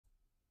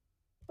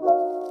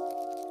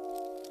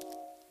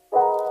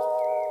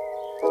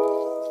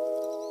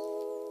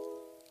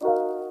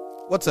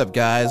What's up,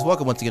 guys?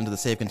 Welcome once again to the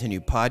Save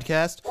Continue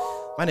podcast.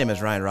 My name is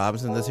Ryan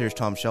Robinson. This here's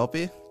Tom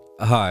Shelby.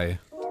 Hi.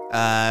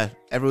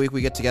 Every week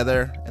we get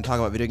together and talk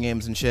about video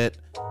games and shit.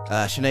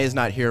 Shanae's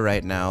not here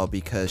right now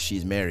because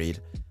she's married,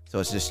 so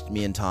it's just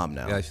me and Tom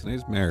now. Yeah,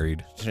 Shanae's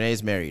married.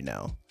 Shanae's married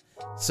now.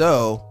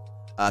 So,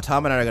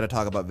 Tom and I are going to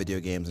talk about video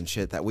games and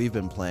shit that we've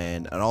been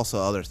playing and also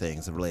other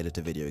things related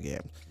to video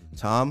games.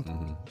 Tom,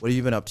 what have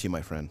you been up to,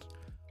 my friend?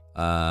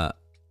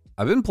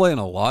 I've been playing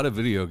a lot of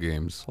video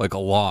games, like a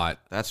lot.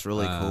 That's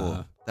really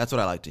cool. That's what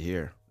I like to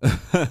hear.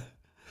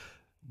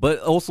 But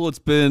also, it's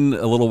been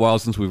a little while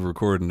since we've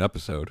recorded an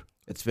episode.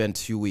 It's been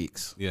 2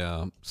 weeks.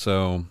 Yeah,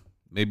 so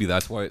maybe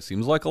that's why it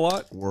seems like a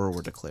lot. War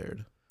were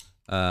declared.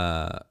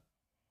 Been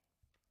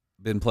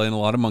playing a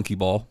lot of Monkey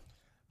Ball.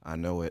 I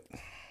know it.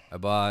 I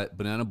bought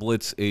Banana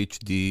Blitz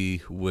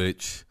HD,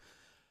 which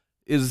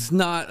is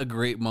not a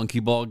great Monkey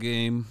Ball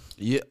game.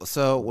 Yeah.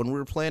 So when we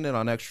were playing it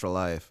on Extra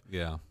Life,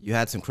 Yeah. you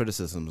had some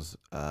criticisms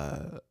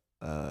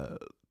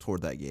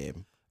toward that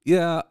game.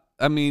 Yeah,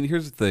 I mean,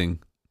 here's the thing.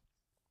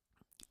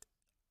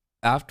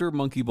 After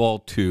Monkey Ball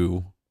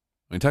 2,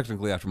 I mean,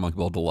 technically after Monkey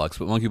Ball Deluxe,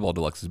 but Monkey Ball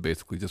Deluxe is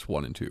basically just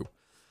 1 and 2.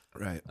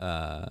 Right.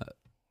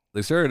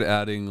 They started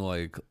adding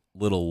like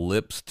little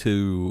lips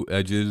to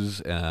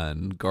edges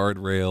and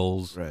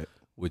guardrails, Right.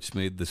 which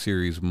made the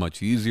series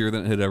much easier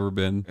than it had ever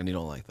been. And you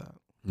don't like that.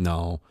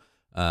 No.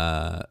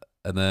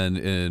 And then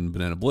in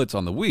Banana Blitz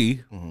on the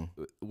Wii,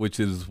 which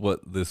is what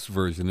this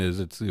version is,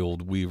 it's the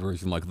old Wii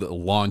version, like the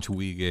launch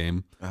Wii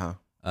game.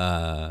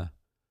 Uh-huh.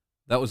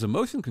 That was a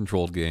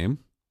motion-controlled game,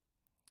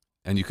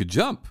 and you could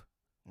jump,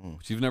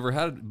 which you've never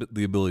had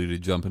the ability to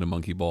jump in a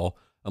Monkey Ball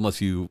unless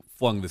you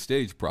flung the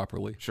stage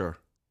properly. Sure.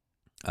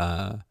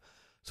 So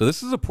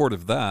this is a port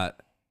of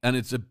that, and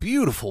it's a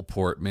beautiful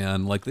port,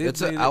 man. Like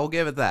I will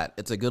give it that.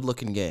 It's a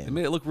good-looking they game.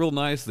 made it look real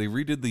nice. They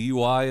redid the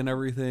UI and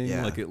everything.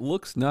 Yeah. Like, it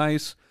looks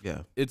nice.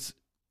 Yeah.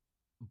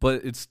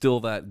 But it's still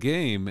that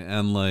game,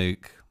 and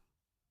like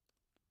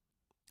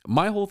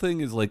my whole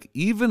thing is like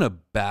even a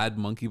bad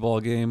Monkey Ball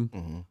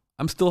game,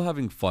 I'm still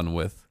having fun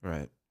with.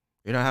 Right.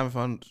 You're not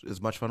having as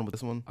much fun with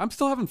this one? I'm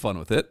still having fun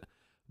with it,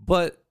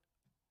 but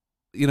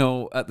you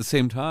know, at the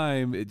same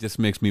time, it just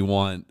makes me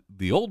want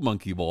the old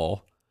Monkey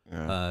Ball.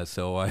 Yeah.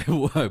 So I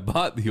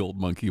bought the old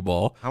Monkey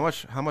Ball. How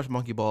much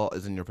Monkey Ball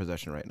is in your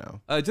possession right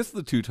now? Just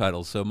the 2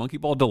 titles. So Monkey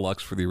Ball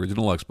Deluxe for the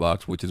original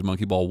Xbox, which is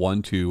Monkey Ball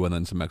 1, 2, and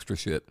then some extra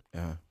shit.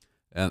 Yeah.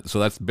 And so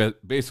that's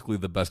basically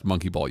the best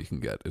Monkey Ball you can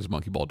get is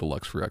Monkey Ball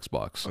Deluxe for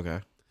Xbox. Okay.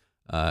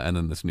 And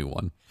then this new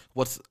one.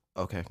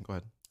 Okay, go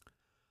ahead.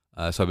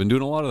 So I've been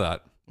doing a lot of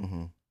that.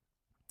 Mm-hmm.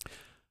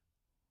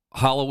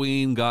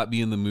 Halloween got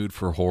me in the mood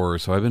for horror,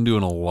 so I've been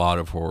doing a lot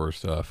of horror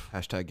stuff.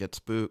 Hashtag get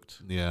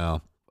spooked. Yeah.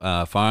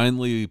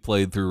 Finally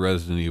played through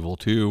Resident Evil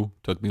 2.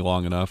 Took me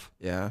long enough.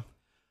 Yeah.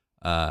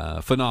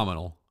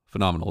 Phenomenal.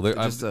 It's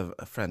just a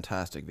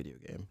fantastic video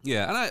game.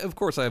 Yeah, and of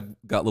course I've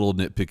got little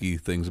nitpicky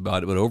things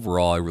about it, but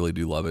overall I really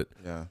do love it.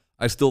 Yeah.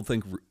 I still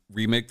think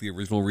the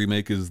original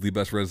remake is the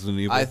best Resident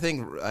Evil. I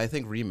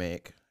think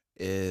remake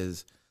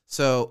is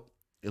so.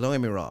 Don't get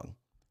me wrong.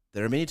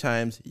 There are many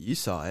times you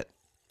saw it.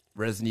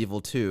 Resident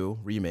Evil 2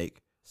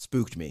 remake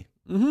spooked me.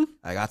 Mm-hmm.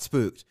 I got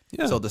spooked.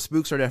 Yeah. So the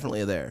spooks are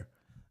definitely there,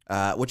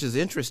 which is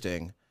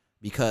interesting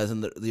because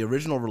in the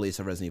original release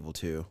of Resident Evil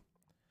 2,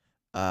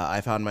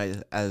 I found I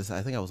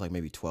think I was like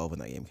maybe 12 when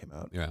that game came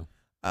out. Yeah.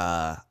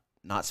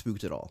 Not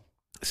spooked at all.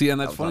 See, and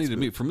that's was funny not to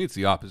me. For me, it's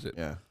the opposite.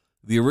 Yeah.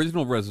 The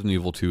original Resident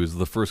Evil 2 is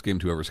the first game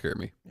to ever scare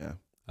me. Yeah.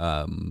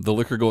 The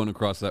liquor going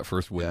across that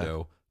first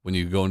window when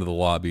you go into the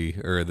lobby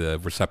or the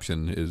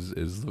reception is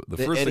the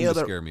first thing to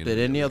scare me. Did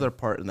any other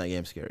part in that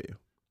game scare you?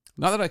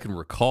 Not that I can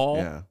recall.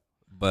 Yeah.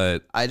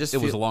 But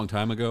it was a long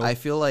time ago. I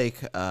feel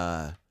like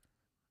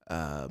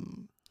Resident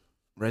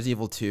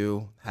Evil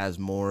 2 has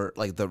more,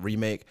 like the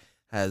remake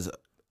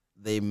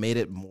they made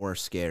it more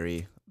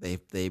scary.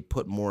 They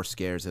put more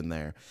scares in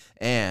there,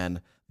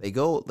 and they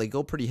go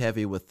pretty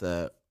heavy with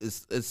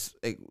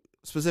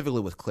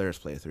specifically with Claire's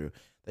playthrough.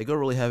 They go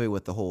really heavy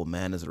with the whole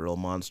man is a real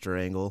monster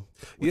angle,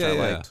 which I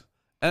liked.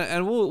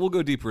 And we'll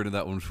go deeper into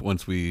that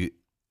once we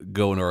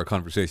go into our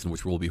conversation,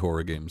 which will be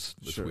horror games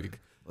this week.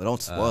 Well,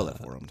 don't spoil it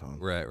for them, Tom.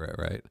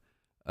 Right.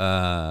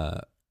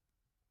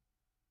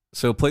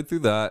 So played through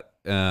that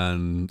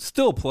and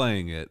still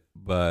playing it,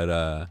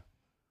 but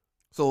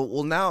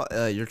now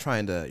you're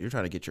trying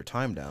to get your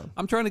time down.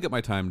 I'm trying to get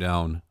my time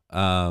down.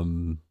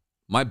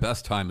 My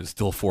best time is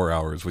still 4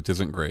 hours, which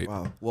isn't great.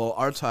 Wow. Well,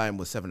 our time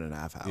was 7.5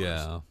 hours.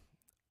 Yeah.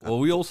 Well,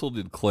 we also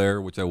did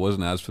Claire, which I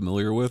wasn't as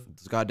familiar with.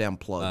 It's goddamn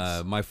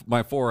plugs.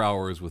 My 4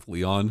 hours with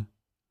Leon,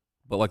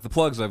 but like the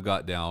plugs I've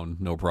got down,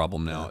 no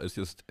problem now. Yeah. It's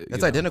just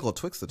it's identical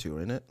twixt the two,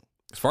 isn't it?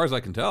 As far as I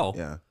can tell.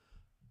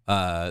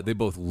 Yeah. They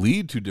both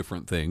lead to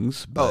different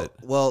things. But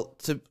well,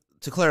 to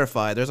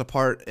clarify, there's a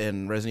part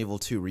in Resident Evil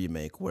 2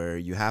 remake where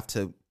you have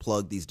to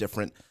plug these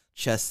different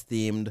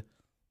chest-themed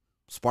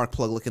spark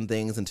plug looking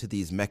things into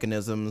these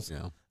mechanisms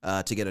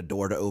to get a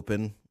door to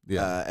open.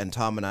 Yeah. And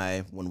Tom and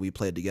I, when we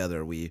played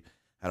together, we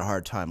had a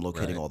hard time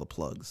locating all the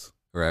plugs.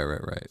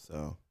 Right.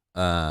 So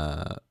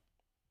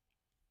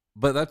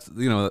but that's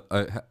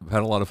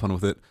had a lot of fun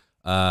with it.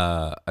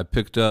 I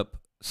picked up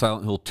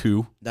Silent Hill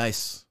 2,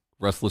 Nice.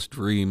 Restless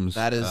Dreams.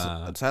 That is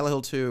Silent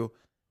Hill 2,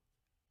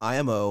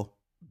 IMO,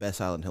 best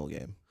Silent Hill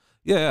game.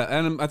 Yeah,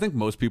 and I think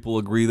most people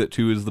agree that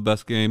 2 is the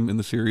best game in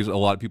the series. A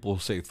lot of people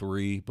say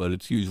 3, but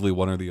it's usually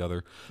one or the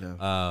other.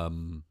 Yeah.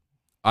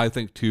 I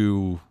think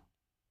 2,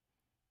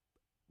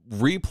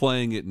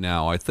 replaying it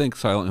now, I think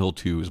Silent Hill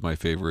 2 is my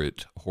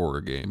favorite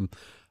horror game.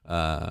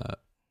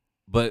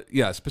 But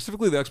yeah,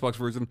 specifically the Xbox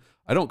version.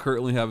 I don't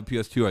currently have a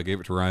PS2. I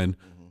gave it to Ryan.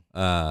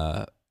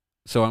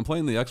 So I'm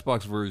playing the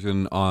Xbox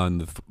version on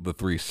the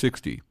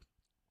 360.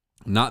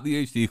 Not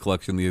the HD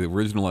collection, the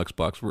original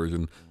Xbox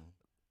version.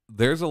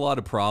 There's a lot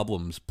of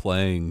problems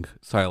playing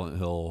Silent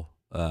Hill,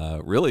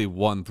 really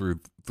 1 through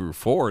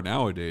 4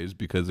 nowadays,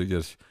 because they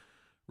just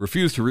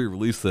refuse to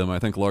re-release them. I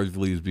think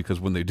largely is because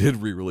when they did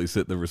re-release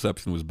it, the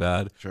reception was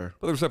bad. Sure.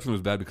 But the reception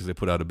was bad because they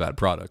put out a bad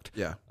product.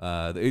 Yeah.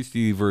 The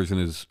HD version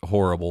is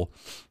horrible.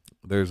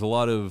 There's a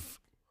lot of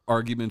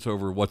arguments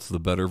over what's the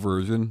better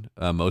version.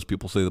 Most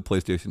people say the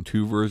PlayStation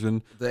 2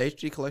 version. The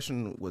HD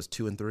collection was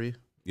 2 and 3?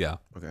 Yeah.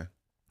 Okay.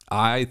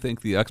 I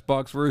think the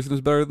Xbox version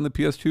is better than the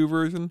PS2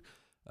 version.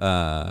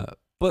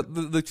 But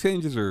the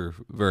changes are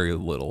very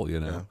little,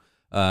 Yeah.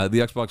 The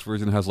Xbox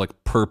version has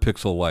like per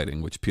pixel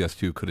lighting, which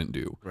PS2 couldn't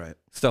do. Right.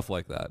 Stuff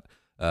like that.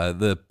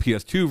 The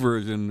PS2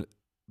 version,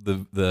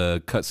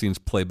 the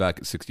cutscenes play back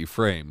at 60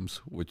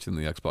 frames, which in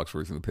the Xbox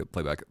version they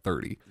play back at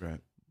 30. Right.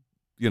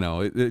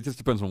 It just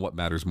depends on what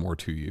matters more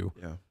to you.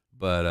 Yeah.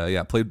 But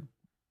yeah, played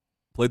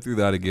through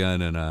that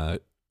again, and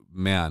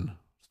man,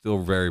 still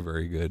very,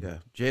 very good. Yeah.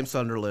 James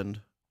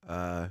Sunderland.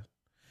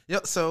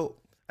 So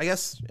I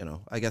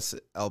guess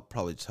I'll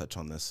probably touch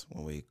on this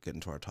when we get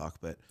into our talk,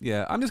 but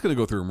Yeah, I'm just gonna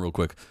go through them real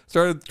quick.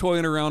 Started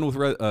toying around with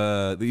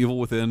The Evil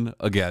Within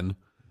again,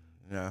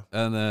 yeah.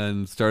 and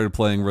then started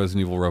playing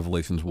Resident Evil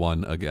Revelations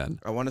 1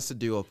 again. I want us to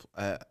do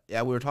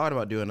we were talking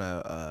about doing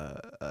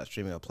a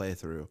streaming a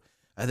playthrough.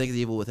 I think The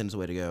Evil Within is the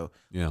way to go.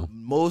 Yeah,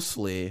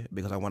 Mostly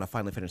because I want to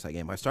finally finish that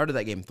game. I started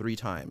that game 3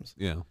 times.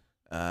 yeah.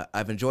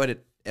 I've enjoyed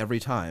it every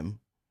time,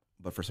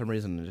 but for some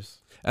reason it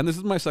just And this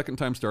is my second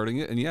time starting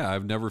it, and yeah,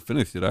 I've never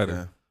finished it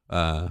either.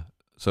 Yeah.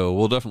 So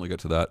we'll definitely get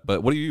to that.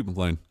 But what have you been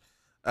playing?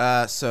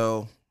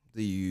 So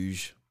the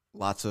usual,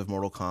 lots of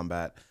Mortal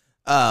Kombat.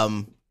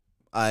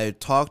 I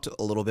talked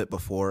a little bit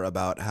before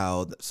about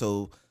how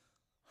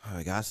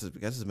I guess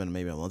it's been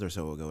maybe a month or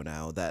so ago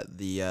now that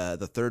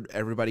the third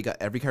every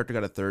character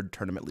got a third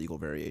tournament legal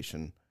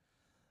variation.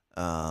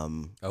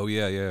 Oh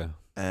yeah.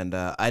 And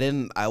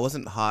I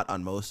wasn't hot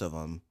on most of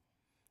them.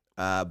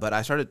 But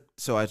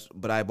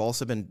I've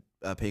also been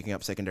picking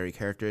up secondary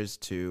characters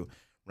to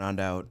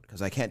round out,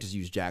 because I can't just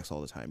use Jax all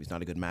the time. He's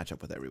not a good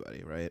matchup with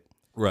everybody, right?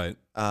 Right.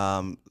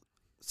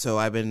 So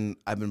I've been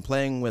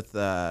playing with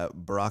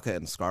Baraka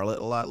and Scarlet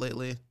a lot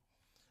lately,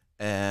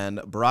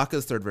 and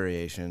Baraka's third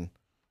variation,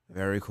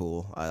 very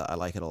cool. I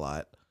like it a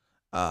lot.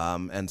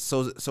 And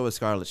so is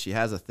Scarlet. She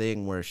has a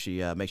thing where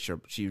she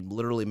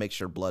literally makes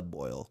your blood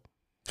boil,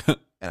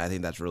 and I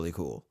think that's really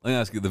cool. Let me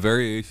ask you, the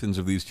variations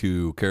of these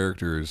two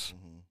characters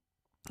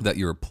that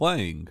you're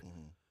playing.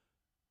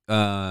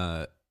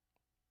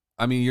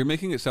 I mean, you're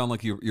making it sound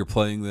like you're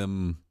playing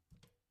them.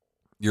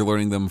 You're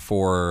learning them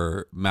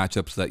for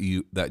matchups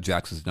that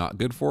Jax is not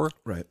good for.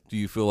 Right. Do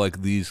you feel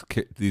like these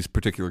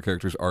particular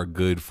characters are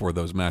good for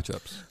those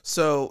matchups?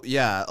 So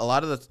yeah, a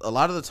lot of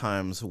the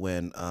times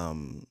when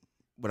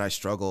I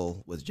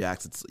struggle with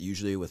Jax, it's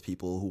usually with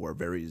people who are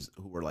very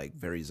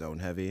zone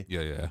heavy.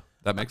 Yeah,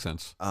 that makes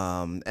sense.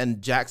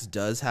 And Jax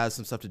does have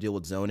some stuff to deal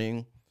with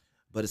zoning,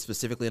 but it's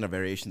specifically in a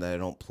variation that I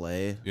don't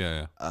play.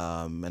 Yeah.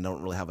 And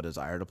don't really have a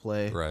desire to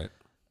play. Right.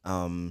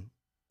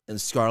 And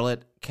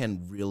Scarlet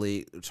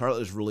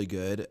is really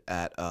good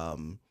at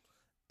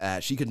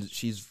she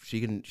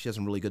has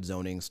some really good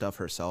zoning stuff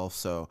herself.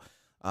 So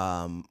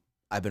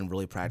I've been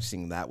really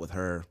practicing that with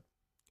her.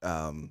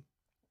 And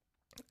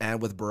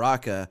with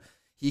Baraka,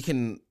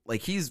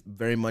 he's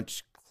very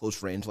much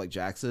close range like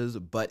Jax is,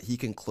 but he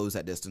can close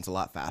that distance a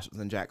lot faster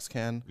than Jax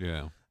can.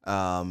 Yeah.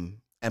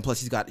 And plus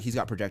he's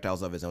got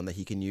projectiles of his own that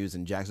he can use,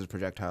 and Jax's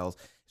projectiles,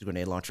 his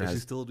grenade launcher Does he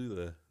still do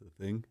the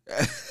thing?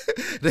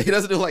 He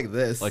doesn't do it like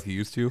this. Like he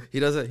used to?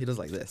 He does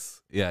like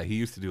this. Yeah, he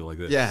used to do it like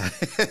this.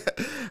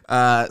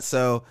 Yeah.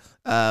 So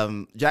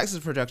Jax's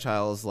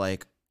projectiles,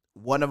 like,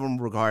 one of them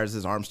requires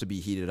his arms to be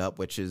heated up,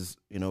 which is,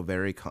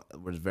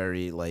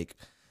 very like,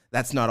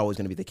 that's not always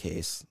going to be the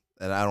case.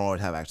 And I don't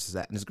always have access to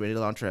that. And his grenade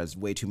launcher has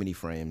way too many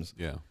frames.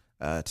 Yeah.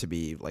 To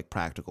be like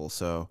practical.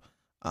 So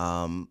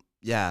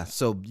yeah.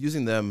 So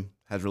using them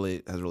has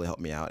really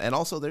helped me out. And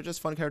also they're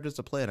just fun characters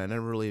to play, and I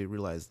never really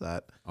realized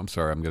that. I'm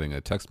sorry, I'm getting a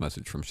text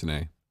message from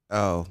Shanae.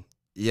 Oh,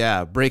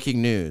 yeah,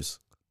 breaking news.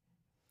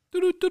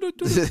 Not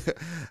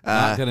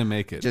gonna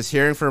make it. Just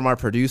hearing from our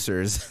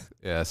producers.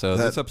 Yeah, so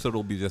this episode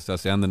will be just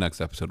us, and the next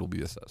episode will be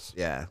just us.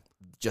 Yeah,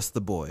 just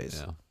the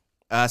boys.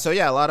 Yeah. So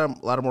yeah, a lot of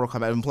Mortal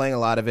Kombat. I've been playing a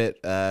lot of it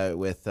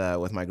with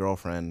my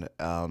girlfriend.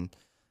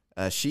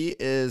 She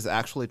is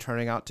actually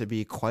turning out to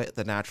be quite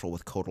the natural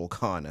with Kotal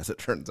Khan, as it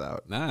turns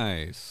out.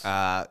 Nice.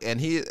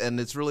 And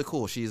it's really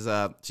cool. She's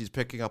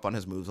picking up on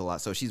his moves a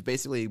lot. So she's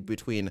basically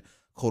between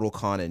Kotal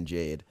Khan and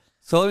Jade.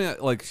 So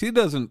like she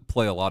doesn't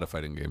play a lot of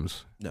fighting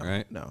games, No,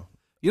 right? no.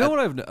 You know what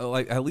I've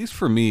like, at least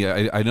for me,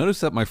 I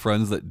noticed that my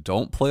friends that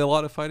don't play a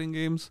lot of fighting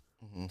games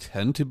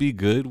tend to be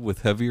good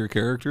with heavier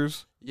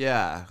characters.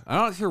 Yeah, I'm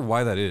not sure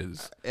why that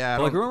is. yeah.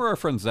 But like, remember our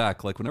friend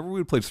Zach? Like, whenever we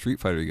would play Street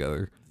Fighter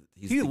together,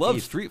 he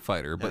loved Street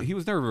Fighter, but he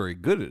was never very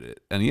good at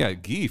it. And yeah,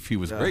 Geef he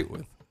was great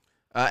with.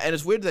 And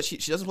it's weird that she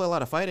doesn't play a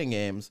lot of fighting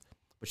games,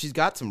 but she's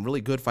got some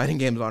really good fighting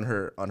games on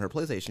her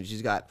PlayStation.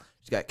 She's got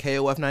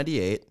KOF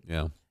 98.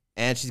 Yeah.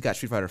 And she's got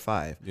Street Fighter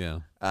 5.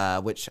 Yeah.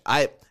 Which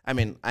I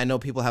mean, I know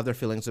people have their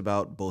feelings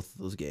about both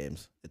of those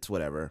games. It's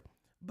whatever.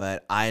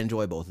 But I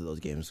enjoy both of those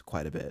games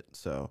quite a bit.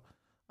 So,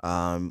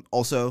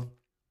 also,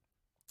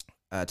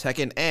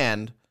 Tekken,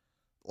 and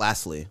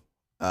lastly,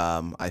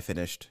 I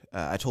finished,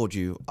 I told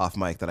you off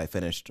mic that I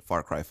finished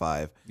Far Cry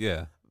 5.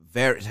 Yeah.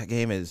 That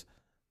game is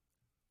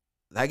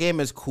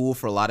cool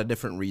for a lot of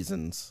different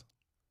reasons,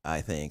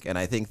 I think. And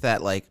I think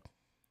that, like,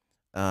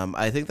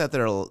 I think that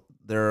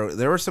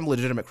there were some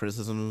legitimate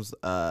criticisms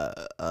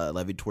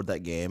levied toward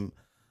that game,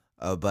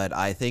 but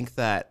I think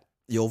that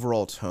the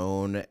overall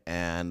tone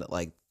and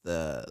like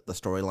the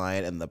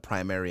storyline and the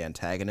primary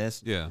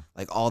antagonist,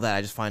 like all that,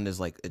 I just find is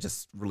like it's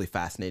just really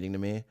fascinating to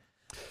me.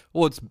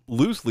 Well, it's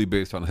loosely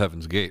based on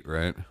Heaven's Gate,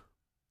 right?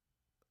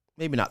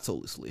 Maybe not so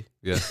loosely.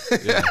 Yeah.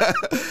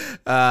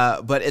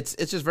 Yeah. But it's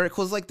just very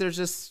cool. It's like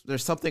there's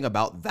something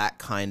about that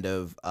kind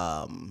of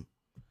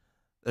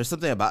there's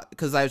something about,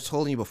 because I was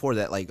telling you before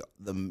that like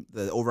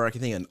the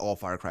overarching thing in all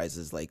Far Cries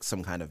is like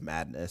some kind of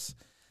madness,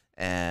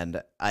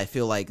 and I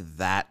feel like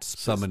that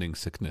summoning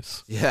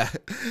sickness. Yeah.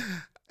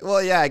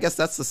 Well, yeah, I guess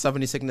that's the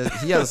summoning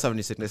sickness. He has a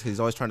summoning sickness because he's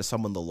always trying to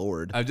summon the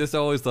Lord. I just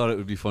always thought it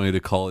would be funny to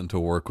call into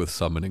work with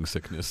summoning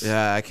sickness.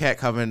 Yeah, I can't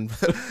come in.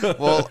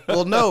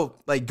 well, no,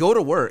 like go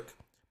to work,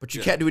 but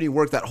you can't do any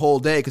work that whole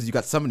day because you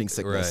got summoning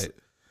sickness. Right.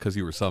 Because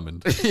you were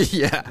summoned.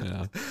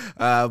 Yeah.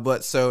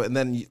 But so, and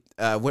then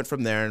went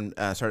from there and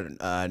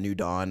started New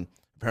Dawn.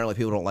 Apparently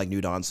people don't like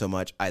New Dawn so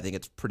much. I think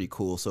it's pretty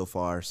cool so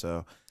far.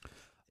 So,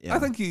 yeah. I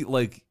think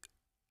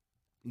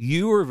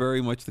you are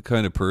very much the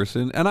kind of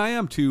person, and I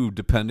am too,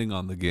 depending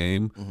on the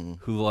game,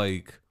 who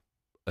like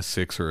a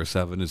 6 or a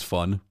 7 is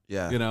fun.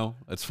 Yeah. You know,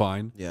 it's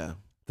fine. Yeah.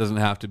 Doesn't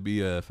have to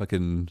be a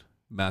fucking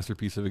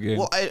masterpiece of a game.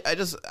 Well,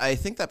 I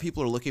think that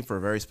people are looking for a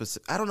very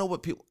specific, I don't know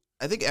what people,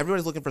 I think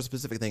everybody's looking for a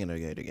specific thing in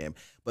a game.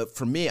 But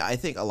for me, I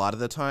think a lot of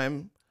the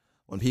time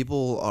when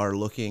people are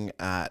looking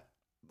at,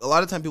 a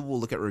lot of time people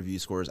will look at review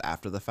scores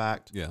after the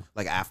fact. Yeah.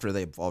 Like after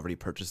they've already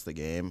purchased the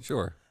game.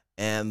 Sure.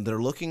 And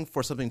they're looking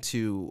for something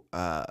to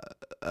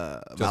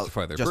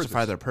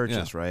justify their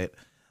purchase, right?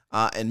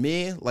 And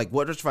me, like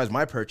what justifies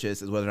my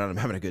purchase is whether or not I'm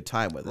having a good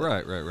time with it.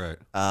 Right.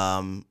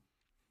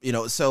 You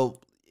know,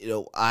 so, you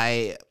know,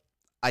 I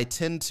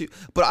tend to,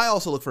 but I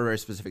also look for very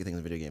specific things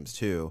in video games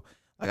too.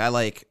 Like I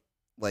like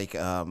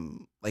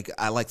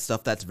I like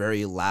stuff that's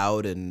very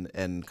loud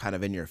and kind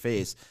of in your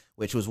face,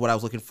 which was what I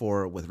was looking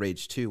for with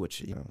Rage 2, which,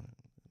 you know,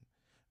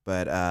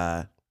 but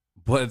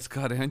it's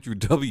got Andrew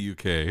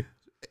WK.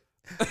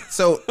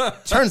 So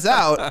turns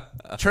out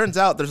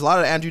there's a lot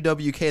of Andrew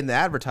WK in the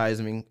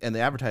advertising,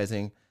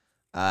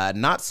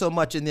 not so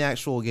much in the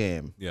actual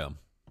game. Yeah.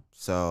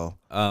 So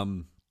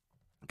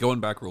going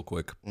back real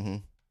quick,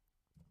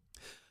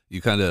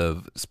 you kind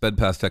of sped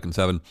past Tekken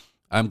 7.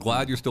 I'm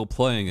glad you're still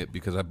playing it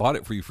because I bought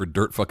it for you for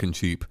dirt fucking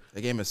cheap.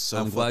 The game is so.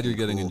 I'm glad you're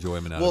getting cool.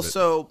 enjoyment out of it. Well,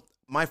 so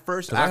my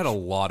first, I had a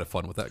lot of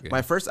fun with that game.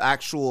 My first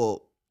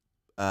actual,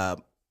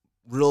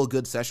 real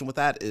good session with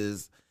that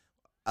is,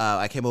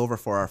 I came over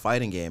for our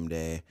fighting game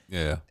day.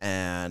 Yeah.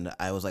 And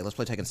I was like, let's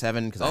play Tekken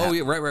 7 because right.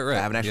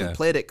 I haven't actually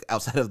played it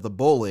outside of the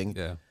bowling.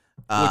 Yeah.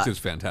 Which is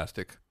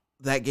fantastic.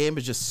 That game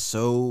is just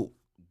so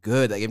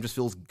good. That game just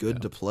feels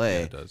good to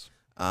play. Yeah, it does.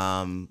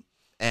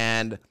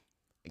 And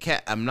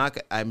I'm not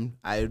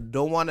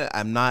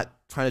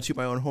trying to toot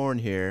my own horn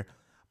here,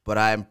 but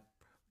I'm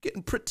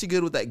getting pretty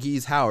good with that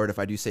Geese Howard, if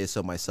I do say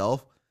so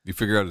myself. You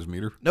figure out his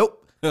meter?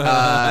 Nope.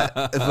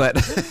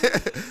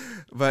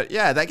 But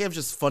yeah, that game's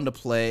just fun to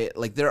play.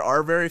 Like there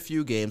are very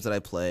few games that I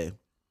play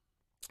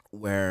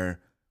where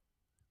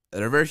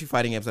there are very few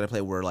fighting games that I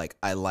play where like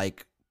I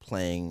like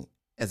playing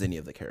as any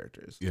of the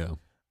characters. Yeah.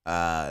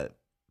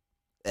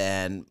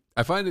 And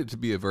I find it to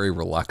be a very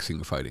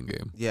relaxing fighting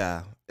game.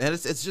 Yeah. And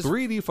it's just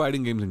 3D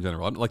fighting games in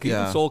general. Like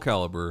even Soul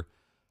Calibur,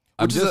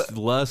 I'm just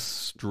less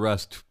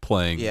stressed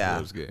playing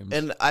those games.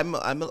 And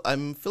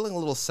I'm feeling a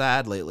little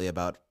sad lately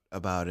about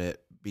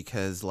it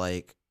because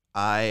like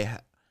I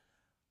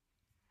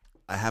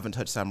haven't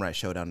touched Samurai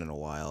Showdown in a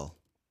while,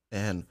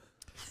 and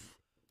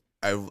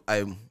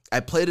I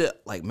played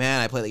it like,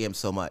 man, I played the game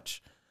so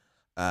much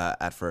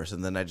at first,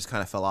 and then I just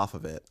kind of fell off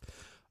of it.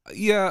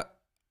 Yeah,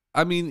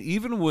 I mean,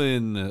 even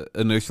when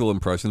initial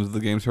impressions of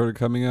the game started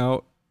coming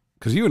out,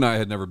 because you and I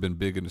had never been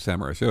big into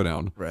Samurai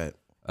Showdown, right?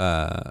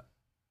 I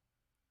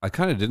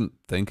kind of didn't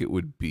think it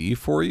would be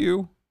for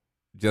you.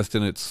 just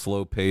in its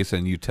slow pace,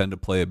 and you tend to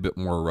play a bit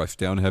more rush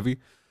down heavy.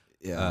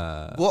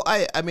 Yeah. Well,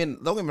 I mean,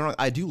 don't get me wrong,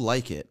 I do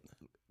like it.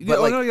 Yeah,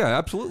 But, like, no, yeah,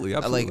 absolutely.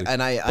 Like, and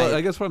But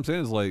I guess what I'm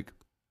saying is like,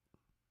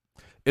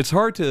 it's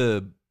hard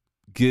to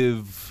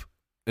give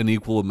an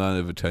equal amount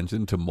of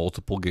attention to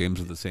multiple games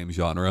of the same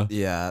genre.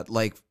 yeah,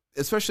 like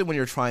especially when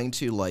you're trying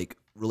to like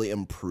really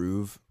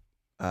improve,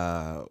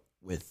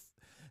 with,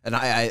 and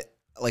I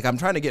like I'm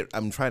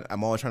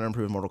always trying to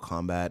improve Mortal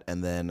Kombat,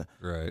 and then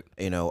Right.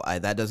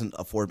 that doesn't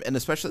afford, and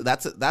especially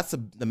that's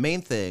the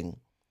main thing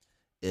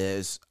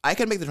is I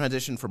can make the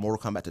transition from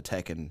Mortal Kombat to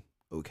Tekken,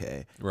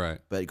 okay, Right.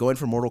 but going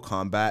from Mortal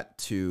Kombat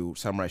to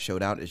Samurai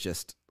Showdown is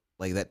just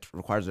like that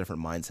requires a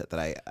different mindset that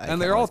I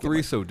And they're all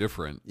three so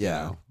different.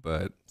 Yeah.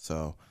 But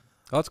so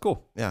that's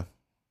cool. yeah.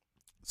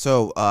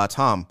 So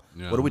Tom,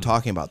 Yeah. what are we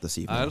talking about this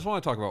evening? I just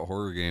want to talk about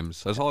horror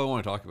games. That's all I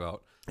want to talk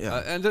about. Yeah.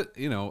 And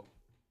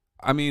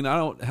I mean, I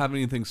don't have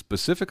anything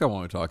specific I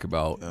want to talk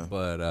about, Yeah.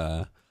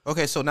 but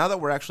Okay, so now that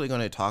we're actually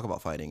going to talk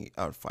about fighting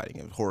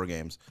games, horror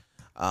games,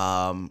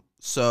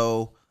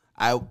 so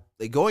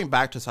going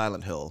back to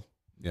Silent Hill.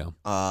 yeah.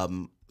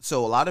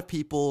 So a lot of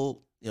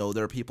people,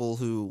 there are people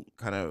who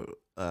kind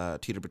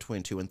of teeter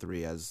between 2 and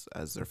 3 as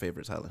their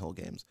favorite Silent Hill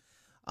games,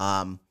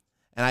 and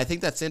I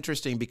think that's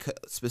interesting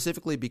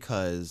specifically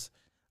because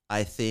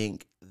I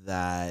think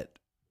that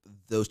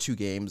those two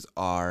games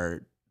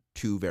are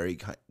two very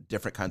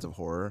different kinds of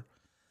horror.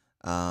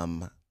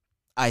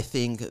 I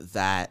think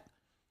that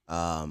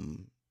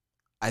Silent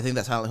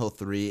Hill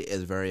 3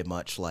 is very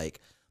much like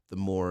the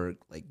more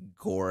like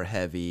gore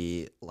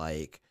heavy,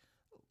 like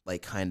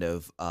kind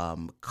of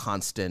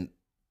constant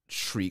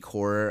shriek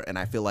horror, and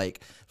I feel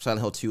like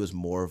Silent Hill 2 is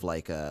more of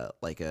like a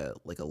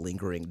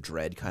lingering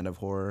dread kind of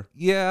horror.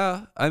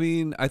 Yeah, I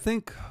mean, I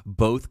think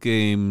both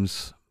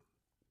games.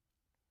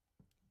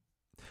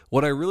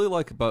 What I really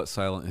like about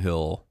Silent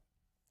Hill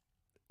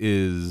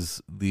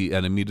is the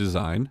enemy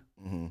design.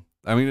 Mm-hmm.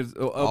 I mean, it's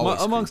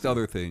amongst creepy.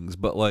 other things,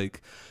 but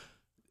like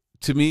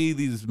to me,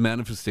 these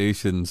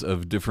manifestations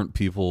of different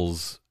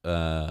people's,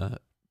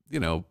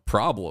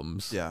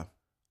 problems, Yeah,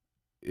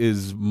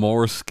 is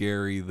more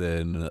scary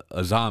than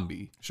a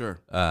zombie. sure.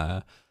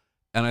 And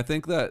I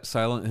think that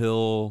Silent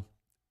Hill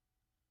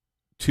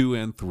 2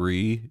 and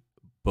 3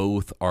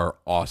 both are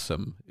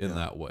awesome in Yeah.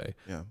 that way.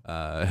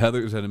 Yeah.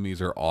 Heather's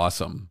enemies are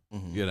awesome.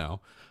 Mhm.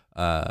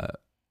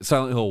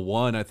 Silent Hill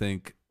 1, I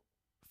think,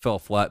 fell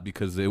flat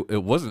because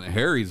it wasn't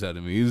Harry's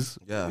enemies.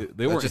 Yeah. They That's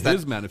weren't just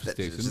his that-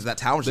 manifestations. That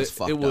tower's just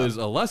fucked It up. was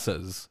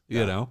Alessa's,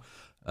 Yeah.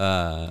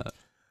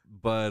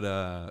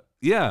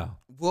 Yeah.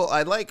 Well,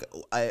 I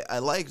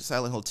like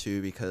Silent Hill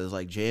 2 because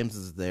like James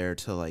is there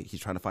to like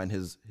he's trying to find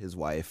his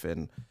wife,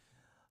 and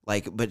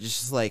like, but it's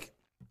just like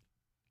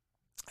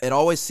it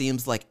always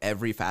seems like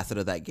every facet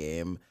of that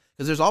game,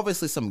 because there's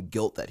obviously some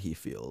guilt that he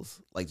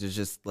feels, like there's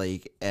just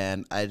like,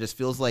 and I just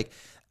feels like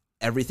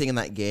everything in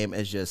that game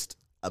is just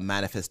a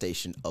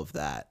manifestation of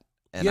that,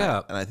 and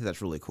Yeah. I think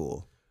that's really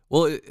cool.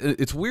 Well,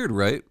 it's weird,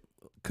 right?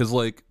 Because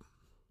like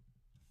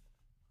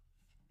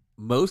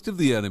most of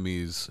the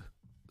enemies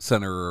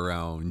center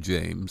around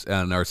James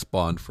and are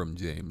spawned from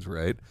James,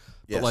 right?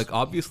 Yes. But like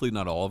obviously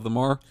not all of them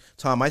are.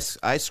 Tom, I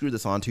screwed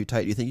this on too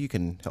tight. Do you think you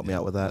can help me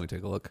out with Let that? me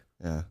take a look.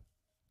 Yeah.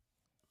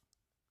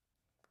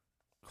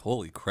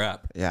 Holy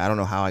crap! Yeah, I don't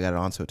know how I got it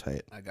on so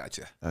tight. I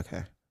gotcha.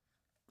 Okay.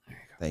 There you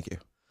go. Thank you.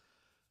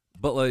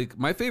 But like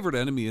my favorite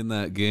enemy in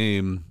that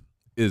game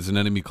is an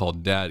enemy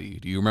called Daddy.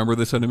 Do you remember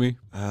this enemy?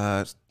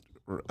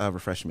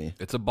 Refresh me.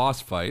 It's a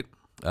boss fight.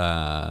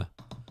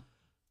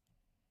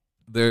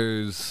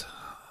 There's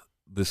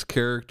this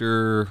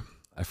character,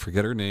 I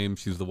forget her name.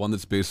 She's the one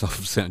that's based off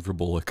of Sandra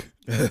Bullock.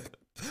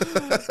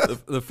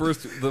 the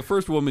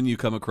first woman you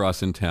come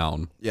across in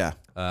town. Yeah.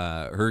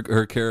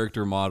 Her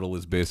character model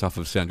is based off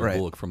of Sandra Right.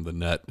 Bullock from The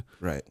Net.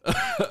 Right.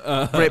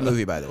 Great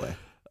movie, by the way.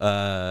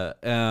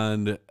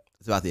 And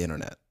It's about the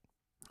internet.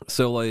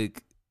 so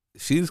like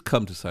she's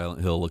come to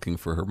Silent Hill looking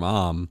for her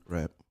mom.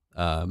 Right.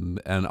 And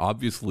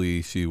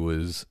obviously she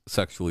was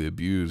sexually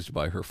abused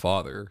by her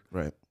father.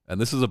 Right. And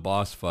this is a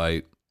boss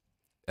fight,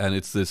 and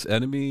it's this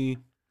enemy,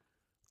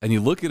 and you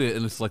look at it,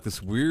 and it's like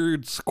this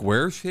weird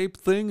square-shaped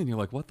thing, and you're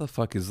like, what the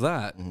fuck is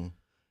that? Mm-hmm.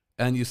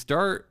 And you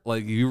start,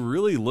 like, you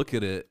really look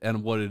at it,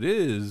 and what it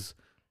is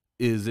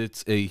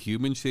it's a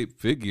human-shaped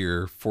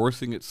figure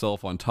forcing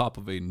itself on top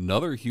of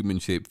another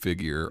human-shaped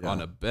figure Yeah. on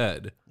a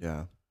bed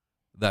Yeah.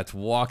 that's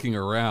walking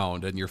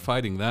around, and you're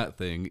fighting that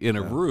thing in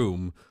a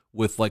room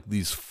with like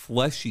these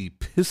fleshy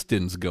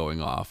pistons going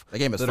off That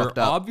game is that fucked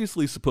are up.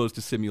 obviously supposed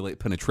to simulate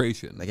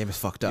penetration. That game is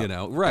fucked up. You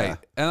know, right? Yeah.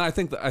 And I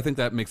think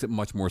that makes it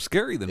much more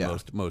scary than Yeah.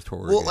 most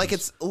horror. Well,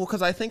 games. like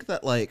because I think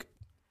that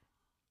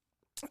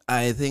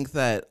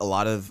a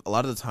lot of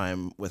the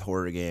time with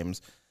horror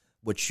games,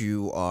 which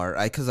you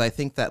are, because I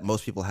think that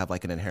most people have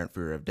like an inherent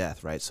fear of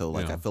death, right? So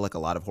like Yeah. I feel like a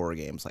lot of horror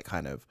games like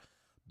kind of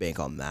bank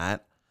on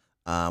that.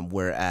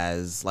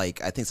 Whereas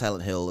like I think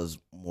Silent Hill is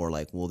more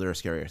like, well, there are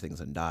scarier things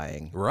than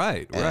dying.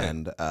 right.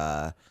 And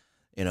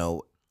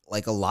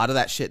like a lot of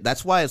that shit.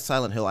 That's why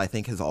Silent Hill, I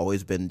think, has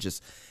always been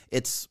just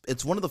it's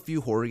one of the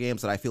few horror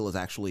games that I feel is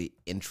actually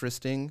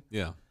interesting.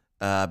 Yeah.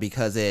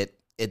 Because it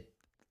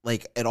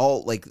like it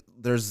all like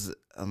there's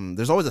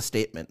always a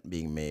statement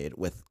being made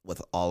with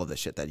all of the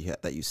shit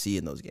that you see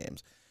in those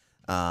games.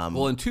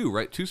 Well, and 2,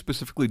 right? 2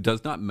 specifically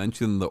does not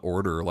mention the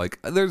order. Like,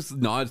 there's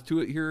nods to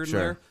it here and Sure.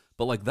 there,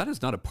 but like that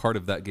is not a part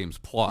of that game's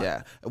plot.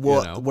 Yeah.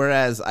 Well, you know?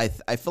 whereas I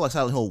feel like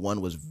Silent Hill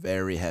 1 was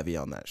very heavy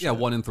on that shit. Yeah,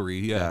 1 and 3.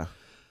 Yeah.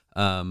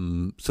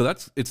 So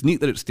it's neat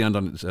that it stands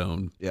on its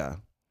own. Yeah.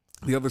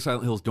 The other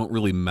Silent Hills don't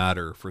really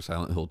matter for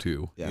Silent Hill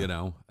 2, Yeah. you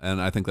know,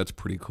 and I think that's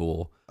pretty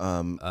cool.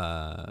 Um,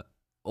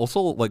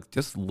 Also, like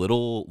just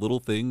little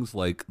things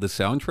like the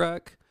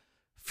soundtrack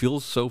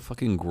feels so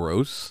fucking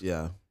gross.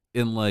 yeah.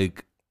 In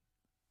like,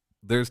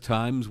 there's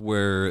times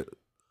where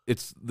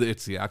it's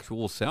the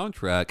actual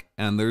soundtrack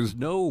and there's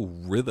no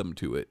rhythm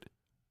to it.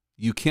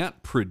 You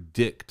can't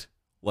predict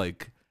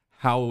like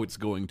how it's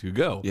going to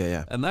go.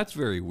 Yeah. And that's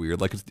very weird.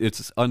 Like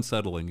it's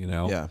unsettling, you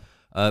know. Yeah.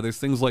 There's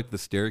things like the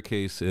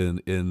staircase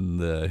in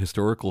the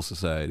historical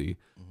society,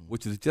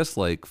 which is just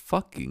like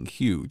fucking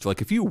huge.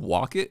 Like if you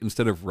walk it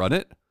instead of run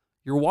it,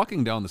 you're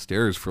walking down the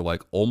stairs for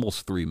like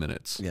almost 3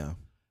 minutes. Yeah.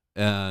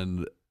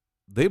 And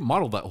they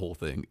modeled that whole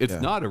thing. It's Yeah.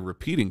 not a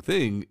repeating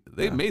thing.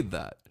 They Yeah. made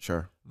that.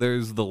 Sure.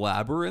 There's the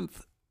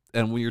labyrinth,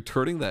 and when you're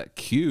turning that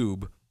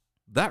cube,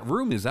 that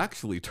room is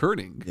actually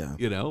turning. Yeah.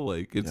 You know,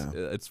 like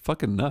it's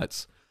fucking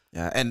nuts.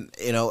 Yeah. And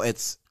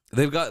it's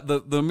They've got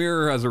the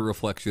mirror has a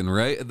reflection,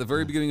 right? At the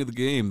very beginning of the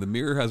game, the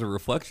mirror has a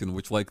reflection,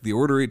 which like the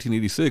Order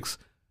 1886,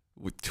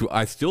 which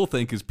I still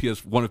think is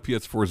one of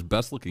PS4's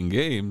best looking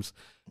games.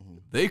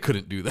 They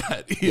couldn't do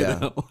that, you Yeah.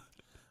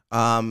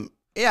 know?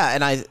 Yeah,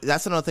 and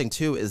that's another thing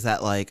too, is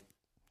that like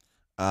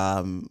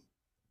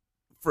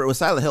for with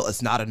Silent Hill,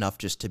 it's not enough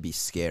just to be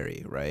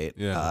scary, right?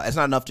 Yeah. It's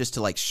not enough just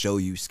to like show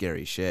you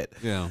scary shit.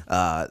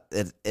 Yeah.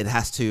 It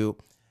has to.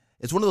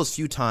 It's one of those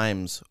few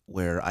times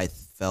where I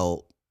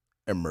felt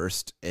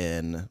immersed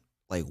in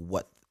like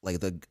what like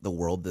the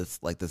world this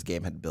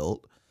game had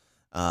built.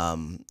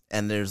 And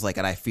there's like,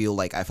 and I feel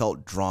like I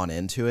felt drawn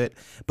into it,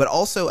 but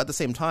also at the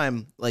same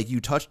time, like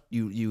you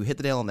hit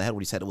the nail on the head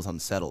when you said it was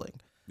unsettling.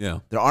 Yeah.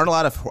 There aren't a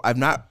lot of, I've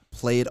not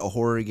played a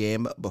horror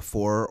game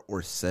before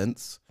or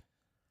since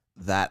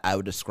that I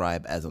would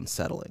describe as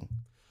unsettling.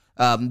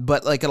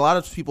 But like a lot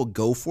of people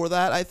go for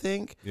that, I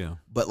think. Yeah.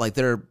 But like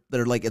they're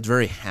like, it's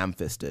very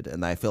ham-fisted,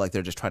 and I feel like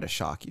they're just trying to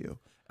shock you.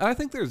 And I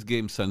think there's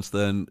games since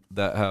then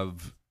that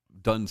have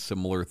done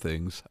similar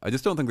things. I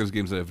just don't think there's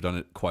games that have done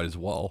it quite as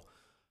well.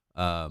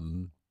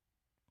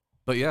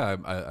 But yeah,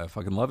 I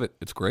fucking love it.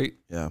 It's great.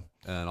 Yeah.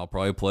 And I'll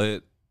probably play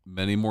it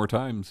many more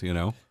times, you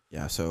know?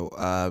 Yeah.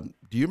 So,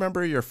 do you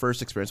remember your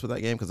first experience with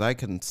that game? Because I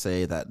can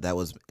say that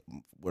was,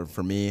 where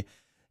for me,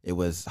 it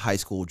was high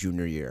school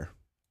junior year.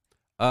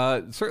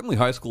 Certainly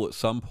high school at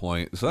some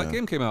point. So that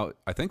game came out,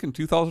 I think, in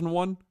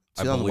 2001.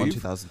 2001, I believe.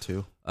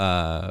 2002.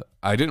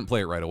 I didn't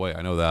play it right away.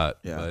 I know that.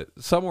 Yeah.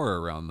 But somewhere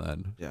around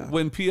then. Yeah.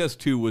 When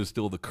PS2 was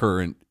still the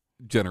current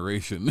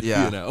generation.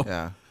 Yeah. You know?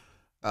 Yeah.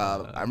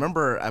 I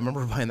remember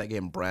buying that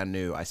game brand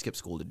new. I skipped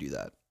school to do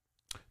that.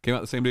 Came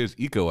out the same day as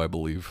Eco, I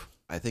believe.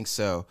 I think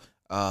so.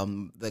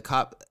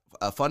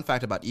 A fun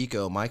fact about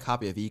Eco, my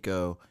copy of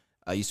Eco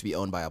used to be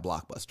owned by a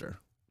Blockbuster.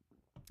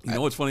 You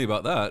know what's funny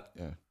about that?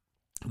 Yeah.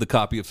 The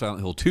copy of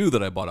Silent Hill 2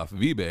 that I bought off of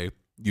eBay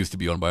used to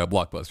be owned by a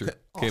Blockbuster.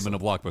 Awesome. Came in a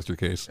Blockbuster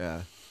case.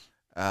 Yeah.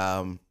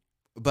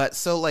 But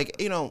so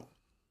like,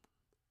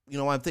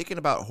 I'm thinking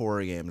about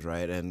horror games,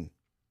 right? And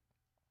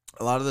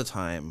a lot of the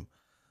time,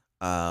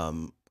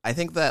 I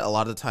think that a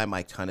lot of the time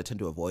I kind of tend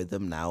to avoid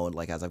them now, and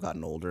like as I've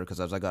gotten older, because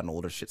as I've gotten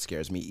older, shit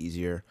scares me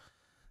easier,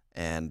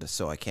 and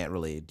so I can't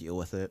really deal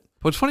with it.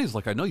 What's funny is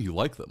like I know you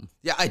like them.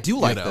 Yeah, I do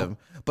like them,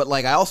 but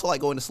like I also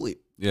like going to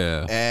sleep.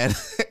 Yeah. And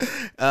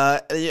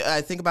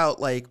I think about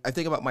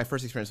my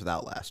first experience with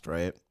Outlast,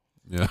 right?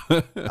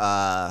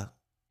 Yeah.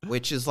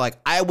 Which is like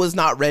I was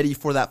not ready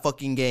for that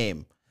fucking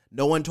game.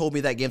 No one told me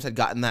that games had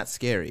gotten that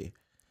scary.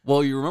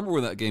 Well, you remember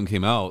when that game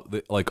came out,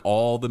 like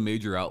all the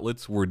major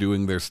outlets were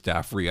doing their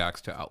staff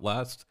reacts to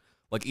Outlast.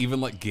 Like even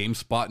like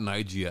GameSpot and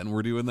IGN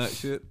were doing that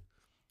shit.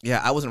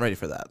 Yeah, I wasn't ready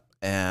for that.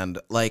 And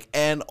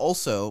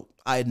also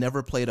I had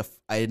never played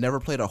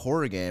a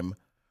horror game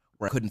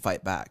where I couldn't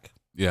fight back.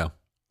 Yeah.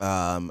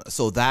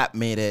 So that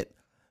made it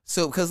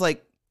so, because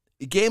like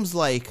games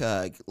like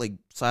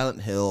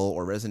Silent Hill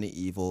or Resident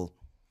Evil,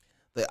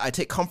 I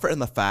take comfort in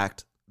the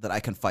fact that I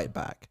can fight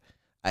back.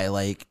 I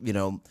like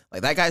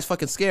that guy's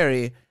fucking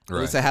scary. At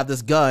least I have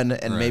this gun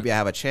and maybe I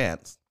have a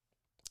chance.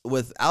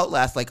 With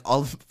Outlast,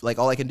 all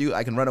I can do,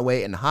 I can run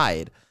away and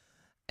hide.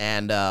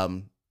 And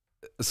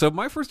so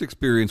my first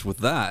experience with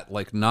that,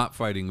 like not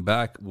fighting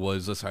back,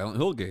 was a Silent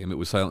Hill game. It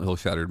was Silent Hill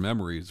Shattered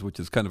Memories, which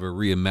is kind of a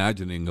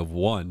reimagining of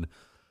one.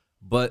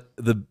 But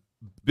the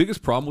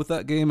biggest problem with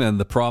that game, and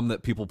the problem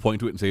that people point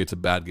to it and say it's a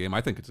bad game,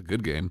 I think it's a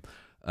good game,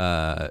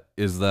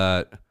 is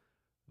that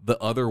the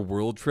other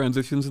world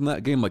transitions in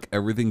that game, like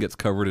everything gets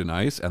covered in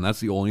ice, and that's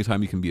the only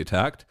time you can be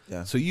attacked.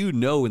 Yeah. So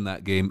in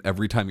that game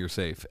every time you're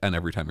safe and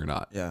every time you're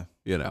not. Yeah.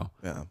 You know.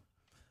 Yeah.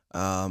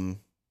 Um,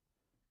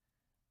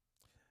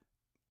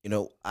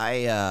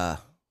 I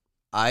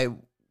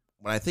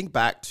when I think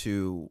back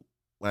to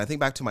my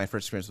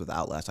first experience with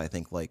Outlast, I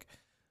think like,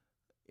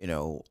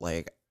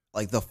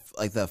 the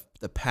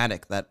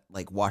panic that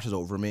like washes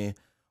over me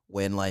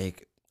when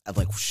like I'm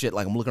like shit,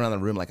 like I'm looking around the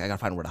room, like I gotta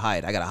find where to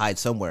hide. I gotta hide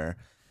somewhere,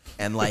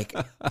 and like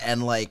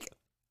and like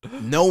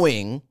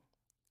knowing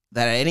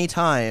that at any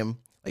time,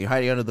 like you're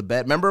hiding under the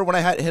bed. Remember when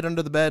I hid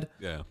under the bed?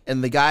 Yeah.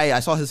 And the guy, I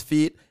saw his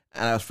feet,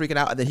 and I was freaking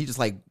out, and then he just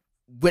like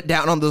went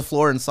down onto the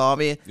floor and saw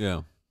me.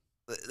 Yeah.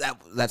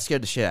 That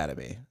scared the shit out of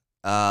me.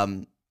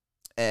 And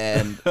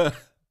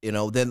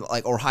then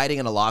like, or hiding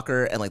in a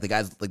locker, and like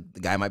the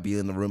guy might be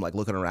in the room like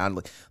looking around,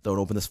 like don't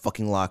open this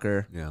fucking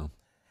locker. Yeah.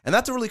 And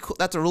that's a really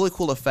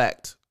cool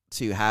effect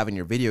to have in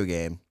your video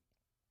game.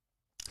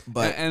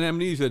 But and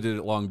Amnesia did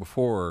it long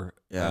before.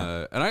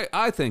 Yeah. And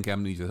I think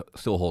Amnesia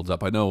still holds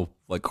up. I know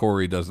like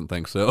Corey doesn't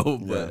think so,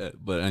 and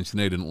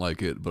Sinead didn't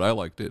like it, but I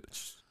liked it.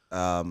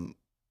 I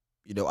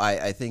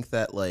think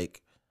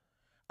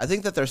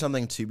that there's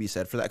something to be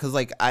said for that, because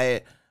like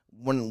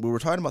when we were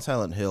talking about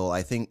Silent Hill,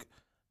 I think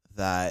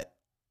that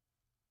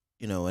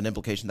an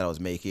implication that I was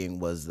making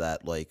was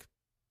that like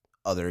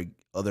other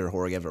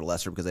horror games are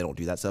lesser because they don't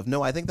do that stuff.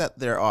 No, I think that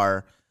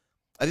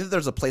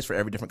there's a place for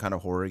every different kind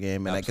of horror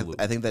game, and I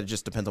think that it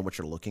just depends on what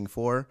you're looking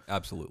for.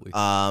 Absolutely.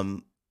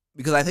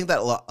 Because I think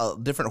that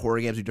different horror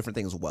games do different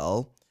things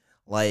well.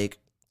 Like,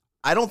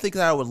 I don't think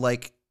that I would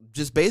like,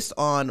 just based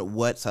on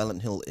what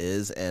Silent Hill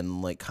is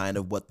and like kind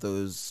of what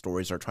those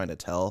stories are trying to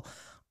tell,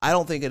 I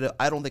don't think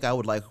I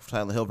would like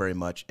Silent Hill very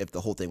much if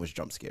the whole thing was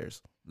jump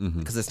scares,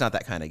 because it's not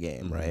that kind of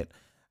game, right?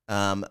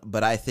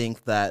 But I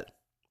think that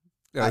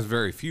there's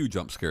very few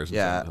jump scares in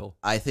Silent Hill.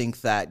 I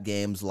think that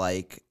games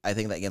like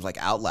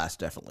Outlast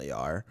definitely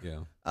are. Yeah.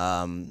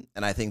 And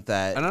I think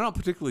that, and I don't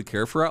particularly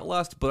care for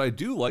Outlast, but I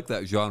do like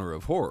that genre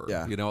of horror.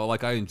 Yeah.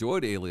 Like I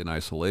enjoyed Alien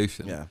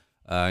Isolation. Yeah.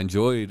 I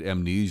enjoyed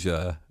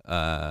Amnesia.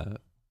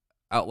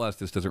 Outlast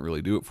just doesn't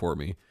really do it for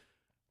me.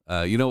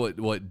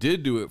 What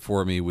did do it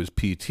for me was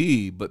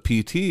PT, but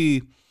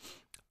PT,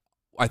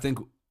 I think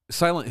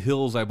Silent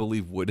Hills, I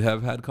believe, would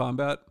have had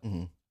combat.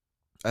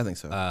 I think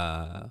so.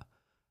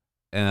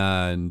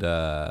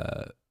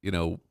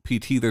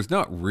 PT, there's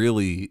not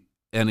really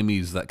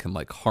enemies that can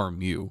like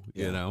harm you,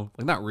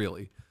 like not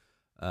really.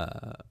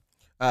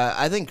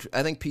 I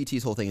think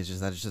PT's whole thing is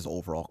just that it's just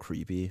overall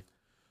creepy.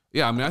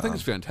 Yeah, I mean, I think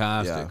it's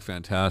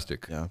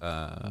fantastic.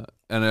 Yeah.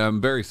 And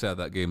I'm very sad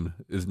that game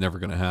is never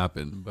going to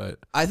happen. But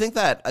I think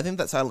that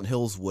Silent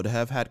Hills would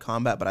have had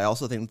combat, but I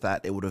also think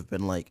that it would have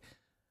been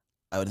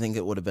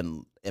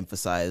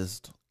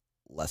emphasized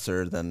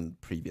lesser than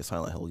previous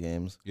Silent Hill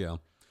games. Yeah.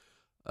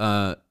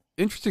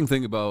 Interesting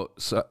thing about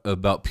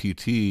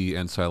PT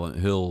and Silent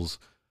Hills,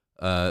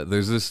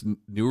 there's this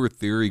newer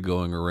theory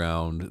going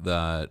around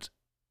that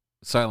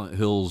Silent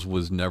Hills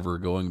was never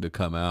going to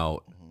come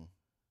out,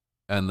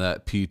 and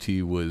that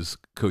PT was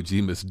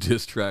Kojima's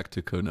diss track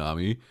to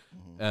Konami.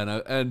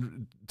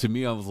 And to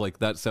me, I was like,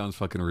 that sounds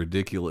fucking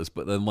ridiculous.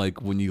 But then,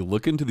 like, when you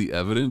look into the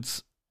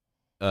evidence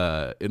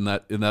in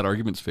that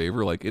argument's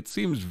favor, like, it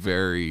seems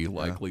very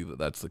likely that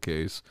that's the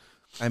case.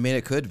 I mean,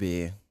 it could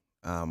be.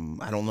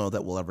 I don't know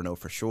that we'll ever know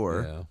for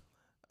sure.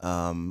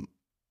 Yeah.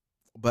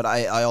 But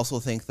I also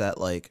think that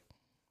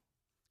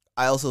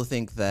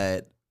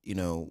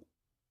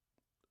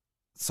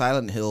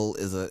Silent Hill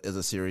is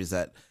a series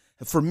that,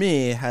 for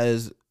me,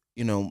 has,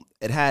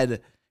 it had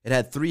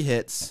 3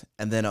 hits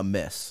and then a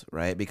miss,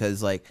 right?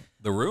 Because like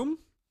The Room?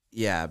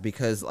 Yeah,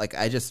 because like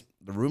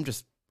The Room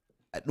just,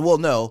 I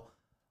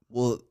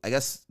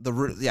guess The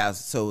Room, yeah,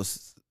 so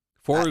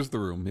 4 is The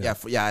Room.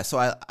 Yeah. So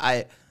I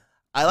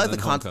like the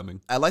concept.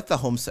 I like the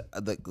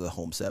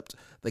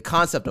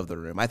concept of The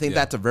Room. I think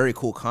that's a very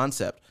cool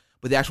concept,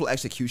 but the actual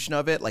execution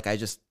of it, like I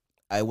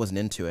wasn't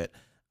into it.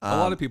 A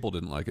lot of people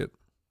didn't like it,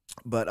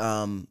 but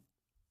I'm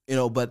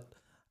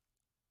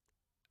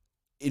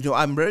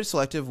very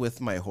selective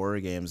with my horror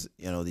games,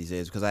 these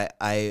days, because I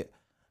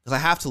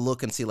have to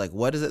look and see like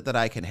what is it that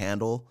I can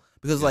handle,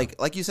 because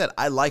like you said,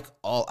 I like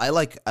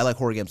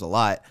horror games a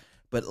lot,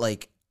 but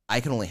like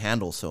I can only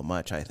handle so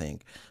much, I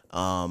think.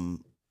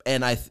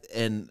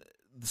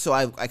 So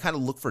I kind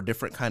of look for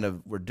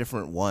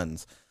different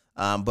ones.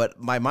 But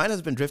my mind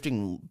has been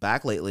drifting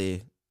back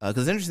lately,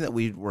 because it's interesting that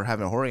we were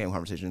having a horror game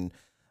conversation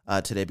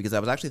today, because I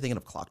was actually thinking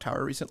of Clock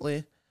Tower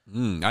recently.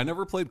 I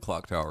never played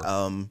Clock Tower.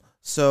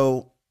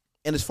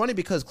 And it's funny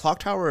because Clock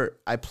Tower,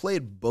 I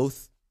played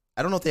both.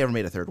 I don't know if they ever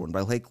made a third one,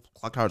 but I played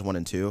Clock Towers 1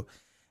 and 2,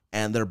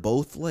 and they're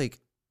both like,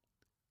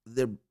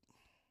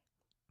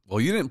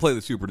 well, you didn't play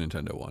the Super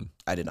Nintendo one.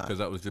 I did not, because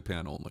that was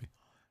Japan only.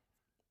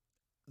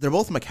 They're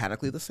both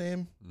mechanically the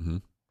same,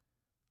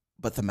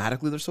 but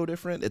thematically they're so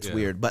different. It's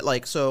weird. But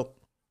like, so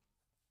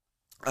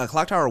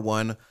Clock Tower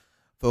 1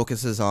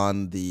 focuses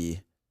on the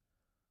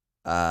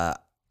I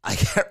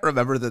can't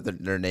remember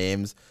their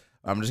names.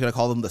 I'm just gonna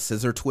call them the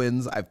Scissor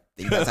Twins. I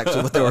think that's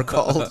actually what they were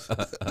called.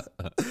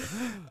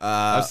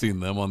 I've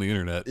seen them on the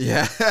internet.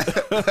 Yeah.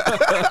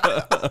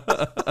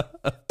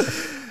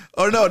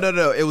 Oh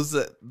no. It was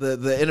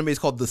the enemy is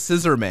called the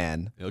Scissor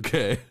Man,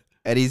 Okay.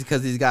 and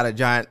because he's got a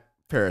giant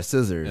pair of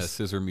scissors. Yeah,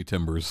 scissor me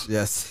timbers.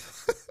 Yes.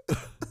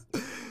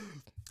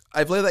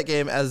 I played that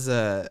game as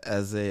a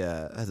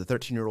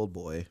 13-year-old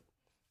boy.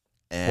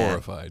 And,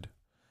 Horrified.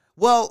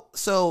 well,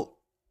 so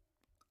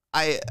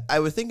I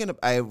was thinking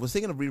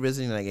of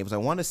revisiting that game because I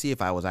want to see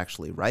if I was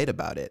actually right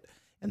about it,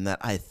 and that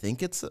I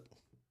think it's a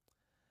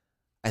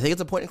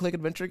point and click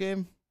adventure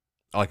game.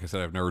 Like I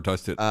said, I've never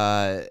touched it.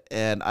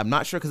 And I'm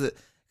not sure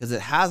because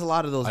it has a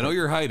lot of those. I know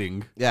you're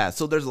hiding. Yeah,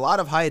 so there's a lot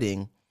of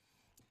hiding.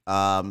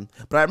 But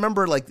I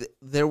remember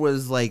there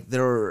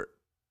were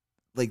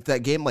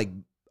that game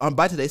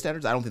by today's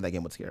standards, I don't think that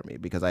game would scare me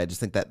because I just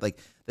think that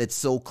it's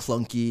so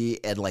clunky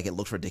and it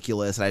looks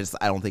ridiculous, and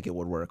I don't think it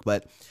would work.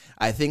 But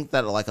I think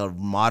that a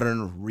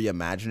modern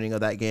reimagining of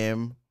that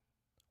game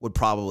would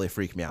probably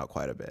freak me out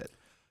quite a bit.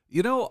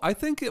 I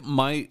think it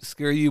might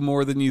scare you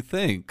more than you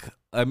think.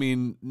 I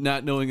mean,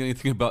 not knowing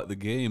anything about the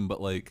game,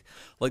 but like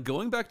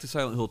going back to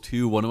Silent Hill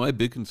 2, one of my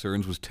big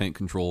concerns was tank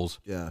controls.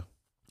 Yeah.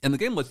 And the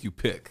game lets you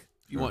pick.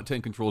 You want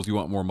tank controls, you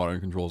want more modern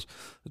controls.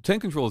 The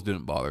tank controls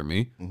didn't bother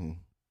me. Mm-hmm.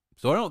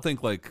 So I don't think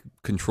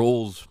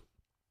controls,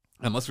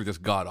 unless they're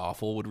just god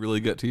awful, would really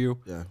get to you.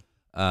 Yeah.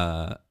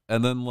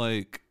 And then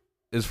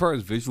as far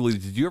as visually,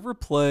 did you ever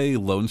play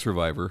Lone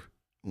Survivor?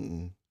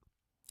 Mm-mm.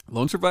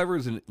 Lone Survivor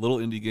is a little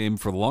indie game.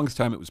 For the longest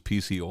time, it was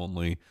PC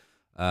only.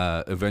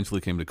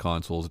 Eventually came to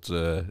consoles. It's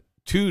a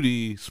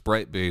 2D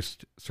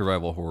sprite-based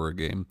survival horror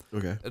game.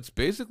 Okay. It's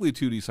basically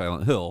 2D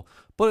Silent Hill,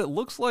 but it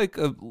looks like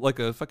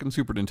a fucking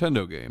Super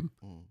Nintendo game.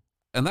 Mm.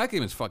 And that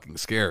game is fucking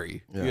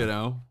scary.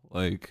 Yeah.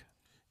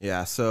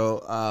 Yeah.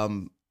 So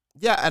and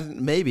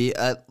maybe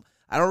I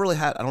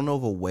don't know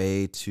of a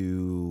way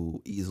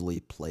to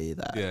easily play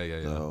that.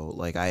 Yeah. So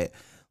I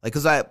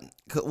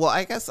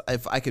guess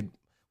if I could,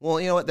 well,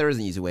 you know what, there is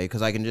an easy way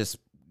because I can just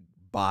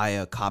buy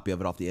a copy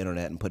of it off the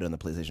internet and put it on the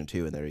PlayStation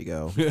 2 and there you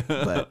go.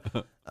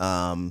 But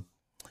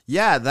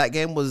yeah, that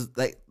game was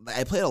I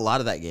played a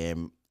lot of that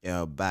game,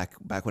 back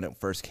when it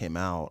first came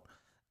out.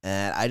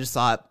 And I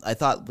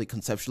thought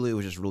conceptually it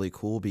was just really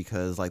cool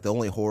because at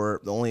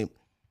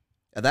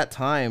that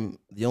time,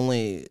 the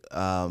only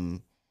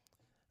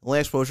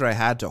exposure I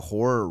had to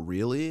horror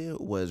really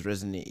was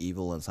Resident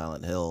Evil and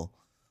Silent Hill.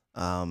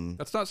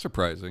 That's not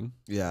surprising.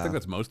 Yeah. I think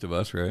that's most of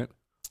us, right?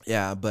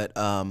 Yeah, but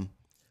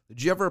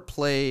did you ever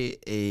play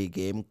a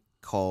game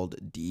called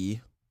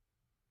D?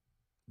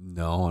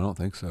 No, I don't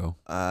think so.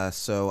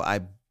 So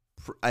I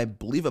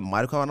believe it might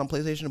have come out on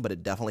PlayStation, but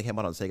it definitely came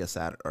out on Sega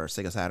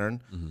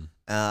Saturn. Mm-hmm.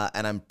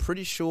 And I'm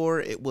pretty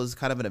sure it was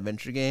kind of an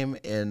adventure game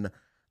in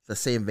the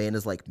same vein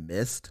as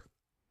Myst,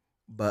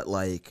 but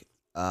I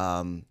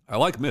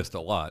like Myst a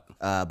lot.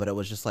 But it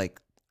was just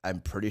I'm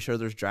pretty sure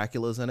there's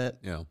Draculas in it.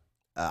 Yeah.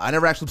 I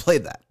never actually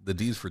played that. The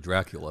D's for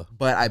Dracula.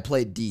 But I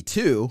played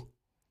D2,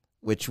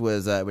 which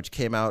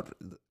came out.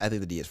 I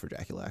think the D is for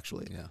Dracula,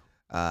 actually. Yeah.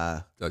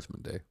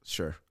 Judgment Day.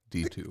 Sure.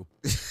 D2.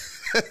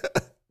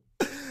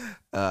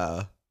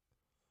 I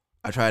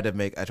tried to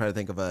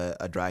think of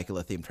a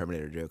Dracula themed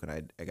Terminator joke,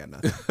 and I got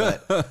nothing.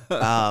 But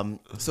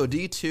so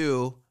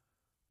D2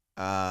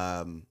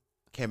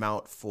 came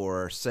out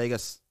for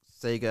Sega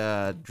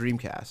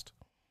Dreamcast,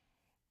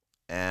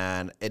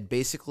 and it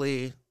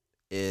basically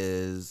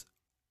is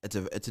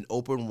it's an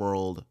open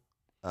world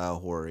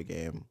horror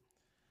game.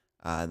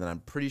 And then I'm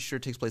pretty sure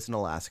it takes place in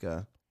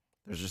Alaska.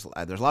 There's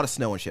a lot of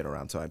snow and shit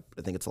around, so I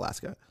think it's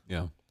Alaska.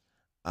 Yeah.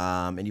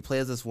 And you play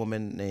as this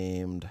woman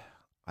named,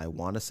 I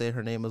want to say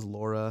her name is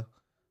Laura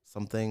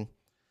something.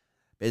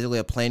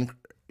 Basically,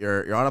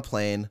 you're on a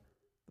plane.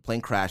 The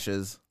plane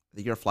crashes. I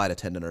think you're a flight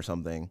attendant or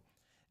something.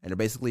 And you're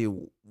basically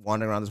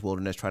wandering around this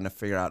wilderness trying to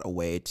figure out a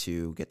way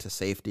to get to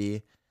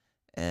safety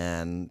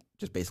and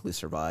just basically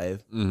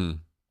survive. Mm-hmm.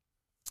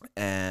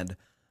 And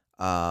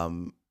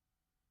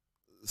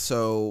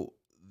so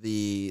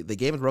the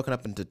game is broken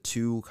up into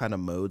two kind of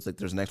modes.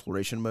 There's an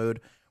exploration mode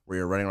where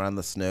you're running around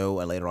the snow,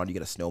 and later on you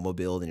get a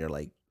snowmobile and you're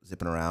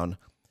zipping around.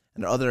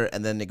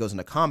 And then it goes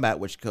into combat,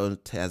 which goes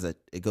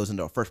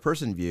into a first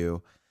person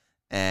view,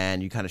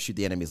 and you kind of shoot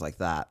the enemies like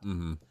that.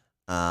 Mm-hmm.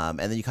 And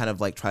then you kind of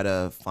try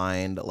to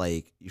find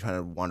you try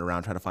to wander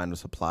around, try to find the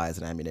supplies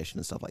and ammunition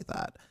and stuff like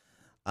that.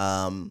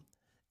 And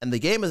the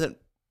game isn't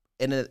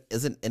in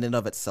and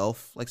of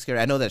itself scary.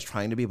 I know that it's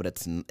trying to be, but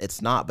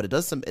it's not. But it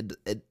does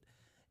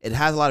it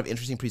has a lot of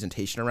interesting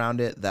presentation around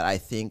it that I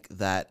think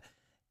that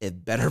if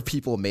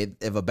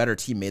a better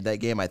team made that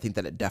game, I think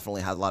that it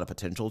definitely has a lot of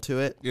potential to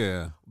it.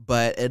 Yeah.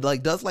 But it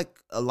does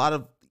a lot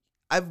of,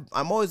 I'm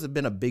always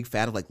been a big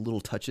fan of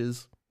little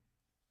touches,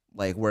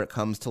 where it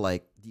comes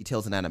to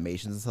details and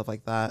animations and stuff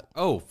like that.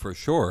 Oh, for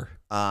sure.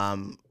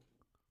 So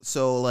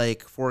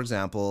for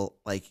example,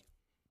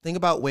 think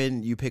about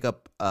when you pick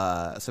up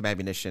some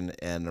ammunition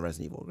in a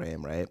Resident Evil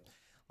game, right?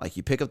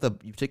 You pick up the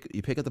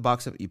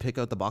box of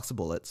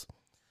bullets,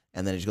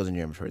 and then it just goes in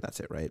your inventory.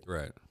 That's it, right?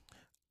 Right.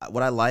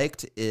 What I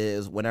liked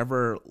is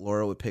whenever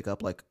Laura would pick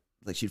up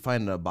she'd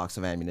find a box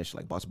of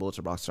ammunition, box of bullets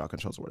or box of shotgun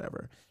shells or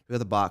whatever. Pick up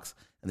the box,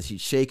 and then she'd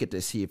shake it to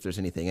see if there's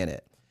anything in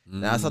it.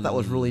 And I thought that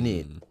was really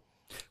neat.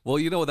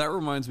 Well, that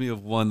reminds me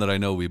of one that I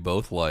know we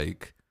both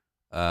like.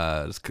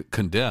 It's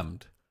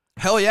Condemned.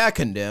 Hell yeah,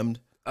 Condemned.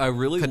 I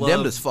really Condemned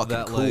love is fucking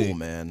that, cool,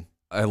 man.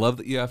 I love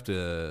that you have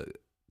to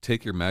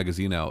take your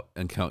magazine out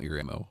and count your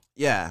ammo.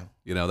 Yeah.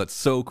 That's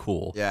so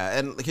cool. Yeah,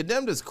 and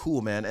Condemned is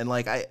cool, man. And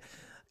like And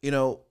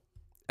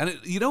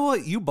you know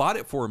what? You bought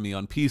it for me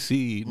on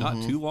PC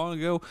not too long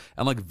ago,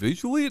 and like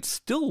visually, it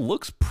still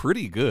looks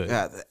pretty good.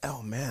 yeah,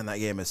 oh man, that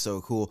game is so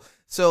cool.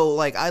 So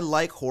like I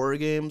like horror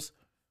games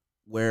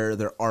where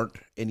there aren't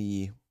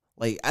any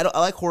like I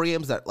like horror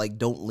games that like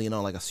don't lean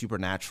on like a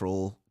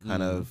supernatural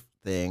kind of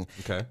thing.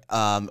 Okay.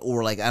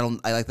 Or like I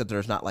like that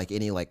there's not like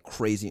any like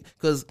crazy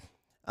because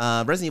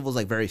Resident Evil is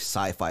like very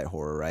sci-fi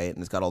horror, right? And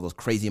it's got all those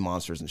crazy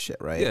monsters and shit,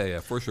 right? Yeah,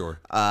 for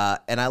sure.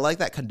 And I like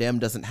that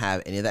Condemned doesn't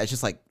have any of that.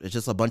 It's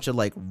just a bunch of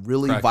like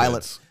really Crackheads.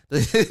 violent.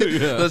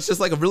 It's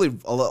just like a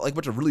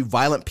bunch of really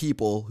violent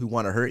people who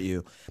want to hurt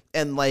you.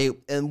 And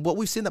what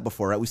we've seen that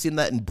before, right? We've seen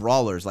that in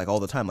brawlers like all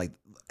the time. Like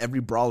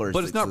every brawler,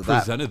 But it's not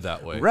presented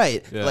that way,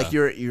 right? Yeah. Like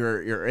you're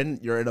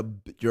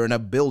in a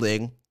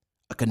building,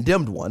 a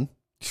condemned one,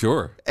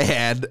 sure,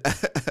 and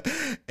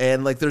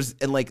like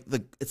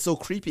it's so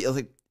creepy.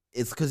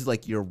 It's because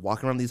like you're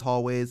walking around these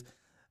hallways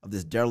of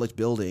this derelict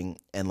building,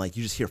 and like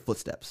you just hear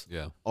footsteps,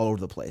 all over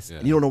the place,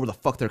 and you don't know where the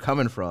fuck they're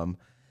coming from.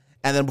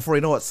 And then before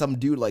you know it, some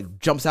dude like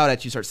jumps out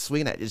at you, starts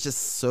swinging at you. It's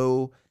just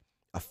so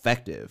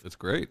effective. It's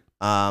great.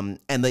 And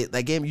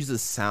that game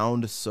uses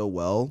sound so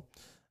well.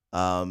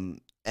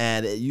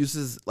 And it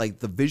uses like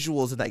the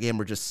visuals in that game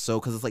are just so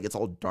because it's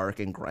all dark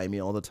and grimy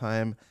all the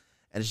time,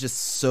 and it's just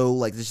so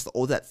like there's just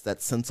all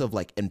that sense of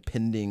like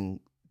impending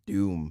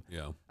doom.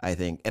 Yeah, I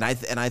think, and I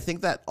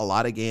think that a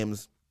lot of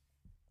games,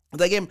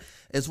 that game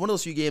is one of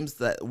those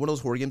one of those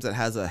horror games that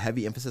has a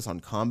heavy emphasis on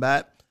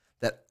combat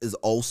that is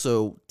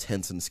also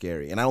tense and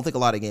scary. And I don't think a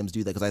lot of games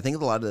do that because I think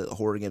a lot of the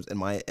horror games in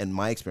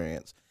my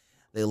experience,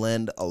 they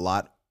lend a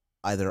lot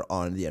either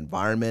on the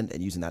environment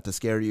and using that to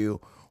scare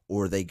you,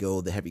 or they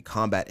go the heavy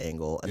combat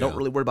angle and don't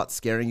really worry about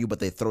scaring you, but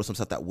they throw some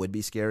stuff that would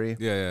be scary.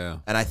 Yeah.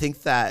 And I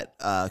think that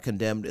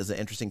Condemned is an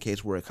interesting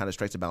case where it kind of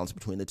strikes a balance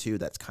between the two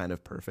that's kind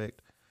of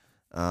perfect.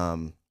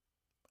 I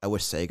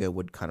wish Sega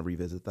would kind of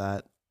revisit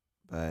that,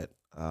 but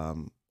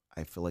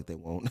I feel like they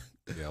won't.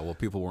 Yeah, well,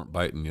 people weren't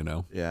biting,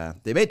 Yeah,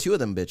 they made 2 of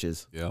them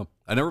bitches. Yeah,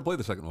 I never played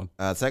the second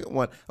one. Second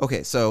one,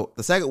 okay, so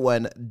the second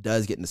one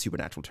does get into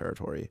supernatural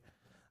territory.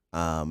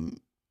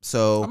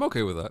 So I'm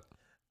okay with that.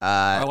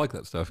 I like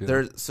that stuff.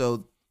 Yeah.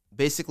 So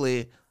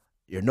basically,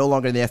 you're no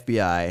longer in the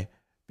FBI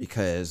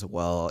because,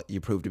 well, you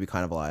proved to be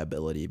kind of a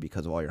liability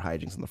because of all your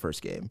hijinks in the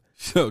first game.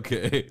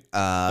 Okay.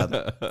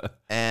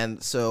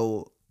 And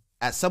so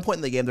at some point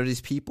in the game, there are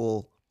these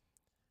people.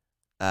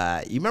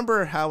 You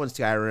remember how in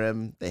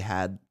Skyrim they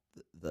had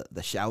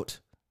the shout?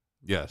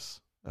 Yes.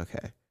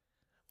 Okay.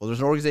 Well, there's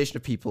an organization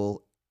of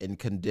people in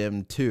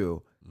Condemned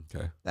 2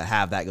 that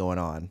have that going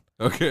on.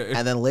 Okay.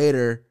 And then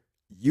later,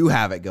 you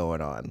have it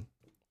going on.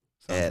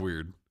 Sounds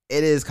weird.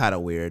 It is kind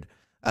of weird.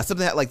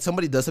 Something that like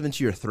somebody does something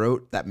to your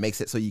throat that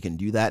makes it so you can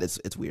do that.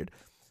 It's weird.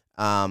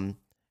 But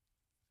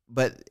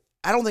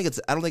I don't think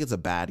it's a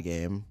bad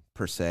game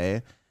per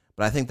se.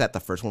 But I think that the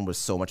first one was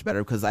so much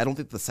better because I don't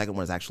think the second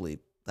one is actually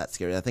that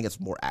scary. I think it's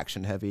more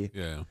action heavy.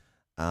 Yeah.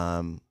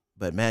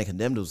 But man,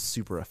 Condemned was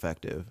super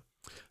effective.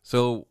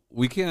 So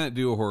we can't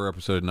do a horror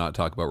episode and not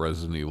talk about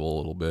Resident Evil a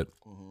little bit.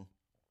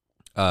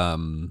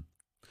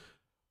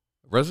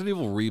 Resident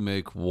Evil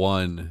Remake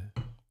 1,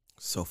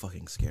 so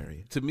fucking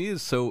scary. To me,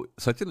 is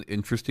such an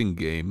interesting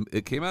game.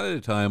 It came out at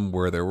a time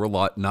where there were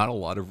not a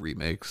lot of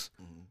remakes.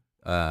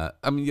 I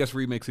mean, yes,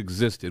 remakes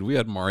existed. We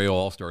had Mario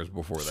All-Stars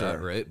before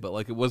that, right? But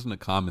like, it wasn't a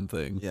common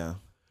thing. Yeah.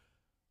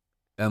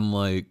 And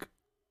like,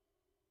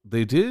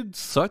 they did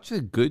such a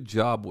good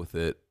job with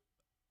it.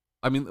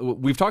 I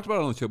mean, we've talked about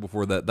it on the show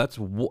before that that's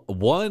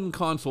one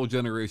console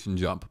generation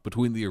jump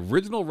between the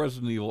original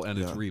Resident Evil and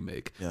its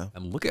remake. Yeah.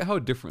 And look at how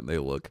different they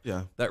look.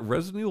 Yeah. That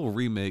Resident Evil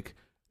remake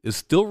is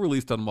still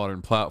released on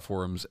modern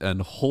platforms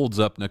and holds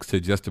up next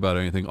to just about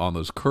anything on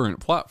those current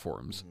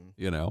platforms,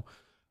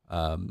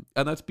 and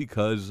that's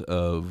because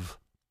of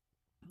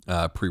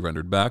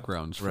pre-rendered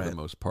backgrounds for the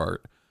most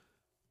part,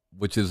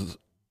 which is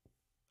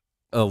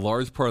a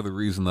large part of the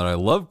reason that I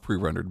love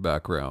pre-rendered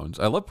backgrounds.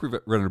 I love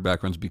pre-rendered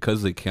backgrounds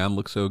because they can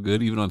look so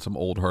good, even on some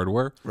old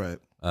hardware. Right.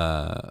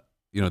 The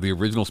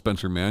original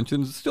Spencer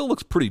Mansions still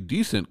looks pretty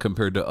decent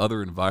compared to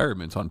other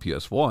environments on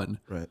PS1.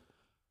 Right.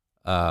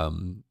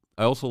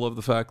 I also love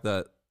the fact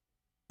that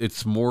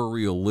it's more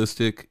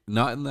realistic,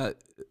 not in that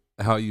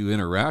how you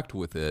interact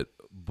with it,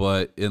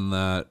 but in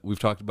that we've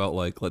talked about,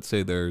 like, let's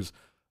say there's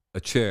a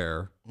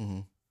chair,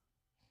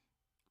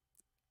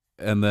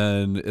 and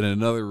then in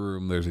another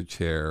room there's a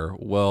chair.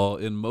 Well,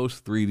 in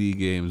most 3D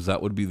games,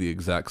 that would be the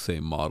exact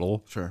same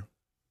model. Sure.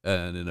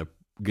 And in a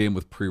game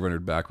with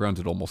pre-rendered backgrounds,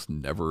 it almost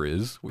never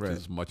is, which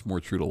is much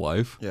more true to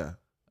life. Yeah.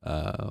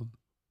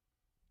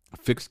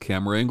 Fixed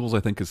camera angles,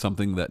 I think, is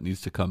something that needs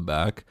to come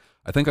back.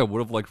 I think I would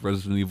have liked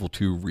Resident Evil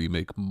 2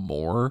 Remake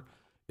more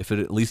if it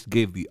at least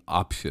gave the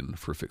option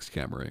for fixed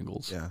camera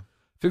angles. Yeah.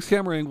 Fixed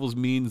camera angles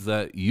means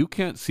that you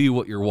can't see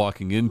what you're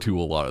walking into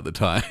a lot of the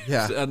time.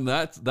 Yeah. And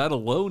that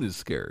alone is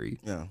scary.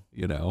 Yeah.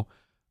 You know?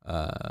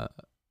 Don't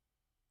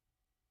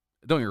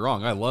get me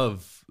wrong, I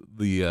love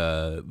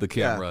the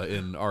camera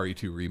in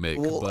RE2 Remake.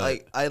 Well,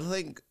 but I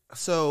think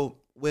so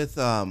with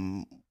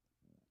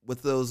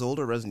those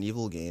older Resident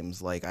Evil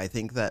games, like I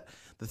think that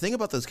the thing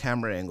about those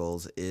camera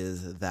angles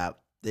is that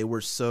they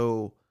were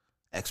so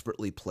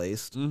expertly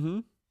placed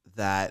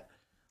that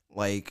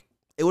like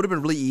it would have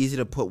been really easy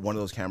to put one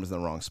of those cameras in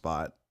the wrong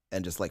spot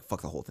and just like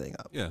fuck the whole thing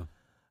up. yeah.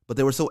 But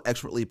they were so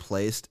expertly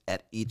placed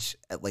at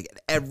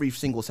every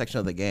single section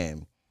of the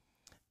game,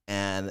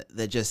 and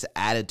that just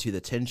added to the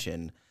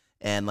tension.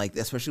 And like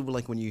especially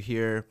like when you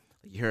hear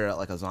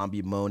like a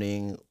zombie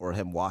moaning or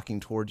him walking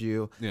towards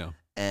you, Yeah.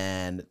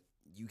 and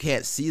you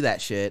can't see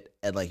that shit,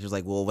 and like you're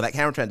like, well, with that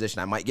camera transition,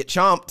 I might get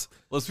chomped.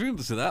 Let's read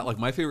to that. Like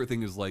my favorite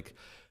thing is like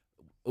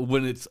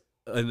when it's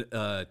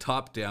a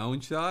top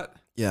down shot.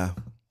 Yeah,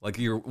 Like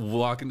you're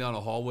walking down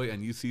a hallway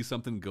and you see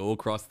something go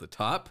across the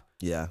top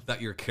yeah, that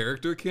your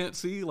character can't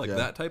see, like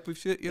that type of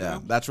shit, you yeah.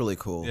 know? That's really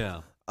cool.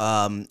 Yeah.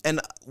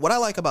 And what I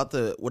like about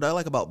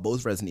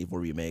both Resident Evil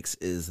remakes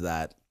is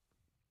that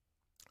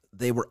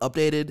they were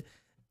updated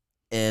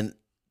in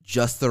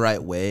just the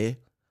right way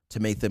to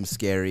make them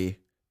scary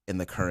in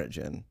the current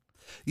gen.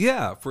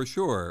 Yeah, for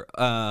sure.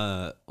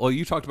 Well,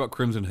 you talked about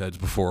Crimson Heads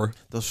before.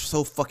 Those are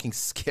so fucking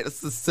scary.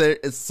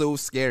 It's so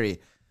scary.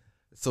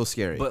 It's so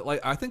scary. But like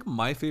I think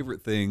my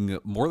favorite thing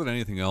more than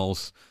anything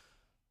else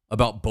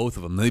about both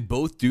of them, they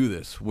both do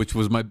this, which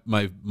was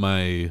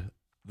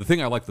the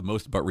thing I liked the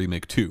most about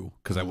Remake 2,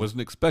 because I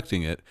wasn't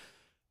expecting it,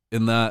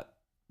 in that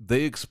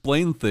they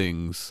explain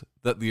things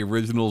that the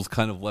originals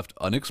kind of left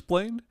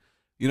unexplained.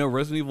 You know,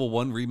 Resident Evil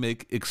 1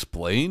 Remake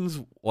explains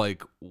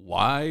like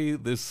why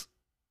this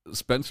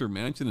Spencer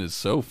Mansion is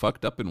so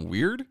fucked up and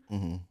weird.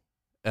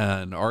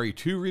 And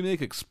RE2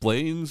 Remake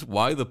explains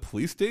why the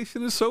police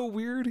station is so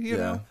weird, you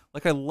know?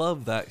 Like, I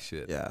love that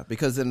shit. Yeah,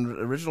 because in the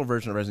original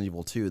version of Resident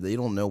Evil 2, they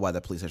don't know why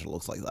the police station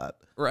looks like that.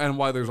 And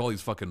why there's all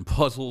these fucking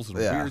puzzles and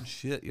weird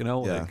shit, you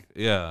know? Like,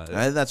 I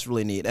think that's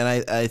really neat. And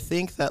I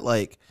think that,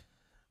 like,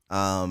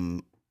 I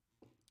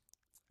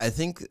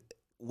think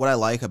what I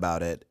like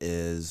about it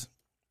is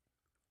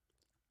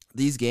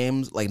these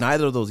games, like,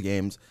 neither of those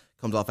games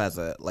comes off as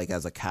a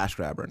cash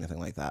grab or anything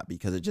like that,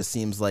 because it just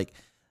seems like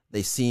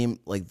they seem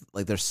like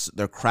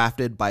they're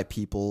crafted by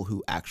people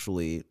who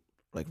actually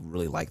like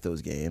really like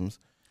those games,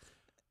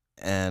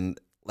 and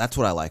that's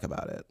what I like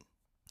about it.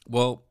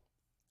 Well,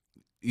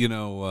 you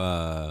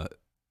know,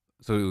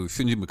 so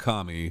Shinji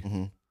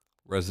Mikami,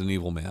 Resident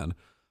Evil man,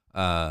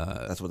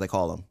 That's what they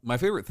call them. my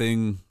favorite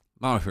thing,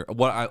 not my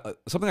favorite,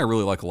 something I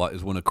really like a lot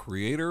is when a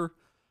creator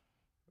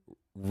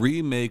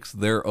remakes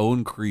their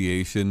own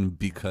creation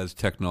because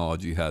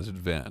technology has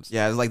advanced.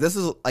 Yeah, it's like this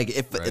is like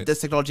if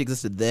this technology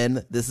existed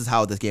then, this is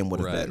how this game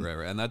would have been.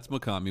 Right. And that's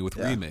Mikami with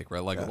Remake,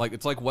 right? Like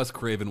it's like Wes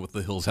Craven with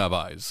The Hills Have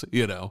Eyes,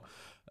 you know.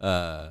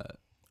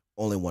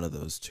 Only one of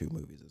those two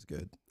movies is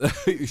good.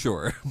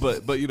 Sure,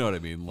 but you know what I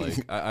mean.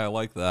 Like I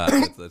like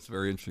that. That's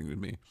very interesting to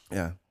me.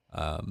 Yeah.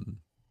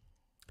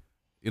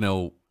 You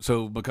know,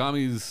 so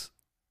Mikami's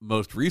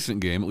most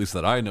recent game, at least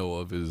that I know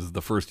of, is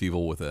the first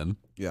Evil Within.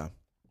 Yeah.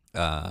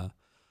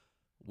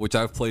 Which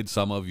I've played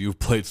some of, you've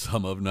played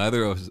some of.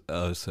 Neither of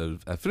us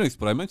have finished,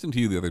 but I mentioned to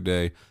you the other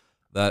day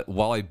that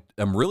while I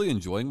am really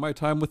enjoying my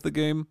time with the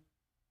game,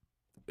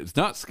 it's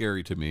not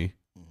scary to me,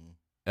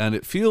 and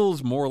it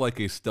feels more like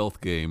a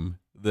stealth game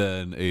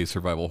than a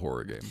survival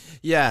horror game.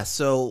 Yeah,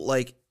 so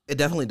like it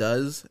definitely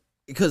does,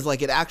 because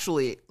like it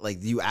actually like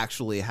you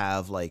actually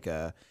have like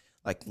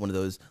one of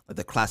those like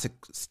the classic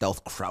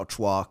stealth crouch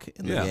walk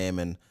in the game,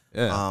 and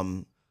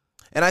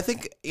and I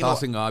think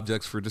tossing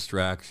objects for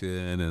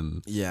distraction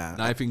and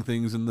knifing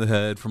things in the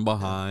head from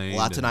behind.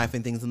 Lots of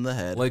knifing things in the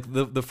head. Like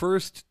the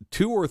first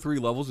 2 or 3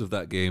 levels of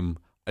that game,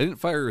 I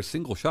didn't fire a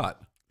single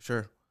shot.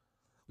 Sure.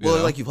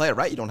 Well, like you play it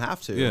right, you don't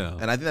have to. Yeah.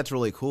 And I think that's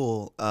really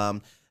cool.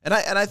 And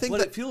I think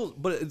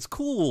but it's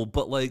cool,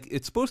 but like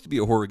it's supposed to be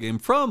a horror game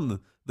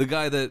from the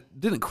guy that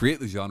didn't create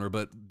the genre,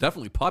 but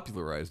definitely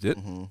popularized it,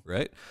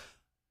 right?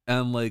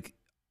 And like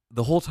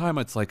the whole time,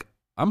 it's like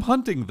I'm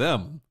hunting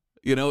them.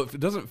 You know, if it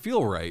doesn't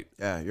feel right.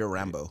 Yeah, you're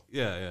Rambo.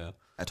 Yeah.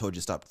 I told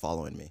you stop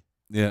following me.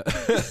 Yeah.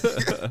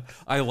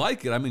 I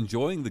like it. I'm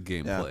enjoying the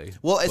gameplay.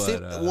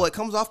 Yeah. Well, it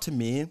comes off to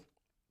me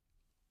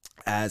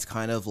as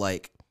kind of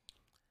like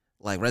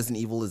Resident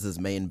Evil is his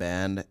main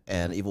band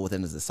and Evil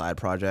Within is his side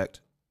project.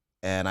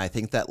 And I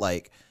think that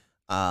like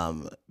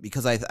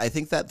because I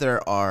think that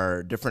there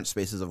are different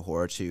spaces of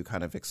horror to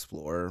kind of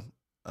explore.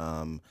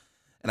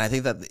 And I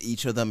think that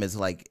each of them is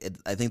like,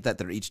 I think that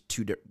they're each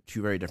two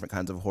very different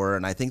kinds of horror.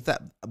 And I think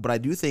that, but I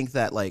do think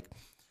that like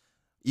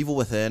Evil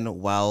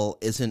Within, while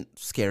isn't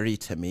scary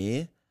to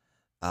me,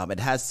 it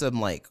has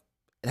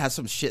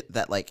some shit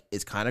that like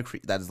is kind of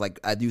that is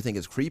like, I do think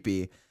is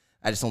creepy.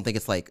 I just don't think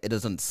it's like, it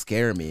doesn't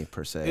scare me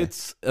per se.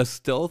 It's a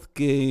stealth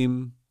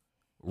game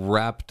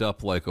wrapped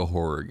up like a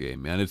horror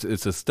game, man.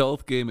 It's a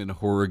stealth game in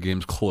horror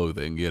games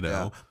clothing, you know?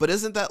 Yeah. But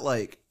isn't that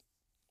like,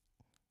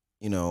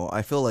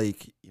 I feel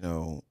like,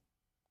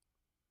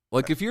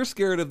 Like if you're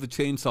scared of the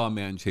Chainsaw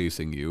Man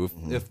chasing you,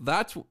 Mhm. if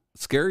that's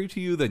scary to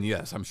you, then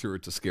yes, I'm sure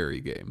it's a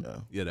scary game.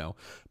 Yeah.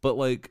 But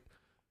like,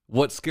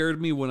 what scared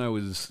me when I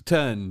was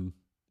 10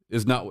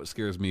 is not what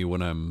scares me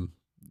when I'm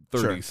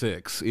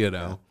 36. Who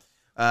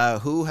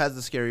has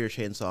the scarier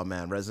Chainsaw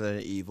Man,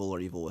 Resident Evil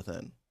or Evil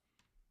Within?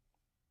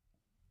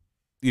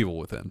 Evil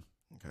Within.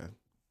 Okay.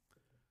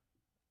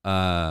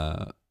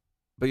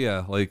 But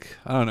yeah, like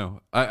I don't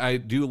know. I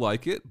do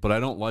like it, but I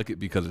don't like it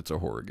because it's a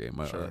horror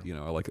game. Sure.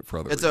 I like it for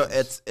other It's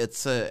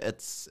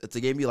reasons. a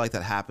game you like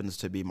that happens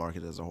to be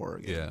marketed as a horror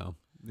game.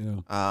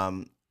 Yeah.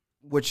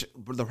 Which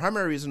the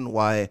primary reason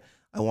why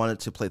I wanted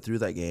to play through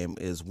that game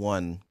is,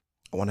 one,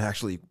 I want to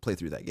actually play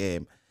through that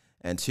game,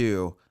 and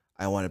two,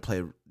 I want to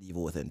play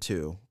Evil Within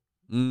 2.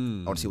 I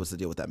want to see what's the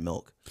deal with that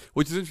milk.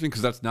 Which is interesting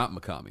because that's not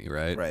Mikami,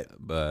 right? Right.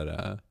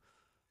 But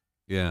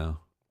yeah.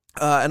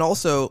 And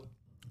also,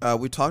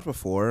 we talked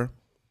before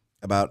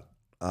about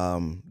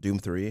Doom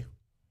 3,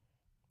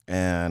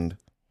 and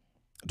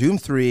Doom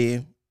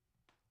 3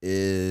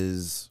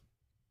 is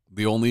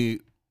The only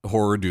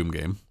horror Doom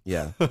game.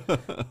 yeah,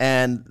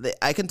 and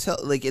I can tell,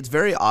 like, it's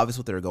very obvious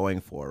what they're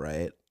going for,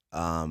 right?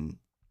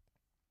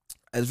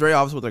 It's very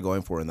obvious what they're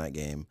going for in that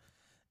game,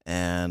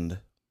 and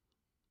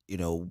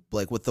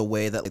like with the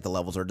way that like the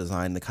levels are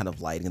designed, the kind of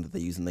lighting that they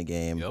use in the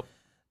game, Yep.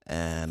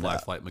 and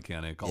Flashlight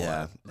mechanic, all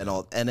yeah,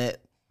 that.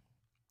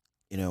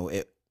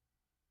 it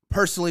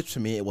personally to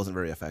me it wasn't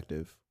very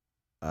effective.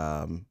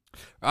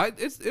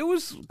 It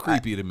was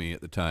creepy to me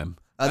at the time.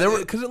 There were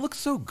because it looked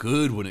so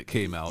good when it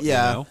came out.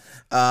 Yeah.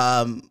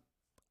 A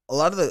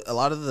lot of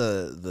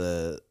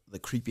the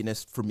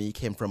creepiness for me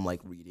came from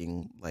like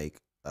reading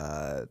like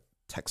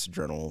text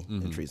journal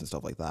entries and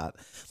stuff like that.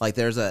 Like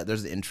there's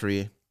an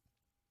entry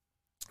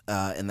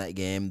in that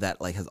game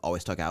that like has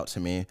always stuck out to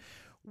me,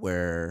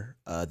 where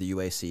the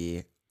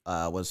UAC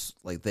was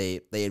like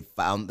they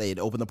had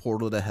opened the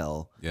portal to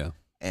hell. Yeah.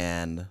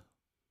 And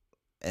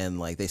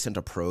like they sent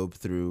a probe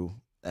through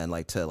and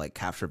like to like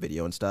capture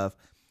video and stuff.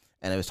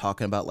 And it was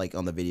talking about like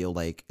on the video,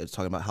 like it was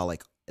talking about how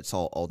like it's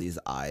all these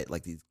eyes,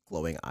 like these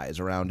glowing eyes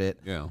around it.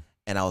 Yeah.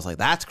 And I was like,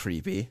 that's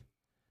creepy.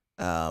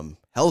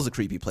 Hell's a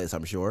creepy place,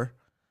 I'm sure.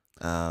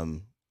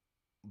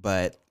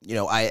 But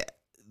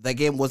that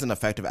game wasn't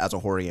effective as a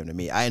horror game to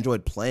me. I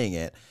enjoyed playing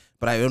it,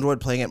 but I enjoyed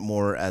playing it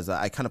more as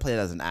I kind of played it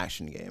as an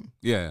action game.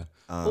 Yeah.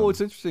 Well,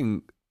 what's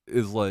interesting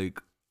is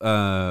like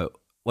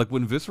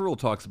when Visceral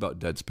talks about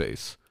Dead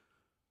Space,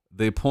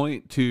 they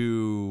point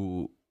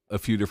to a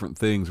few different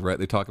things, right?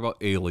 They talk about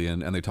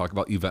Alien and they talk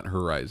about Event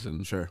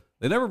Horizon. Sure.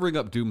 They never bring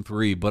up Doom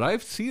 3, but I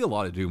see a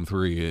lot of Doom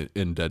 3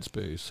 in Dead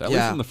Space, at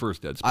least in the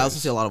first Dead Space. I also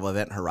see a lot of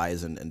Event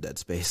Horizon in Dead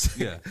Space.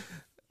 Yeah.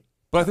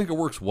 But I think it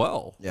works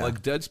well. Yeah.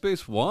 Like Dead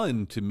Space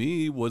 1 to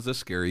me was a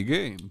scary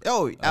game.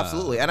 Oh,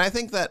 absolutely. And I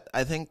think that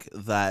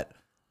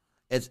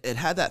it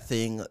had that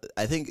thing.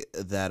 I think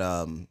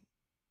that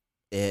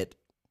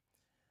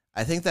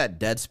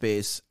Dead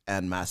Space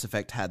and Mass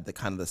Effect had the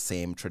kind of the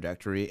same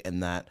trajectory,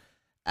 in that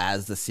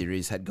as the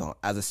series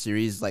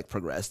like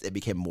progressed, it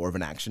became more of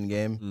an action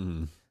game.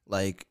 Mm-hmm.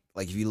 Like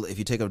if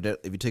you take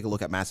a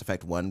look at Mass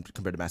Effect 1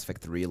 compared to Mass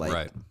Effect 3, like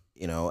right.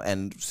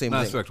 And same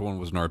Mass thing. Effect 1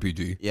 was an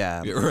RPG.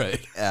 Yeah.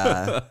 Right.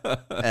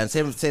 And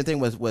same thing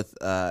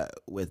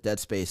with Dead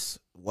Space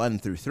 1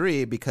 through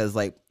 3, because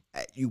like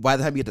by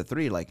the time you get to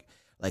 3, like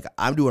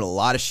I'm doing a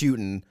lot of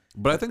shooting.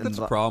 But I think that's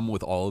a problem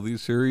with all of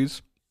these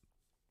series.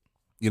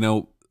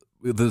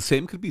 The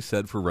same could be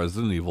said for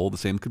Resident Evil. The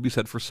same could be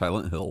said for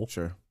Silent Hill.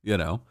 Sure.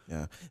 Yeah.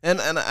 And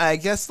I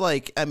guess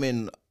like, I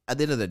mean, at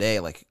the end of the day,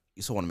 like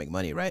you still want to make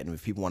money, right? And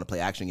if people want to play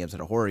action games that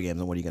are horror games,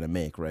 then what are you going to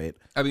make, right?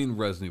 I mean,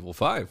 Resident Evil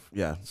 5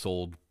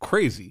 sold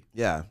crazy.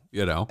 Yeah.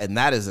 And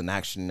that is an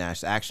action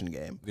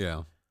game.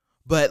 Yeah.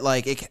 But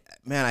like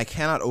I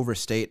cannot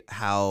overstate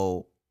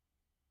how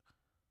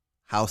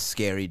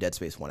scary Dead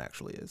Space 1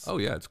 actually is. Oh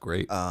yeah, it's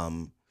great.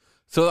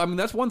 So I mean,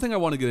 that's one thing I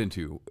want to get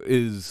into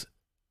is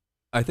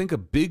I think a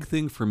big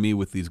thing for me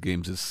with these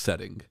games is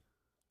setting.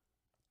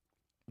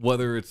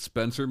 Whether it's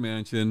Spencer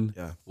Mansion,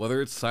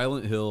 whether it's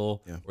Silent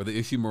Hill, or the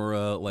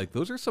Ishimura, like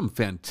those are some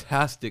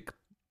fantastic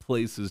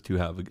places to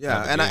have a game.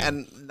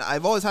 And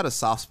I've always had a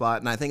soft spot,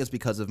 and I think it's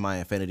because of my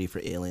affinity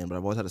for Alien, but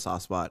I've always had a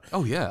soft spot.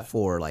 Oh yeah,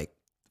 for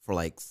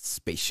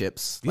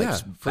spaceships,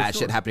 bad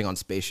shit happening on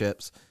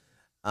spaceships.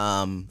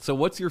 So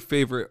what's your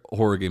favorite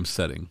horror game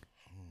setting?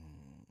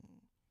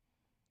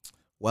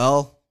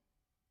 Well,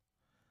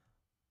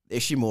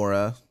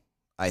 Ishimura,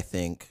 I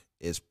think,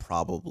 is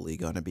probably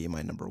going to be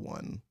my number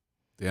one.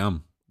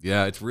 Damn.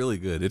 Yeah, it's really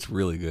good. It's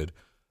really good.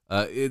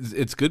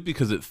 It's good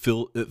because it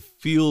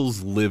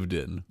feels lived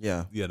in.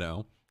 Yeah. Yeah.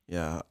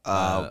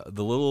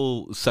 The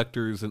little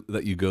sectors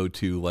that you go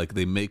to, like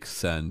they make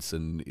sense,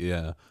 and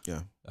you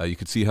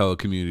could see how a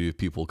community of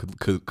people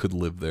could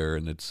live there,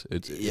 and it's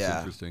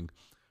interesting.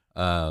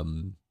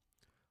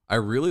 I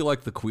really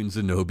like the Queen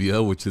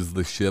Zenobia, which is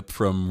the ship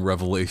from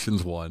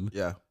Revelations 1.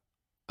 Yeah.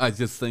 I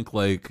just think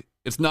like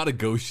it's not a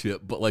ghost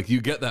ship, but like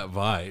you get that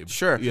vibe.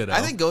 Sure. You know?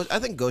 I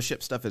think Ghost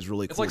Ship stuff is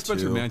really it's cool like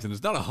Spencer too. Mansion.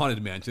 It's not a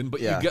haunted mansion, but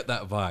Yeah. you get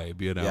that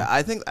vibe. You know. Yeah,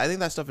 I think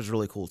that stuff is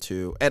really cool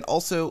too. And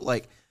also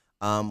like,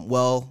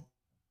 well,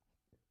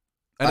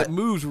 and it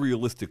moves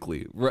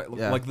realistically, right?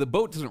 Yeah. Like the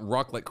boat doesn't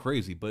rock like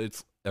crazy, but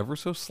it's ever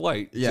so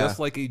slight, Yeah. just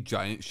like a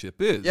giant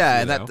ship is.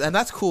 yeah, you and know?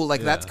 that's cool.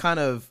 Like Yeah.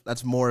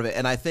 that's more of it.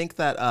 And I think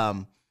that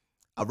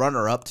a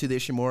runner up to the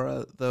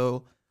Ishimura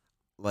though,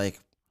 like,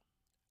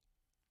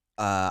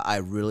 I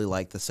really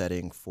like the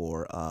setting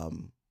for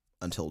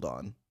Until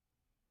Dawn.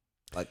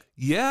 Like,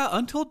 Yeah,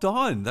 Until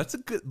Dawn. That's a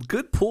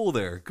good pull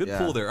there. Good Yeah.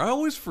 pull there. I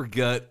always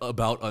forget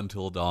about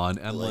Until Dawn,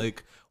 and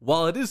like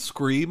while it is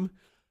Scream,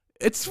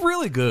 it's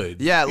really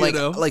good. yeah, you like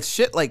know? like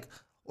shit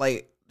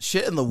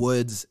in the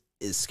woods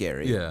is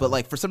scary. Yeah. But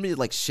like for somebody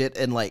like shit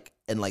in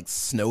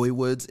snowy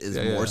woods is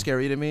Yeah, more yeah.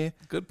 scary to me.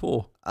 Good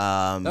pull.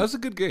 That was a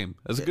good game.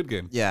 That was a good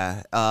game.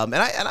 Yeah. And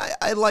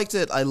I liked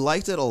it. I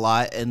liked it a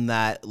lot in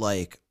that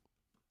like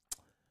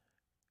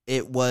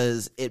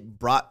there's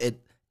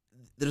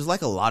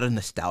like a lot of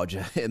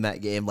nostalgia in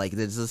that game. Like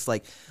there's just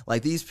like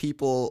these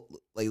people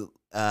like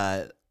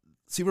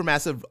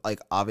Supermassive like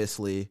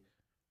obviously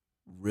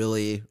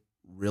really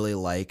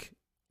like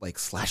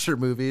slasher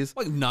movies.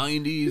 Like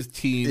 90s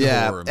teen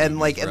horror and movies,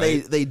 like and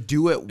right? they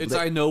do it. It's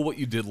I Know What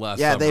You Did Last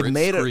yeah, Summer. they've It's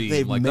made Scream. it.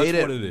 They've like, made that's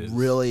it what it is.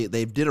 really.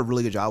 They did a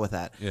really good job with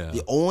that. Yeah.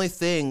 The only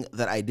thing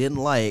that I didn't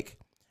like,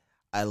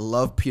 I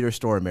love Peter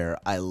Stormare.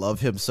 I love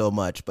him so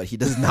much, but he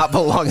does not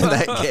belong in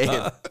that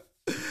game.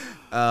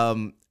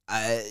 I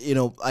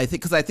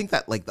think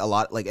that like a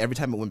lot, like every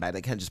time it went back,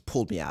 they kind of just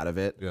pulled me out of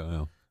it.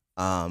 Yeah.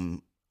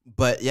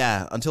 But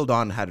yeah, Until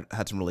Dawn had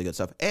some really good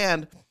stuff.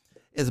 And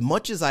as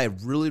much as I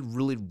really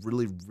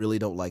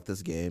don't like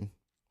this game,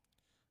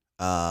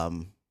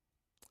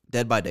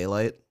 Dead by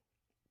Daylight,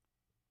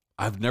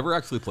 I've never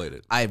actually played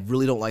it. I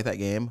really don't like that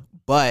game,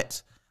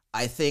 but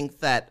I think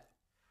that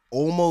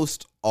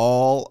almost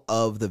all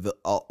of the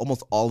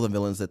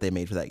villains that they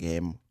made for that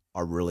game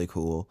are really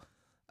cool.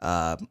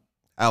 I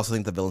also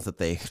think the villains that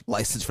they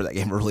licensed for that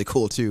game are really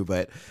cool too,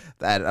 but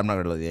that I'm not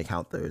going to really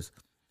count those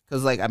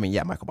because, like, I mean,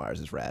 yeah, Michael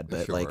Myers is rad,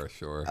 but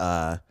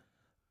Sure.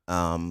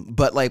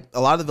 But like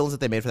a lot of the villains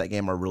that they made for that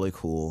game are really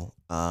cool.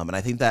 And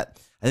I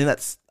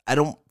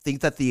don't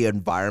think that the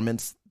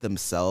environments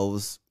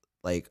themselves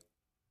like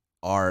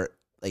are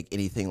like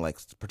anything like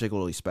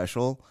particularly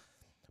special,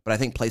 but I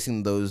think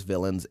placing those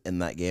villains in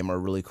that game are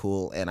really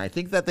cool. And I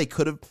think that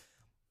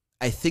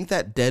I think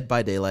that Dead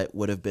by Daylight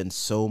would have been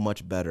so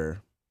much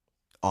better,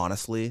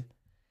 honestly,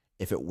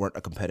 if it weren't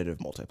a competitive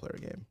multiplayer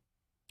game.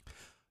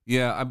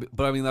 Yeah,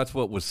 but I mean that's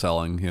what was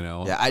selling, you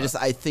know. Yeah, I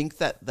think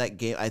that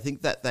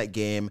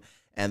game,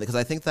 and because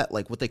I think that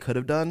like what they could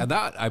have done, and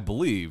that I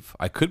believe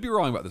I could be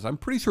wrong about this. I'm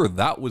pretty sure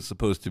that was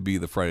supposed to be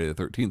the Friday the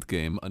 13th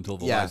game until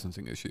the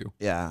licensing issue.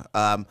 Yeah.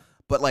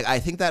 But like I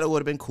think that it would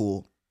have been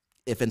cool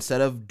if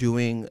instead of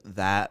doing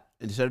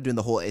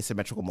the whole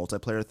asymmetrical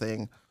multiplayer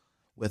thing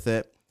with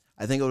it,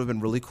 I think it would have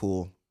been really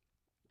cool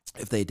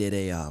if they did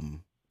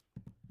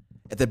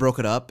if they broke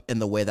it up in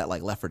the way that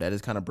like Left 4 Dead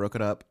is kind of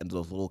broken up into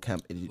those little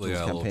campaigns.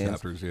 Little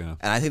chapters, yeah.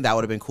 And I think that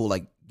would have been cool.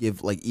 Like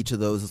give like each of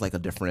those is like a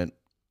different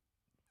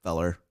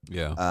feller.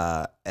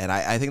 Yeah. And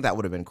I think that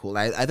would have been cool.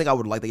 I think I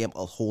would like the game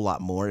a whole lot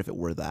more if it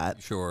were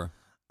that. Sure.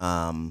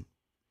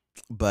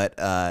 But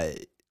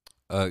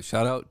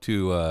shout out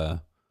to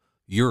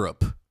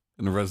Europe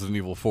in Resident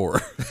Evil 4.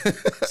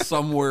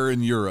 Somewhere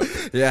in Europe.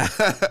 Yeah.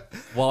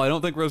 While I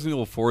don't think Resident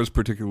Evil 4 is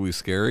particularly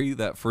scary,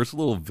 that first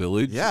little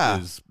village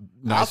is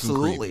nice and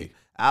creepy.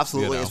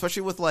 Absolutely. You know?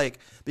 Especially with like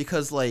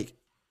because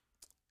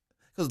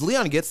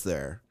Leon gets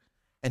there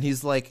and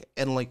he's like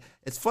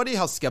it's funny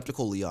how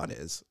skeptical Leon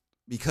is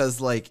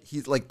because like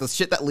he's like the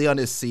shit that Leon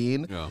is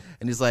seeing and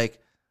he's like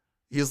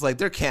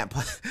there can't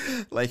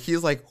like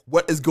he's like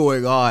what is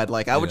going on?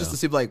 Like I would just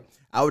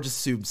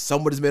assume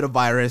somebody's made a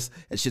virus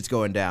and shit's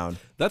going down.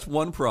 That's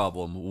one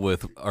problem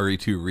with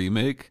RE2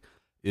 Remake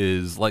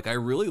is like I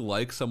really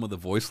like some of the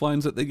voice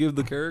lines that they give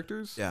the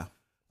characters. Yeah.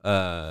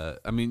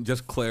 I mean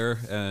just Claire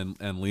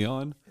and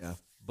Leon. Yeah.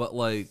 But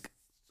like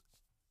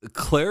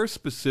Claire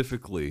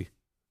specifically,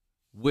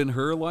 when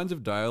her lines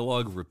of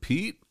dialogue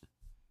repeat,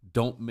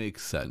 don't make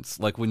sense.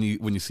 Like when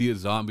you see a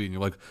zombie and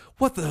you're like,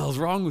 "What the hell's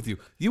wrong with you?"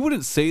 You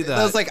wouldn't say that.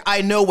 I was like,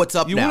 I know what's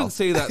up you now. You wouldn't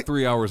say that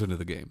 3 hours into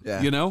the game.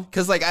 Yeah. You know?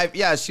 Because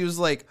she was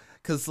like,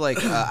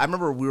 I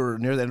remember we were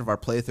near the end of our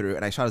playthrough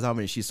and I shot a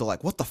zombie and she's still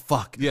like, "What the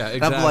fuck?" Yeah,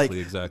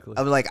 exactly.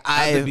 I'm like,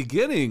 at the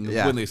beginning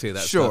when they say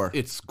that stuff,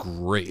 it's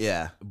great.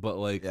 Yeah. But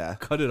like,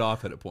 cut it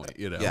off at a point.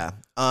 You know? Yeah.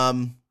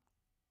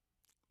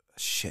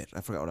 Shit, I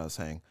forgot what I was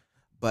saying,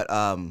 but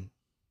I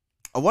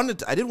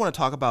did want to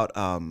talk about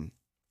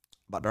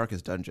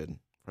Darkest Dungeon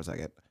for a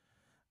second,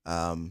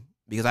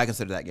 because I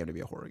consider that game to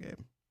be a horror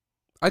game.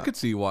 I could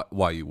see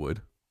why you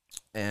would,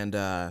 and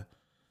I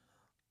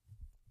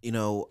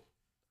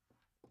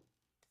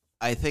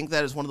think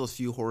that is one of those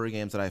few horror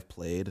games that I've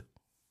played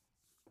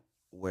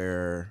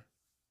where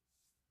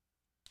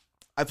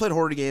I've played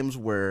horror games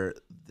where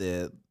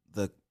the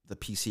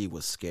PC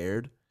was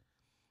scared,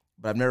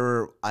 but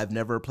I've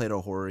never played a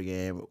horror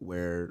game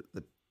where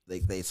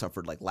they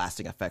suffered like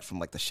lasting effects from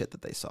like the shit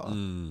that they saw.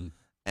 Mm,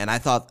 And I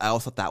also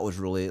thought that was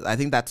really, I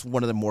think that's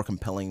one of the more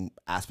compelling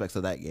aspects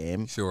of that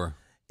game sure.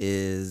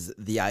 is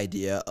the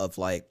idea of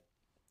like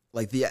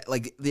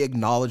the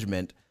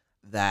acknowledgement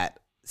that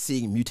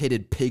seeing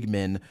mutated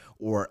pigmen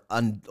or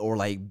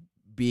like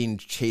being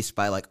chased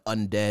by like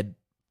undead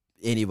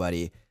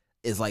anybody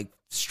is like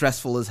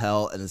stressful as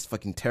hell and is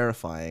fucking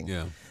terrifying.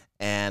 Yeah.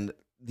 And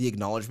the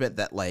acknowledgement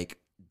that like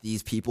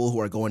these people who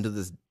are going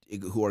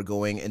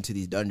into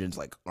these dungeons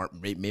like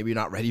aren't maybe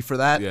not ready for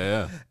that.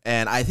 Yeah.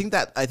 And I think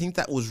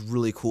that was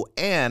really cool.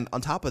 And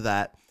on top of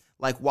that,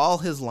 like while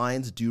his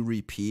lines do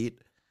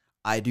repeat,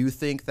 I do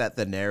think that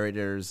the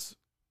narrator's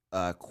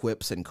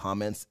quips and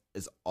comments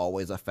is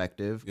always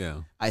effective.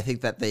 Yeah. I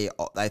think that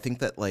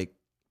like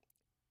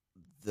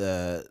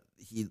the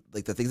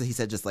things that he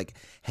said just like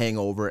hang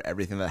over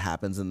everything that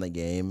happens in the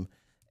game,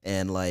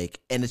 and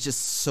it's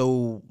just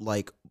so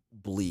like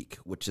bleak,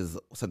 which is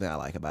something I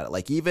like about it.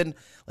 Like even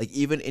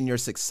in your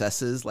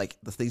successes, like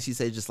the things he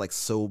says just like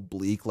so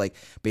bleak, like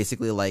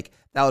basically like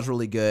that was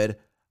really good,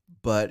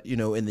 but you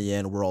know in the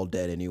end we're all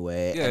dead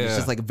anyway. Yeah, and it's yeah.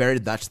 just like very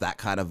much that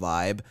kind of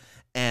vibe,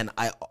 and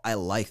I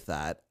like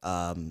that.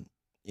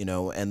 You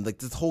know, and like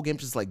this whole game's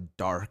just like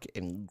dark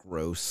and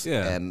gross.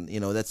 Yeah. And you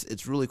know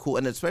it's really cool,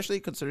 and especially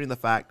considering the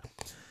fact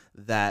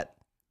that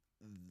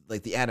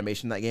like the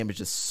animation in that game is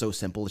just so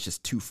simple. It's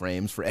just 2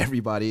 frames for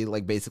everybody,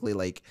 like basically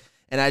like.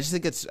 And I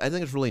think it's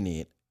really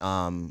neat.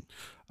 I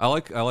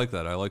like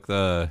that. I like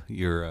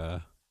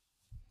your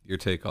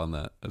take on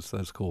that.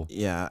 That's cool.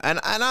 Yeah, and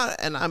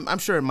I'm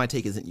sure my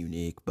take isn't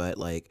unique, but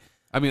like,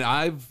 I mean,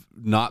 I've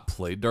not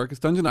played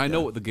Darkest Dungeon. I know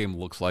Yeah. what the game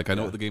looks like. I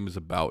know what the game is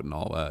about and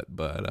all that.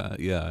 But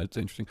yeah, it's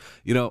interesting.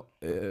 You know,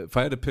 if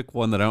I had to pick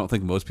one that I don't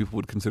think most people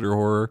would consider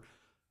horror,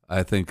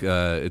 I think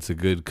it's a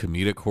good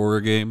comedic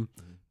horror game.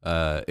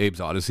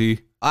 Abe's Odyssey.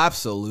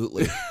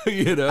 absolutely,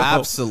 You know,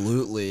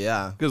 absolutely,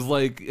 yeah. because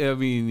like I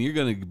mean, you're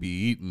gonna be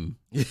eaten.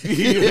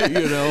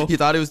 You know, He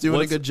thought he was doing a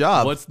What's- good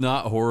job. What's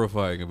not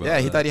horrifying about? Yeah,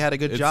 he that? thought he had a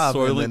good It's job,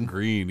 and Soylent then-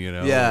 Green. You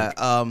know. Yeah.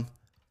 like-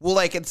 Well,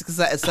 like it's because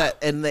it's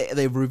that, and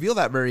they reveal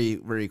that very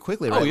very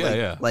quickly. Right? Oh, yeah, like,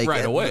 yeah. Like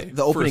Right away.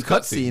 The opening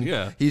First cutscene, cutscene.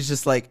 yeah. He's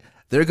just like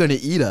they're gonna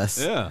eat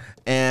us. yeah.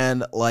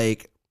 And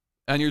like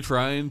And you're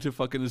trying to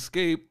fucking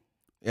escape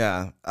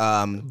yeah.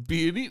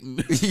 being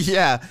eaten.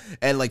 Yeah,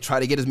 and like try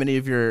to get as many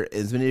of your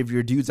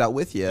dudes out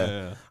with you.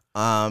 Yeah.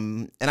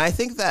 And I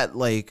think that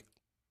like,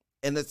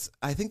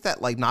 I think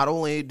that like not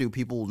only do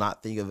people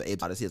not think of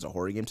Abe's Odyssey as a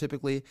horror game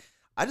typically,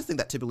 I just think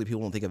that typically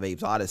people don't think of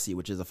Abe's Odyssey,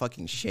 which is a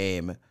fucking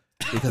shame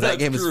because that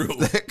game True.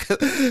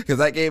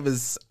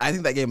 is I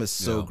think that game is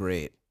so Yeah.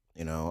 great.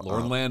 You know,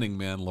 Lorne Lanning,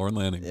 man. Lorne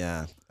Lanning.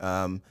 yeah.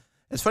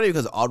 It's funny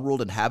because Oddworld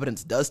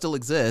Inhabitants does still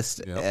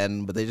exist, Yep.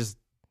 but they just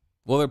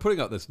Well, they're putting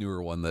out this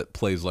newer one that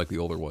plays like the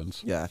older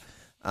ones. yeah.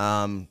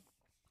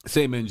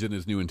 Same engine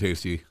as New and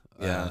Tasty.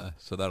 Yeah.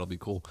 So that'll be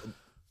cool.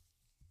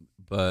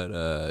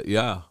 But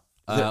yeah.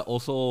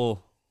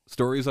 Also,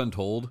 Stories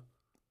Untold.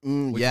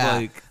 Which, Yeah.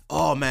 like-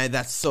 Oh man,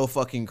 that's so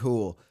fucking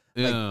cool.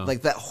 Yeah.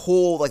 Like the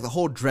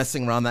whole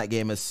dressing around that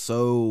game is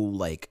so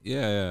like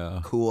Yeah.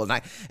 cool.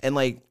 And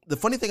like the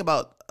funny thing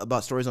about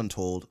Stories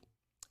Untold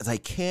is I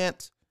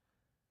can't,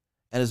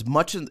 and as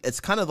much as it's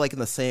kind of like in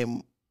the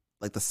same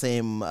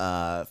feeling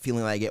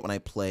that I get when I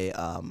play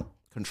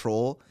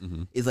Control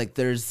is like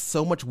there's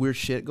so much weird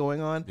shit going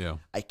on. Yeah.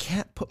 I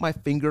can't put my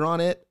finger on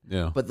it,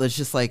 Yeah. but it's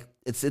just like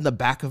it's in the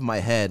back of my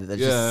head.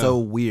 That's Yeah. just so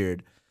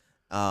weird.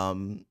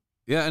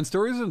 Yeah, and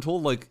Stories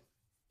Untold, like,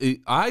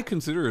 I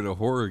consider it a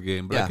horror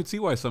game, but I Yeah. could see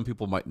why some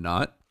people might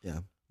not.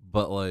 Yeah.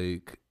 But,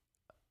 like,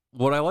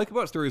 what I like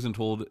about Stories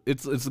Untold,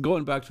 it's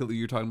going back to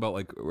you're talking about,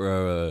 like,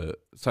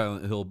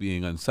 Silent Hill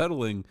being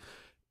unsettling.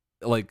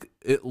 Like,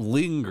 it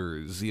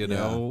lingers, you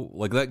know?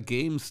 Like, that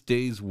game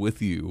stays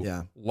with you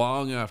Yeah.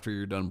 long after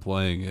you're done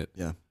playing it.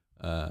 Yeah.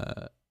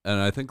 And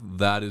I think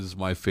that is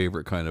my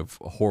favorite kind of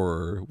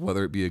horror,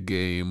 whether it be a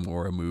game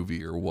or a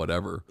movie or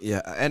whatever.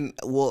 Yeah, and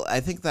well, I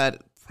think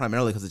that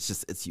primarily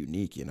because it's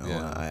unique, you know.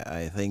 Yeah.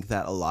 I think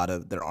that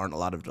there aren't a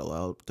lot of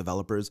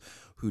developers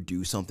who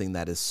do something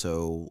that is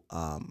so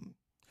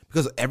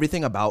because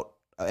everything about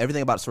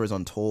Stories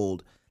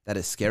Untold that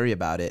is scary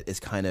about it is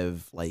kind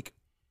of like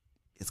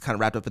it's kind of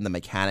wrapped up in the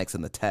mechanics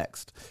and the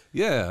text.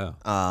 Yeah.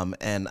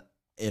 And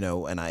you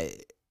know, and I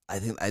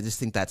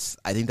think that's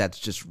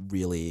just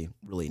really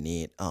really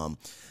neat.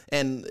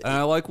 And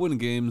I like when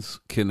games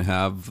can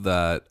have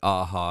that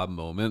aha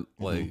moment,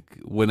 like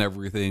when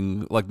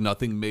everything, like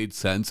nothing made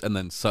sense, and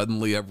then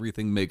suddenly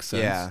everything makes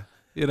sense. Yeah.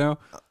 You know?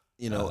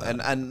 you know,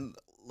 and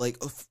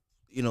like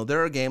you know,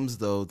 there are games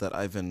though that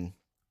I've been.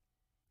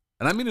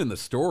 And I mean in the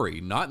story,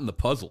 not in the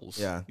puzzles.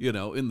 Yeah. You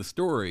know, in the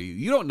story,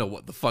 you don't know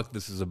what the fuck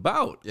this is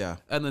about. Yeah.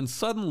 And then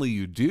suddenly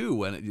you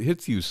do, and it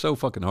hits you so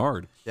fucking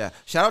hard. Yeah.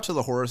 Shout out to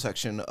the horror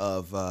section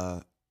of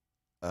What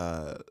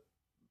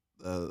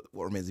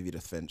Remains of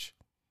Edith Finch.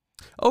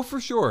 Oh, for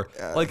sure.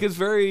 Like it's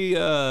very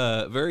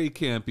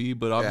campy,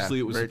 but obviously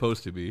it was very-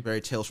 supposed to be.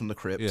 Very Tales from the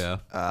Crypt. Yeah.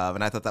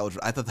 And I thought that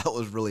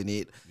was really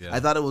neat. Yeah. I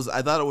thought it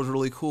was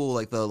really cool,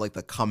 like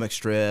the comic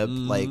strip,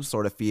 like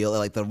sort of feel,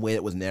 like the way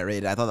it was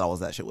narrated. I thought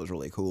that shit was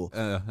really cool.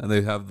 And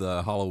they have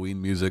the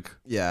Halloween music.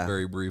 Yeah.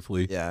 Very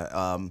briefly.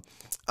 Yeah.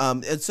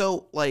 And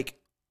so like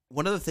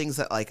one of the things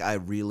that like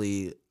I've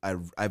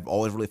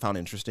always really found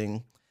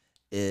interesting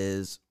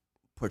is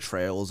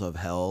portrayals of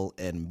hell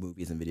in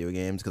movies and video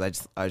games,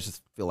 because I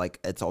just feel like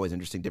it's always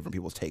interesting different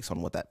people's takes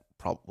on what that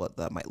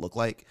might look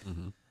like.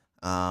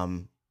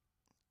 And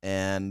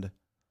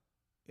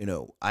you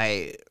know,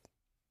 I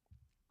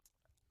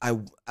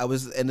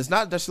was, and it's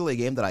not necessarily a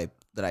game that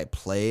I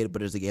played,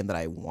 but it's a game that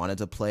I wanted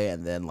to play,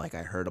 and then like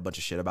I heard a bunch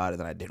of shit about it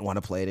and I didn't want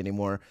to play it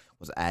anymore,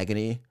 was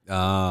Agony.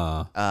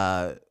 Because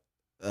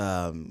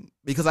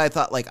I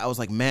thought, like, I was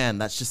like, man,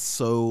 that's just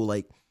so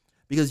like,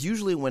 because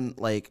usually when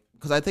like,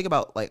 because I think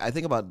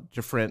about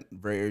different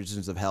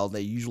versions of hell,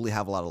 they usually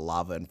have a lot of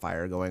lava and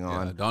fire going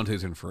on. Yeah,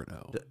 Dante's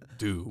Inferno,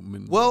 Doom.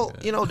 And, Well,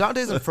 you know,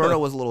 Dante's Inferno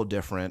was a little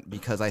different,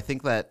 because I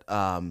think that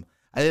I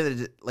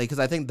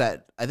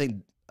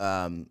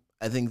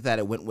think that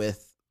it went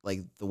with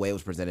like the way it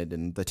was presented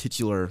in the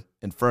titular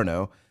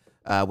Inferno,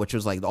 which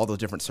was like all those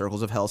different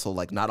circles of hell. So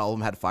like not all of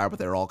them had fire, but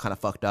they were all kind of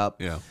fucked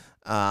up. Yeah.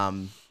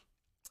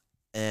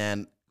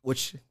 And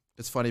which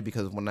is funny,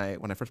 because when I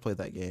first played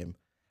that game,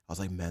 I was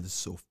like, man, this is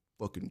so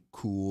fucking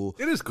cool.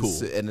 It is cool.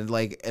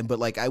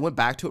 But I went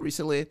back to it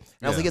recently, and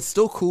I was Yeah. like, it's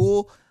still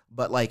cool,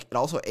 but like it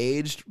also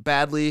aged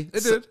badly.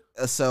 It did.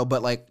 So,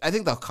 but like I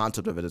think the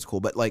concept of it is cool.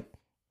 But like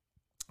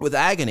with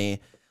Agony,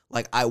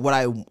 like when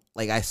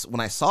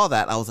I saw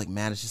that, I was like,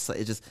 man, it's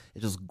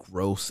just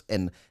gross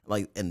and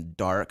like and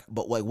dark.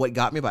 But like what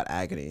got me about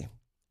Agony,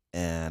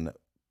 and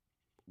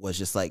was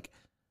just like,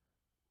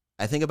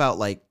 I think about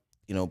like,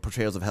 you know,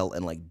 portrayals of hell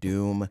in like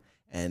Doom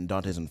and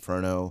Dante's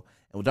Inferno.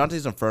 And with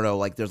Dante's Inferno,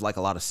 like there's like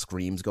a lot of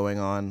screams going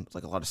on. It's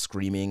like a lot of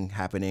screaming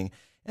happening.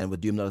 And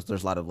with Doom, there's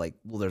a lot of like,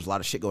 there's a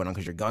lot of shit going on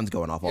because your gun's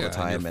going off all the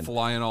time. And you're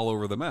flying all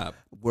over the map.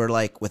 We're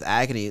like with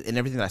Agony and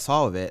everything that I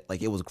saw of it,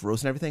 like it was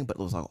gross and everything, but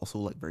it was also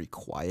like very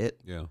quiet.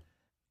 Yeah.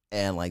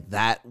 And like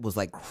that was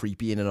like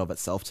creepy in and of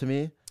itself to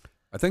me.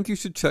 I think you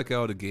should check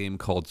out a game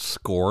called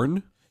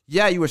Scorn.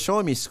 Yeah, you were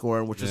showing me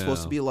Scorn, which is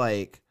supposed to be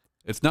like,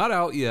 it's not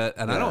out yet,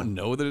 and I Yeah. don't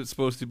know that it's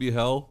supposed to be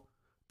hell,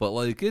 but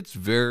like it's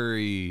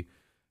very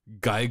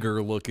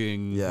Geiger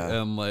looking,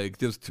 and like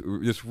just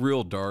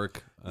real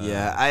dark.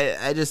 yeah,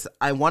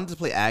 I wanted to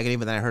play Agony,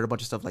 but then I heard a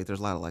bunch of stuff like there's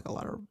a lot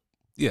of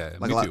yeah,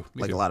 like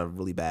me too. a lot of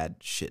really bad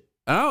shit.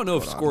 And I don't know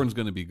if going on. Scorn's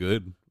going to be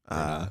good, or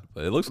not,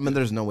 but it looks. I mean,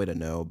 there's no way to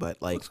know, but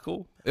it like, looks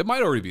cool. It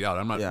might already be out.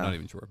 I'm not Yeah. not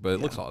even sure, but it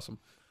looks awesome.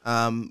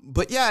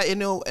 but yeah, you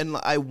know, and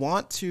I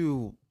want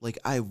to like,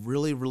 I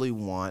really, really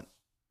want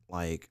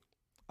like,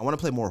 I want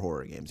to play more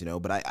horror games, you know,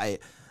 but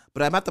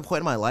but I'm at the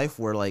point in my life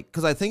where like,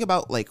 because I think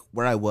about like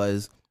where I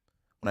was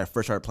when I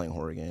first started playing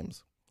horror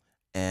games,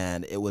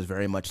 and it was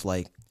very much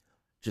like,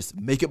 just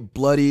make it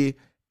bloody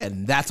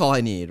and that's all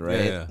I need,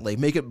 right? Yeah. Like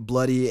make it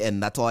bloody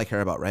and that's all I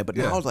care about, right? But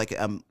Yeah. now I was like,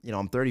 I'm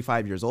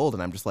 35 years old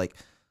and I'm just like,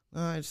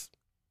 I want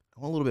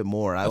a little bit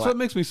more. That's what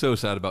makes me so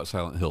sad about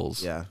Silent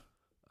Hills. Yeah.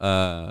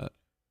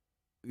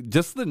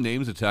 Just the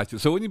names attached to it.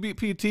 So when you beat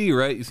PT,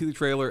 right, you see the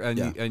trailer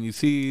and you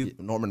see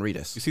Norman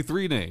Reedus. you see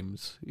three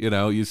names. You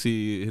know, you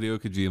see Hideo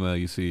Kojima,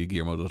 you see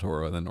Guillermo del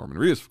Toro, and then Norman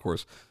Reedus, of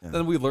course. Yeah.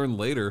 Then we learn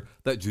later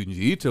that Junji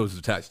Ito is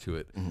attached to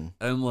it,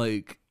 and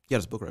like, He had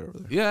his book right over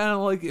there. yeah,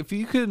 like if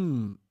you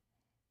could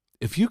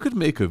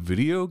make a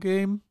video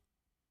game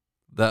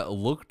that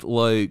looked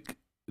like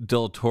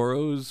Del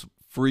Toro's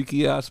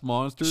freaky ass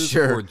monsters,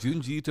 Sure. or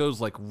Junji Ito's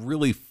like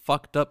really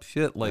fucked up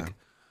shit, like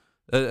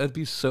that'd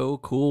be so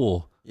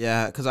cool.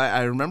 Yeah, because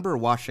I remember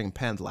watching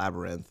Pan's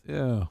Labyrinth,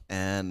 Yeah.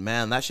 and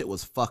man, that shit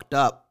was fucked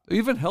up.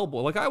 Even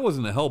Hellboy, like I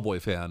wasn't a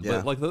Hellboy fan,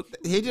 Yeah. but like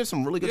He did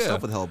some really good Yeah.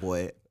 stuff with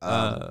Hellboy.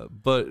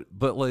 but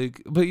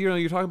you know,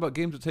 you're talking about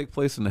games that take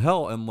place in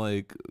hell, and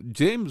like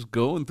James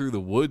going through the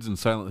woods in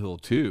Silent Hill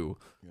 2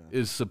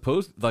 is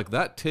supposed, like,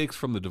 that takes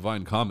from the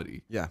Divine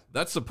Comedy. Yeah.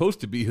 That's supposed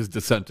to be his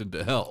descent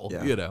into hell.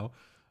 Yeah. You know,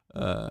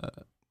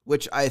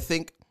 Which I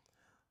think,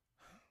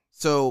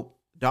 so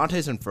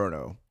Dante's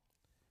Inferno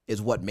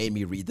is what made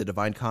me read the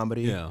Divine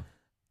Comedy. yeah.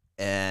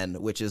 And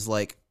which is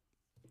like,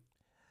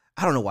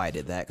 I don't know why I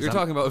did that. 'Cause You're I'm-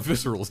 talking about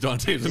Visceral's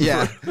Dante's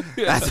Yeah. Inferno.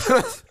 Yeah.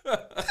 That's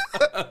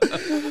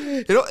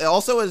you know,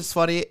 also what's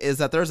funny is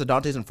that there's a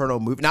Dante's Inferno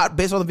movie, not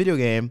based on the video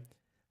game,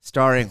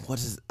 starring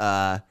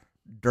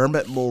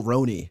Dermot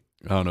Mulroney.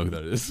 I don't know who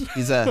that is.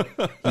 He's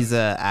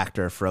a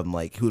actor from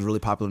like, who was really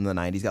popular in the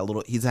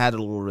 90s. He's had a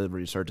little bit of a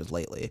resurgence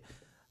lately.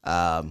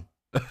 I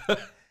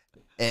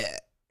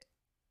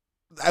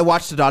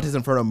watched the Dante's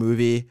Inferno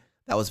movie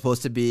that was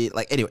supposed to be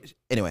like,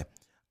 anyway,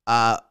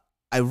 I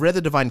read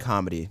the Divine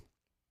Comedy,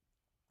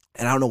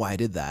 and I don't know why I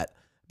did that,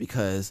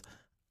 because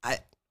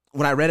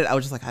when I read it, I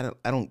was just like,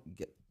 I don't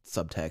get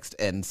subtext,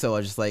 and so I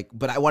was just like,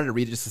 but I wanted to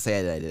read it just to say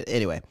I did it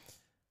anyway.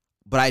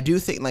 But I do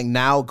think like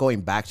now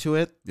going back to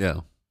it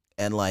Yeah.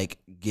 and like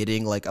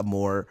getting like a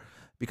more,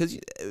 because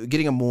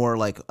getting a more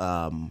like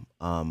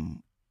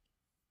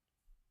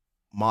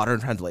modern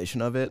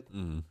translation of it.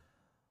 Mm.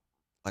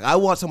 Like I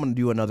want someone to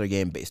do another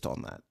game based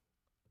on that.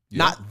 Yeah.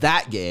 Not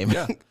that game.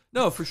 Yeah.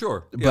 No, for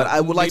sure. But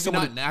I would like maybe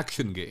someone not an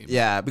action game.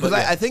 Yeah, because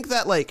But yeah. I think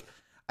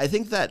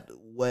that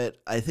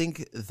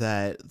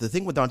the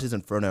thing with Dante's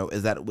Inferno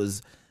is that it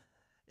was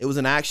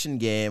an action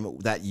game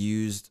that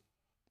used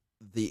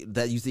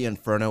the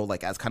Inferno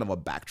like as kind of a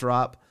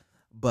backdrop,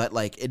 but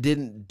like it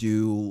didn't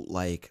do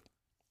a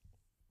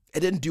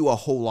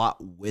whole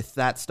lot with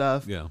that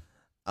stuff. Yeah.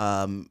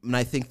 And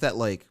I think that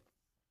like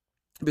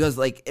because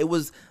like it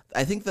was,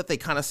 I think that they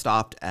kind of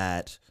stopped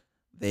at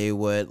they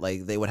would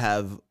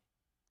have.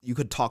 You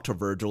could talk to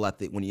Virgil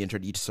when you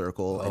entered each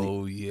circle.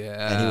 Oh, and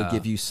yeah. and he would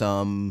give you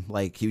some,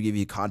 like, he would give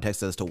you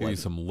context as to Give what. you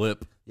some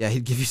lip. Yeah,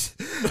 he'd give you.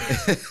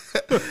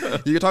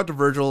 You could talk to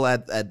Virgil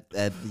at the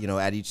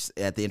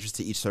entrance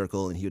to each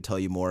circle, and he would tell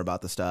you more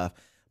about the stuff.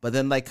 But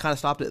then, like, kind of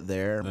stopped it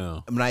there.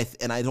 Yeah. I mean,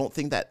 I don't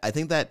think that. I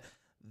think that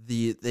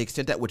the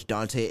extent at which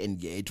Dante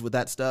engaged with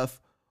that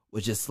stuff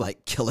was just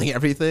like killing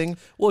everything.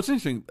 Well, it's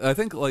interesting. I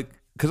think, like,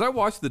 because I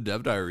watched the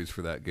dev diaries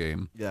for that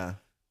game. Yeah.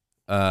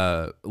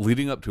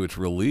 Leading up to its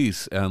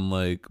release, and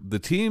like the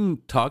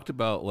team talked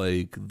about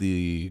like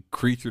the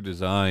creature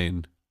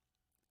design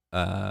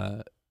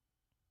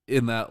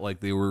in that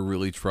like they were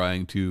really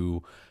trying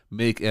to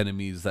make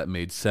enemies that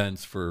made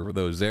sense for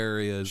those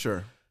areas.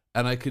 Sure.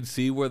 And I could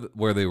see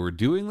where they were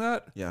doing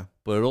that. Yeah.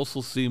 But it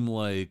also seemed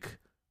like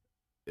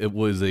it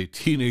was a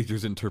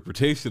teenager's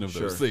interpretation of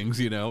those Sure. things,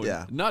 you know?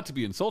 Yeah. Not to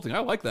be insulting. I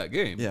like that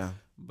game. Yeah.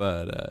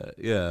 But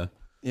yeah.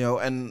 You know,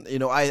 and you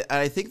know,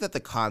 I think that the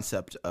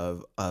concept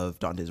of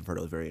Dante's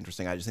Inferno is very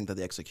interesting. I just think that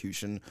the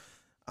execution,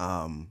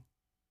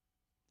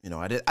 you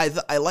know,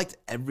 I liked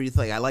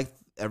everything. I liked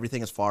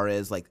everything as far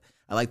as like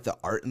I liked the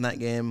art in that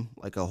game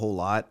like a whole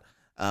lot.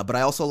 But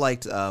I also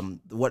liked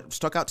what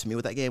stuck out to me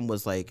with that game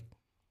was like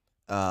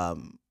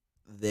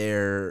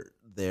their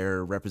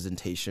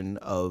representation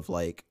of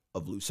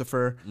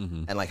Lucifer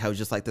Mm-hmm. and like how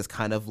just like this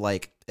kind of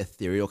like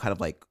ethereal kind of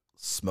like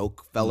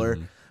smoke feller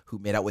Mhm. who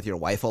made out with your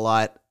wife a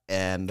lot.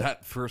 And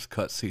That first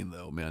cutscene,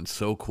 though, man,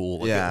 so cool.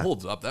 Like, Yeah. it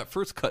holds up. That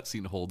first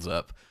cutscene holds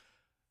up.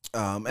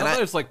 and Not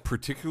that it's like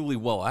particularly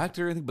well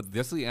acted or anything, but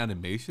just the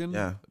animation,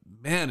 Yeah.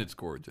 man, it's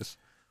gorgeous.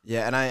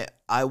 yeah, and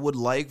I would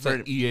like It's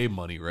like EA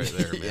money right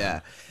there, man. yeah,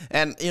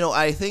 and you know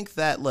I think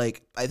that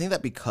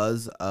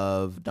because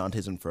of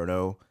Dante's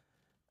Inferno,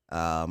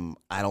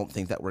 I don't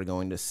think that we're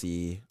going to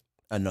see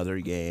another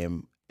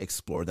game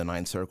explore the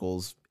Nine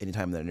Circles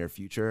anytime in the near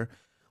future.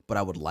 But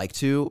I would like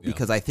to Yeah.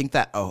 because I think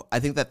that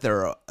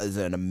there is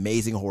an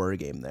amazing horror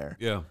game there.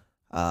 Yeah.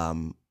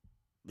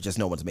 Just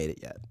no one's made it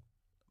yet.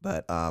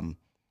 But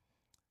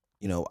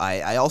you know,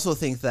 I also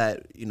think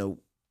that, you know,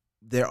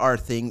 there are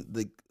things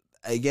like,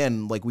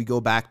 again, like we go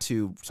back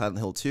to Silent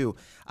Hill 2.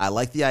 I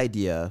like the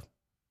idea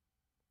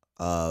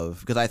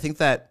of, because I think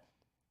that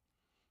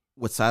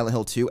with Silent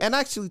Hill 2, and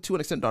actually to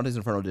an extent Dante's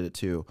Inferno did it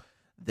too.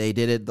 They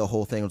did it, the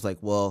whole thing was like,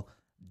 well,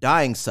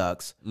 dying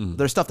sucks. Mhm.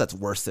 There's stuff that's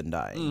worse than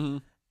dying. Mm-hmm.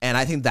 And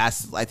I think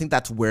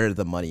that's where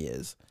the money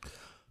is.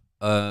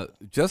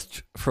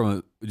 Just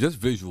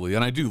visually,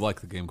 and I do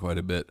like the game quite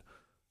a bit,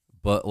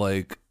 but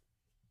like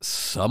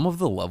some of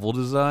the level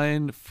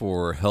design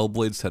for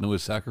Hellblade: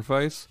 Senua's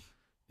Sacrifice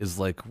is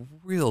like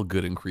real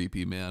good and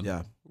creepy, man.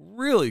 Yeah.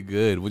 Really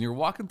good. When you're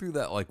walking through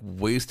that like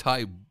waist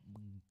high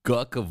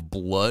guck of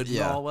blood and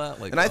Yeah. all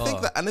that, like, And I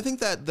think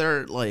that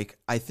they're like,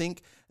 and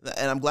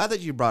I'm glad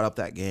that you brought up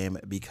that game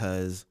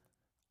because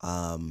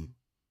and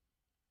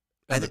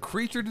the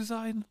creature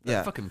design, that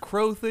Yeah. fucking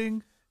crow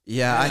thing.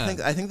 yeah,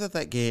 Yeah. I think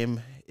that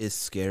game is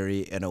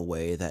scary in a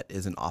way that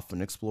isn't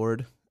often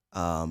explored,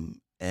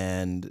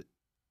 and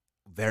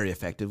very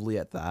effectively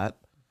at that.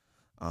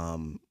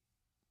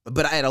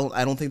 But I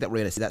don't think that we're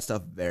gonna see that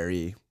stuff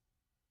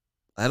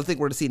I don't think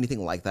we're gonna see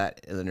anything like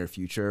that in the near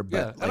future. But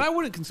Yeah, like, and I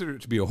wouldn't consider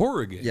it to be a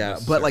horror game. yeah,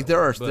 but like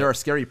there necessarily, are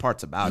scary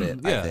parts about it.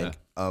 Yeah. I think.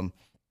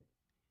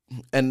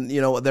 And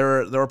you know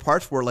there are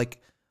parts where like,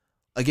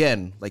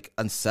 again, like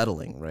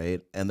unsettling,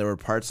 right? And there were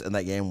parts in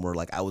that game where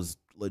like I was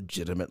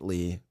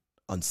legitimately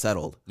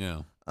unsettled.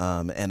 Yeah.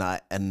 And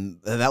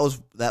those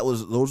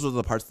were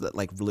the parts that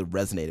like really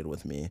resonated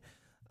with me.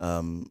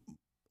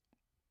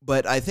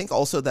 But I think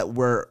also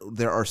that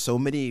there are so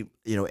many,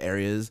 you know,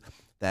 areas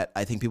that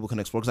I think people can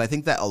explore, because I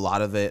think that a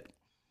lot of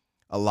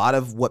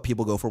what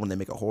people go for when they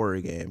make a horror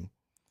game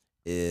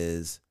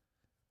is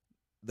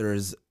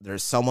there's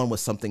someone with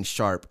something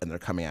sharp and they're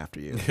coming after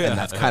you, Yeah, and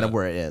that's kind of yeah.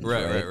 where it ends.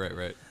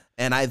 Right.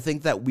 And I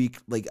think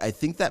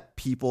that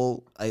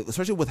people,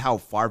 especially with how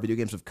far video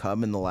games have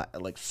come in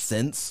the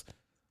since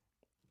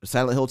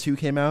Silent Hill 2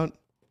 came out,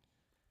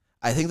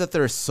 I think that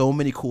there are so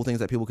many cool things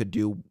that people could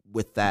do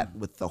with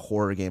the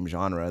horror game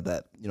genre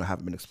that, you know,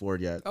 haven't been explored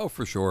yet. Oh,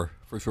 for sure.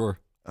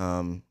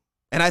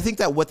 And I think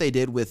that what they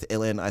did with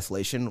Alien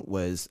Isolation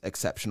was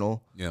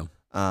exceptional. Yeah.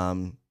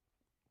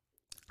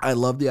 I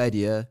love the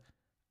idea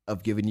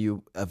of giving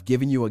you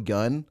a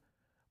gun,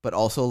 but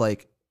also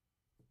like,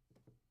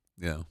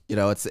 Yeah. you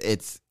know, it's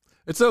It's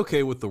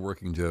okay with the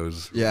working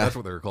Joes. Yeah. That's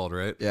what they were called,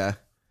 right? yeah.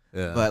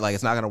 Yeah. but like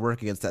it's not gonna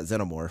work against that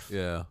Xenomorph.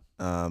 Yeah.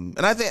 And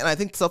I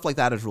think stuff like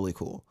that is really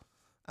cool.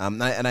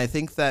 And I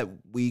think that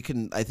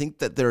I think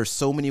that there are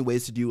so many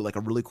ways to do like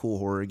a really cool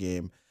horror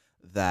game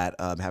that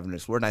haven't been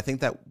explored. And I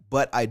think that,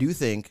 but I do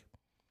think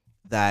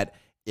that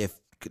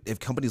if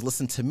companies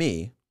listen to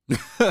me,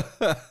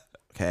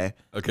 okay,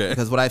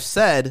 because what I've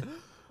said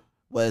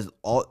was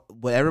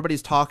what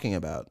everybody's talking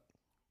about.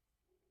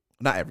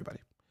 Not everybody,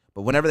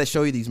 but whenever they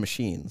show you these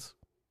machines,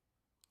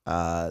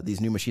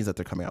 these new machines that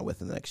they're coming out with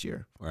in the next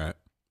year, Right.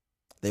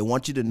 they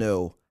want you to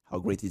know how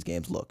great these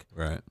games look.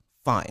 Right.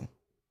 Fine.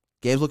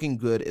 Games looking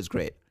good is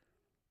great,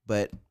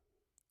 but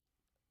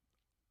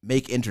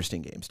make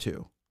interesting games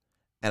too.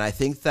 And I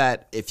think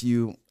that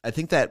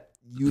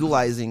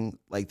utilizing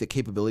like the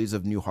capabilities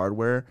of new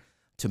hardware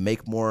to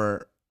make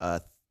more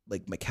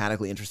like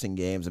mechanically interesting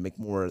games and make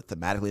more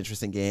thematically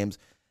interesting games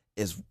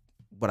is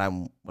what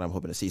I'm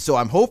hoping to see. So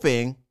I'm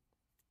hoping,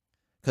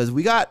 because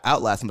we got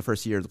Outlast in the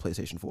first year of the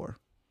PlayStation 4.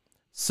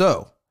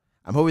 So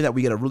I'm hoping that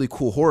we get a really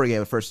cool horror game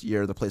the first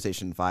year of the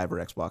PlayStation 5 or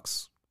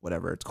Xbox,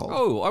 whatever it's called.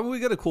 Oh, I mean, we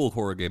get a cool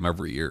horror game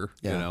every year.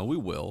 Yeah. You know, we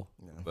will.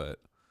 Yeah. But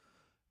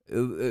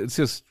it's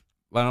just,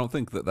 I don't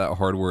think that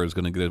hardware is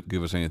going to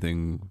give us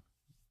anything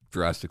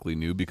drastically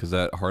new, because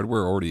that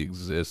hardware already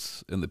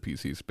exists in the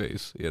PC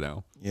space, you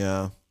know?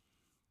 Yeah.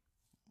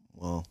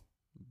 Well,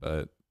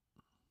 but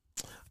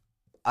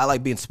I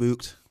like being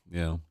spooked.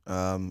 Yeah.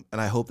 And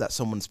I hope that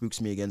someone spooks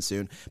me again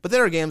soon. But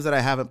there are games that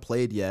I haven't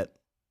played yet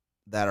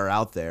that are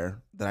out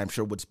there that I'm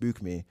sure would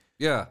spook me.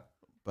 Yeah.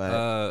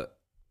 But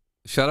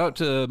shout out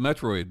to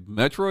Metroid.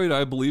 Metroid,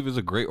 I believe, is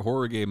a great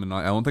horror game, and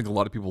I don't think a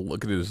lot of people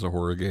look at it as a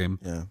horror game.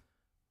 Yeah.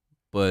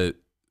 But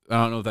I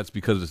don't know if that's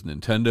because it's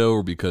Nintendo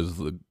or because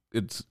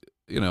it's,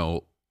 you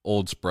know,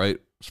 old sprite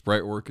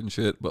work and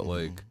shit. But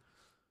like,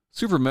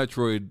 Super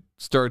Metroid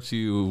starts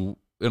you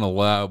in a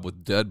lab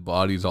with dead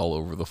bodies all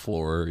over the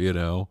floor, you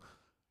know.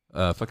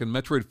 Fucking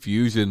Metroid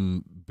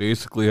Fusion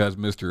basically has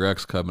Mr.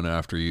 X coming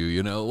after you,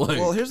 you know. Like,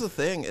 well, here's the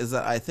thing: is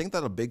that I think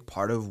that a big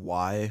part of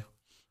why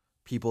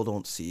people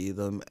don't see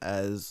them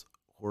as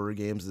horror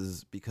games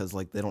is because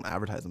like they don't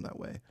advertise them that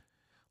way.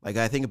 Like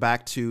I think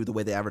back to the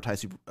way they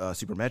advertise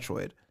Super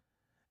Metroid,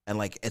 and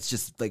like it's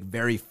just like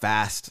very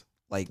fast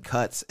like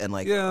cuts and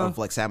like of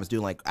like Samus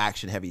doing like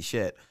action heavy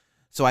shit.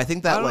 So I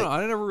think that I don't know.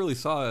 I never really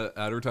saw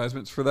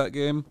advertisements for that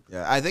game.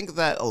 Yeah, I think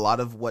that a lot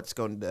of what's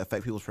going to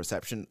affect people's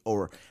perception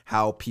or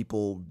how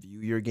people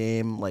view your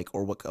game, like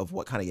or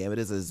what kind of game it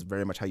is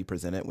very much how you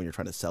present it when you're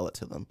trying to sell it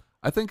to them.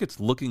 I think it's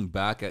looking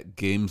back at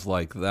games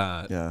like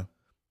that. Yeah.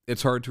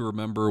 It's hard to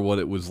remember what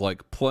it was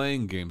like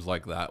playing games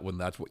like that when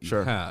that's what you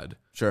had.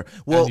 Sure.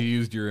 Well, and you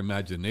used your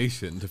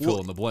imagination to fill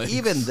in the blanks.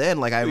 Even then,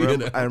 like I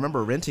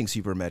remember renting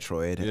Super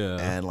Metroid,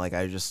 and like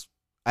I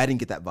didn't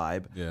get that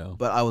vibe. Yeah.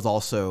 But I was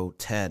also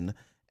 10,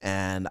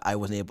 and I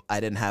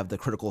didn't have the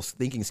critical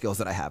thinking skills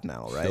that I have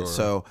now, right? Sure.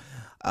 So,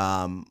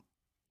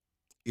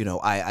 you know,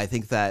 I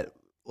think that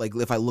like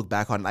if I look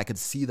back on it, I could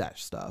see that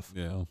stuff.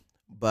 Yeah.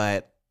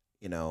 But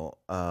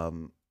I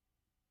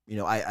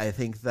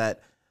think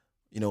that,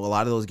 you know, a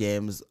lot of those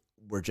games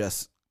were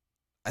just.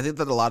 I think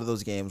that a lot of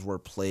those games were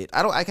played.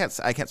 I can't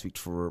speak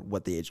for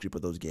what the age group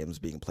of those games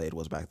being played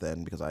was back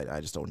then because I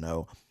just don't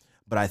know.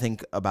 But I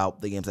think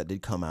about the games that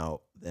did come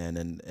out then,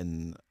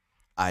 and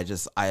I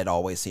had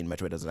always seen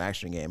Metroid as an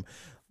action game,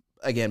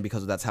 again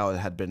because that's how it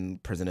had been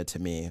presented to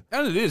me.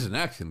 And it is an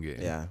action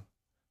game. Yeah,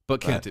 but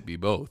can't it be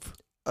both?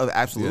 Oh,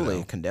 absolutely.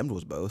 You know? Condemned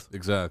was both.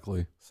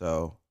 Exactly.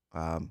 So,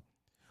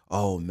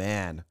 oh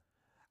man,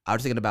 I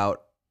was thinking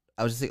about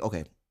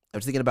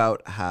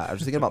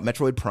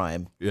Metroid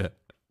Prime. Yeah.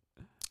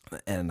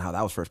 And how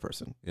that was first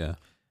person. Yeah.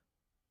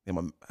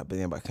 I'm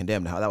thinking about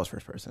Condemned, how that was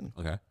first person.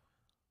 Okay.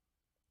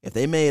 If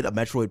they made a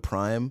Metroid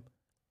Prime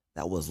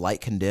that was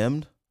like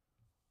Condemned,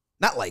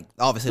 not like,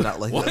 obviously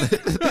not like,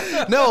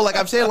 no, like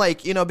I'm saying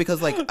like, you know,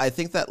 because like, I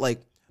think that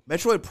like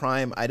Metroid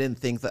Prime, I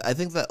think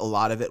that a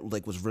lot of it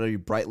like was very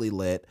brightly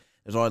lit.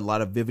 There's a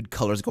lot of vivid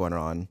colors going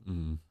on.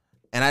 Mm-hmm.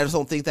 And I just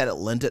don't think that it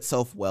lent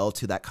itself well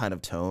to that kind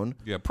of tone.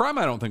 Yeah. Prime,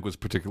 I don't think was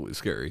particularly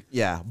scary.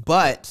 Yeah.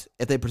 But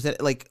if they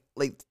present like,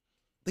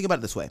 think about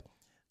it this way.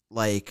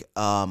 Like,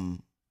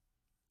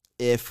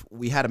 if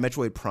we had a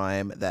Metroid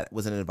Prime that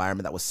was in an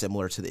environment that was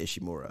similar to the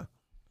Ishimura,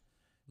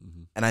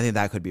 and I think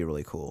that could be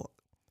really cool.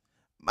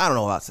 I don't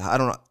know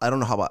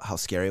how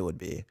scary it would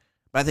be,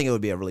 but I think it would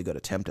be a really good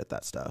attempt at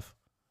that stuff.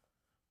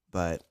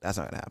 But that's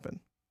not gonna happen.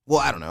 Well,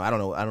 I don't know. I don't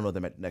know what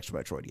the next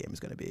Metroid game is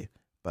gonna be.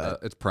 But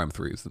it's Prime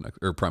 3 is the next,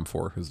 or Prime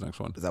 4 is the next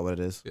one. Is that what it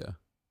is? Yeah.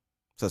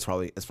 So it's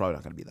probably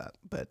not gonna be that,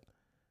 but.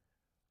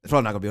 It's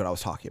probably not going to be what I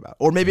was talking about.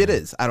 Or maybe it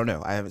is. I don't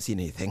know. I haven't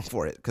seen anything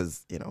for it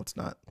because, you know, it's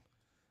not...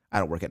 I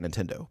don't work at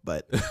Nintendo,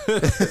 but...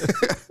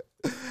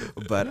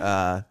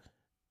 but,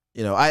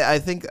 you know, I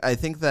think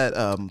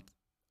that...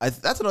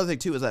 that's another thing,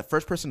 too, is that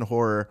first-person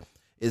horror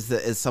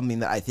is something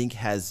that I think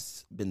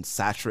has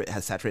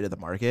saturated the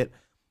market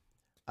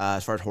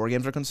as far as horror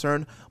games are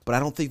concerned, but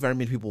I don't think very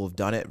many people have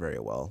done it very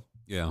well.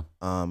 Yeah.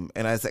 And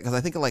because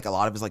I think, like, a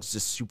lot of it's, like,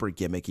 just super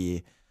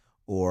gimmicky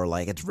or,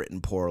 like, it's written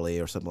poorly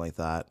or something like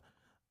that.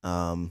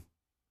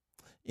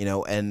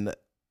 and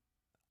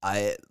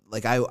I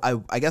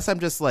guess I'm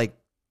just like,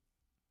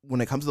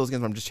 when it comes to those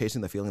games, I'm just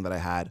chasing the feeling that I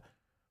had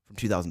from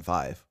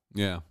 2005.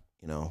 Yeah.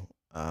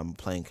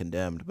 Playing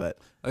Condemned, but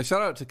I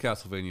shout out to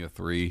Castlevania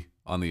 3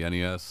 on the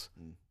NES.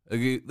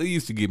 They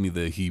used to give me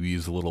the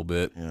heebies a little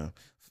bit. Yeah.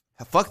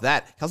 Fuck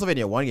that.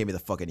 Castlevania 1 gave me the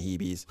fucking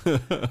heebies.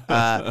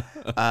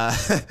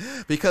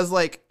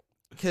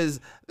 Because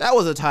that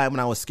was a time when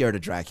I was scared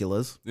of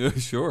Draculas. Yeah,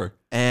 sure.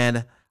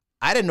 And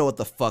I didn't know what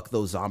the fuck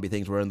those zombie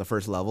things were in the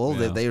first level.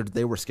 Yeah.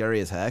 They were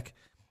scary as heck.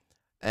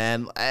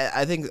 And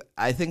I think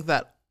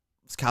that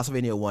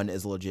Castlevania 1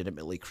 is a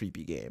legitimately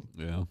creepy game.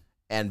 Yeah.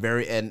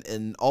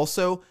 And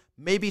also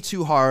maybe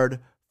too hard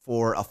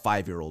for a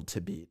 5-year-old to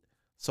beat.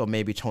 So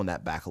maybe tone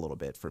that back a little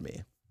bit for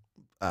me.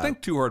 I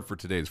think too hard for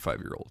today's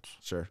 5-year-olds.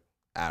 Sure.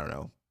 I don't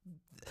know.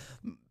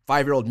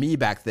 5-year-old me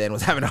back then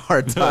was having a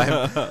hard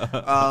time.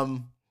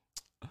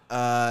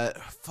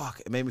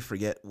 Fuck, it made me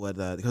forget what,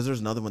 because there's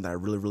another one that I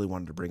really, really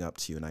wanted to bring up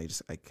to you, and I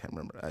can't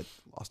remember. I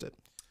lost it.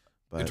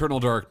 But Eternal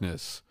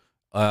Darkness.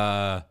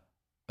 Fatal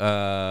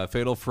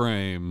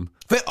Frame.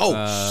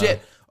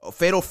 Shit.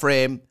 Fatal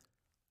Frame.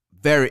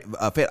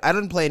 I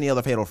didn't play any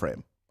other Fatal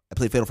Frame. I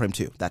played Fatal Frame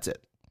 2. That's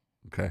it.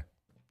 Okay.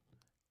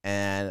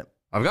 And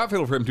I've got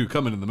Fatal Frame 2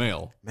 coming in the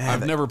mail. Man,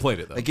 I've never played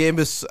it, though. The game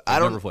is...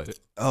 I've never played it.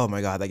 Oh,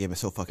 my God. That game is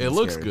so fucking It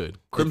scary. looks good.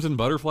 Crimson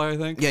Butterfly, I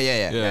think?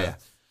 Yeah.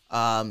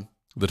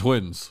 The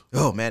twins.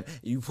 Oh, man.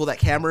 You pull that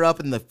camera up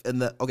in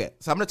the... Okay,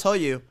 so I'm going to tell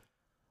you...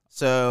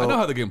 So I know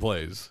how the game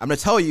plays. I'm going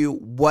to tell you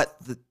what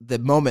the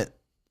moment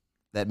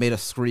that made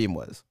us scream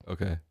was.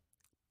 Okay.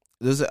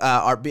 This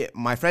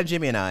my friend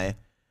Jimmy and I,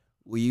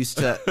 we used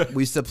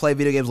to play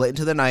video games late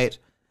into the night,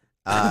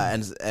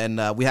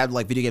 and we had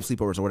like video game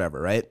sleepovers or whatever,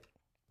 right?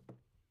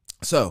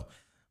 So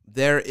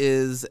there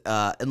is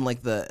in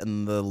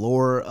the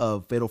lore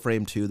of Fatal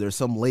Frame 2, there's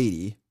some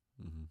lady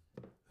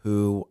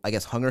who I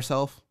guess hung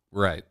herself.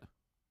 Right.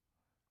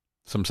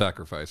 Some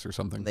sacrifice or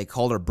something. They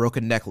called her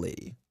Broken Neck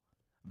Lady.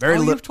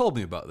 You've told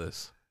me about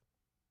this.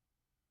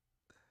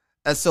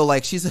 And so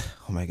like oh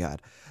my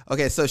God.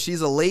 Okay, so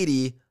she's a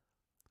lady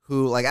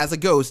who, like, as a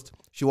ghost,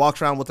 she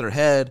walks around with her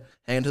head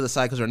hanging to the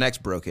side because her neck's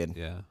broken.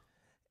 Yeah.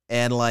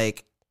 And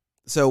like,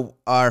 so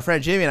our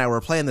friend Jamie and I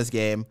were playing this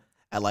game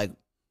at like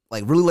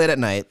really late at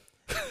night,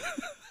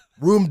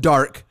 room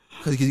dark,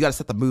 because you got to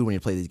set the mood when you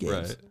play these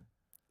games. Right.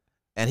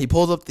 And he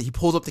pulls up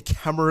the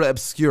camera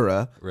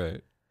obscura.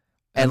 Right.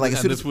 And like,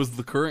 as soon this was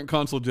the current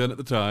console gen at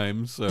the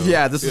time. So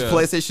yeah, this is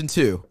PlayStation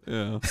 2.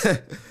 Yeah.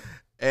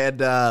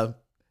 And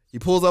he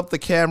pulls up the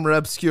camera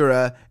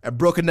obscura, and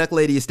Broken Neck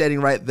Lady is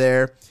standing right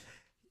there.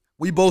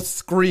 We both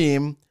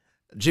scream.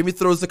 Jimmy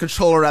throws the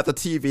controller at the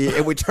TV,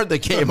 and we turn the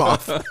game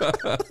off.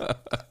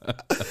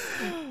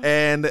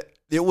 And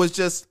it was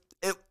just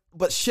it.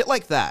 But shit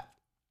like that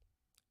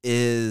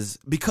is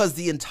because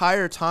the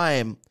entire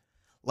time,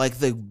 like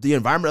the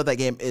environment of that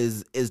game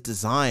is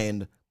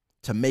designed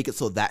to make it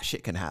so that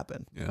shit can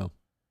happen. Yeah.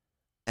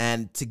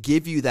 And to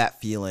give you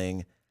that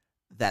feeling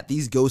that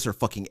these ghosts are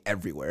fucking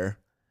everywhere.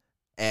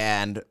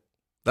 And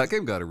that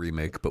game got a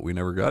remake, but we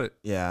never got it.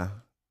 Yeah.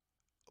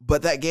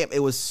 But that game, it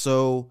was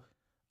so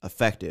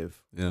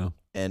effective. Yeah.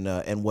 And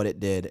what it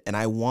did. And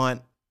I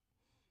want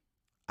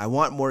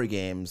more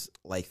games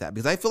like that,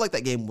 because I feel like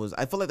that game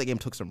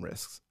took some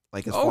risks.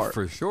 Like, as far,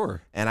 for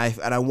sure. And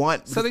I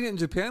want setting it in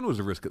Japan was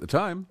a risk at the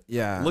time.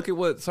 Yeah. Look at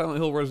what Silent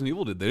Hill Resident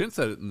Evil did. They didn't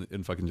set it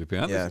in fucking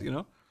Japan. Yeah.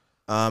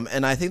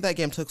 And I think that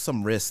game took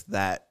some risks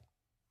that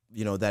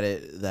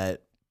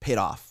that paid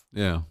off.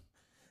 Yeah.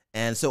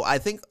 And so I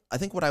think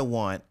what I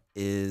want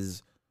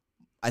is,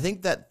 I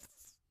think that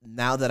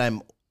now that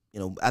I'm,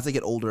 as I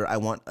get older, I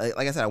want, like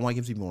I said, I want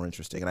games to be more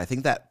interesting. And I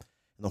think that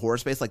in the horror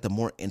space, like, the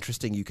more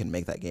interesting you can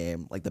make that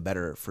game, like, the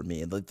better for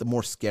me. Like, the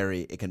more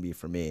scary it can be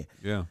for me.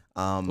 Yeah.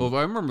 Well,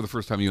 I remember the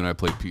first time you and I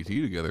played PT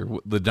together,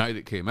 the night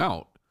it came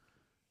out.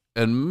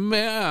 And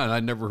man, I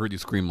never heard you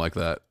scream like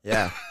that.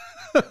 Yeah.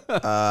 But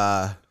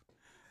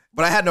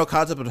I had no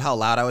concept of how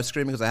loud I was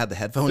screaming because I had the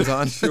headphones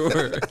on.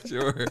 Sure.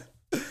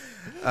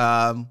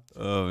 Oh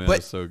man,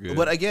 that's so good.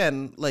 But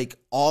again, like,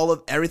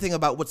 everything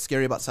about what's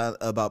scary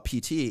about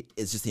PT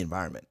is just the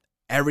environment.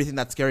 Everything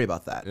that's scary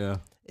about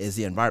that is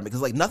the environment,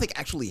 because like nothing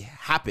actually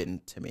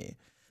happened to me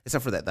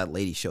except for that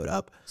lady showed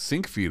up.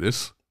 Sink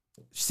fetus.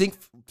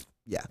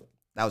 Yeah,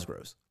 that was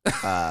gross.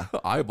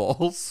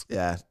 Eyeballs.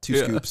 Yeah, 2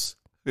 scoops.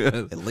 Yeah,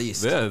 at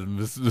least. Yeah,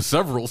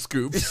 several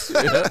scoops.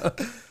 Yeah.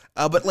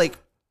 But like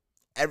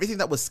everything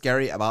that was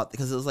scary about,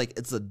 because it was like,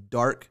 it's a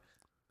dark,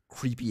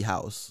 creepy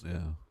house. Yeah.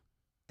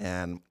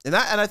 And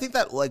I think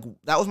that, like,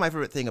 that was my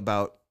favorite thing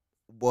about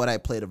what I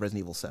played of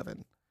Resident Evil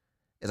 7,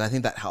 is I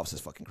think that house is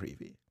fucking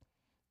creepy.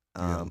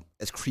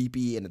 It's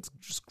creepy and it's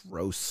just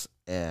gross,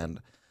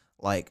 and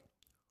like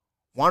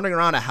wandering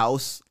around a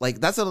house, like,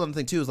 that's another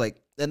thing too, is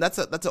like, and that's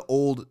an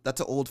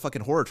old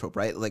fucking horror trope,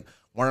 right? Like,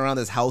 wandering around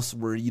this house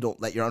where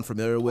you're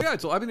unfamiliar with. Yeah,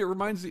 so I mean, it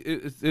reminds me,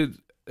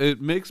 it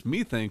makes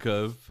me think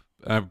of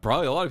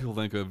Probably a lot of people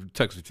think of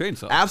Texas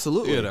Chainsaw.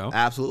 Absolutely, You know?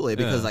 absolutely,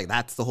 because Yeah. like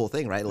that's the whole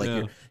thing, right? Like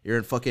Yeah. you're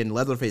in fucking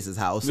Leatherface's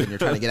house and you're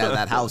trying to get out of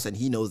that house, and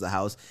he knows the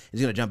house.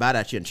 He's gonna jump out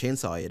at you and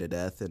chainsaw you to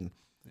death, and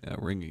Yeah,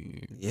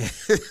 ringing. yeah,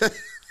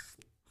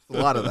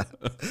 a lot of that.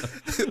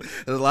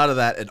 There's a lot of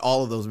that in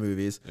all of those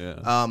movies.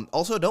 Yeah.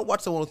 Also, don't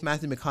watch the one with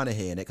Matthew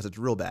McConaughey in it because it's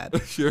real bad.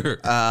 Sure.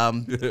 As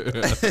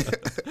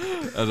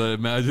I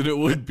imagine it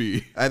would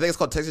be. I think it's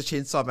called Texas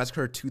Chainsaw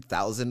Massacre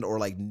 2000 or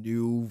like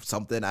new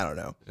something. I don't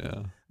know.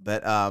 Yeah.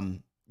 But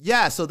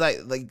yeah, so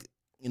that like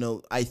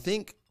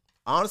I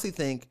honestly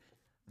think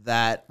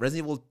that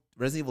Resident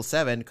Evil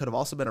 7 could have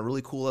also been a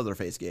really cool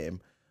Leatherface game,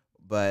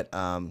 but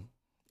I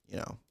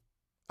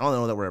don't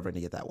know that we're ever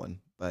gonna get that one.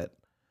 But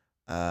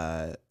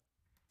there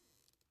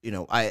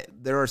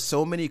are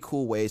so many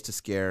cool ways to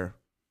scare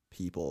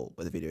people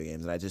with video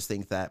games, and I just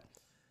think that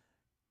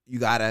you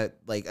gotta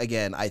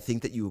again, I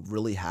think that you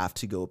really have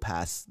to go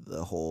past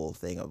the whole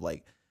thing of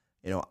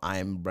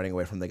I'm running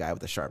away from the guy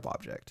with the sharp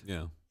object.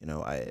 Yeah.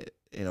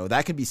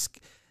 That can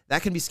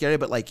be scary,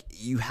 but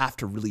you have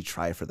to really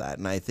try for that.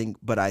 And I think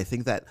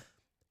that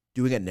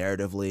doing it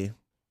narratively,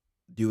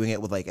 doing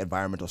it with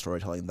environmental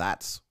storytelling,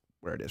 that's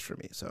where it is for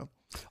me. So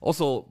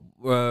Also,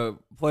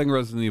 playing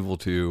Resident Evil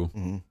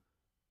 2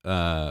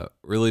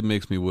 really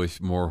makes me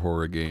wish more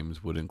horror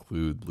games would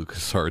include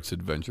LucasArts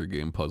adventure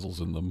game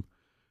puzzles in them.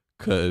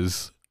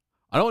 Because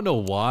I don't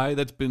know why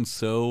that's been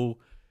so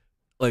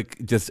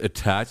just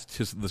attached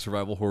to the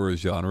survival horror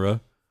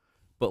genre,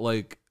 but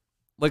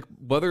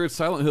whether it's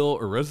Silent Hill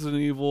or Resident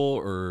Evil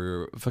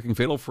or fucking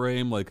Fatal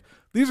Frame,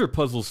 these are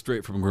puzzles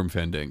straight from Grim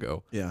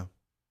Fandango. yeah,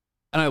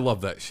 And I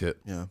love that shit.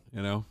 yeah.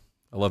 I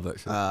love that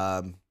shit.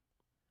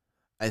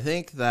 I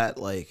think that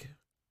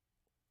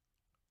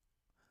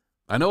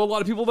I know a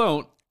lot of people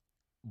don't,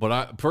 but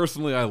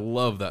I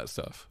love that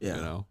stuff.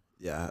 Yeah.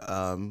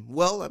 Yeah.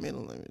 Well, I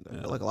feel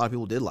like a lot of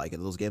people did like it.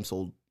 Those games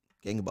sold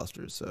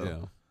gangbusters.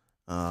 So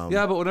Yeah.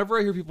 yeah. But whenever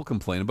I hear people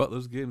complain about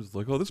those games, it's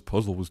like, oh, this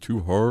puzzle was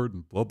too hard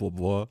and blah, blah,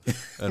 blah.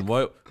 And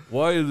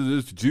why does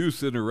this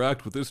juice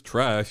interact with this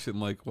trash?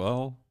 And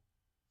well,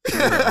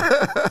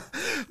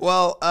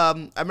 Well,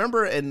 I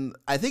remember, and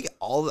I think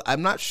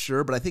I'm not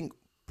sure, but I think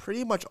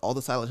pretty much all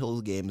the Silent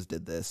Hill games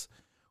did this,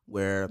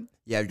 where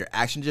you have your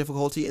action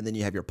difficulty and then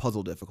you have your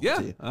puzzle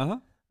difficulty. yeah.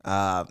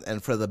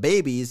 And for the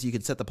babies, you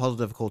can set the puzzle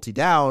difficulty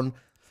down,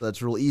 so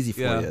that's real easy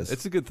for Yeah, you.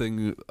 it's a good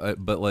thing.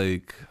 But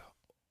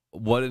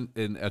what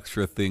an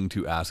extra thing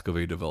to ask of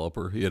a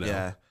developer,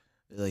 Yeah,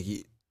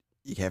 you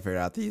can't figure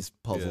out these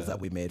puzzles Yeah. that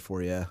we made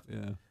for you.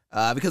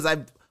 Yeah. Because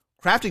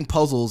crafting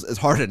puzzles is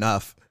hard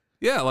enough.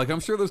 Yeah, I'm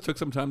sure those took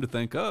some time to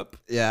think up.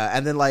 Yeah,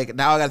 and then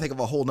now I gotta think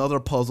of a whole nother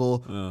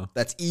puzzle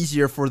that's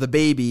easier for the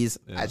babies.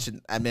 Yeah. I'm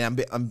using Think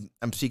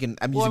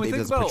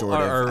babies as about pejorative.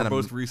 our and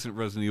most recent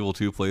Resident Evil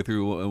 2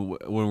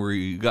 playthrough when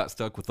we got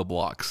stuck with the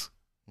blocks.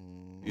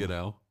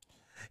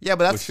 Yeah,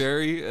 but With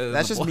Sherry.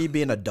 that's just me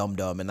being a dum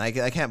dum, and I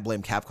can't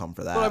blame Capcom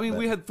for that. But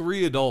we had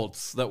 3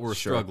 adults that were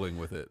Sure. struggling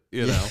with it.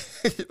 You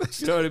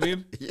know what I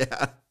mean?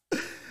 Yeah.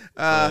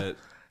 But,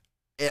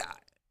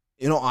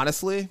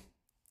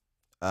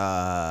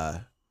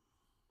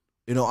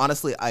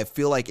 Honestly, I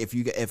feel like if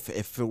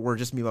it were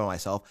just me by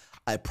myself,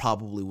 I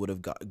probably would have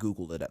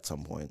Googled it at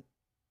some point.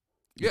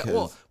 yeah.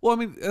 Because- Well,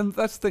 and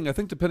that's the thing. I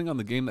think depending on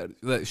the game,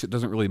 that shit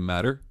doesn't really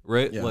matter,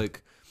 right? Yeah.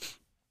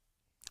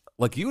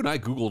 Like you and I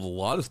Googled a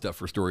lot of stuff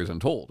for Stories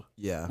Untold.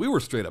 Yeah. We were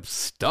straight up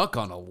stuck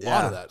on a lot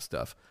Yeah. of that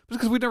stuff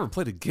because we never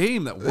played a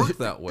game that worked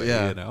that way.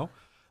 Yeah.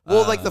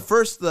 Well, the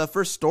first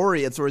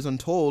story in Stories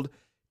Untold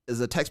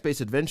is a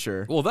text-based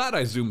adventure. Well, that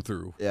I zoomed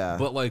through. Yeah.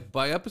 But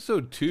by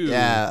episode 2,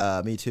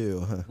 Yeah, me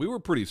too. we were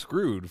pretty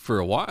screwed for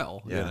a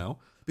while. Yeah.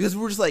 Because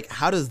we were just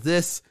how does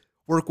this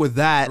work with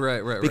that?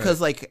 Right.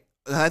 Because I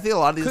think a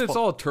lot of these Because it's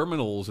all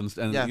terminals and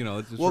Yeah.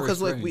 it's just well,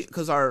 very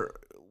because strange.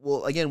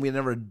 again, we had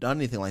never done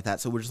anything like that,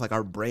 so we're just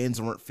our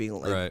brains weren't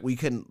feeling Right. we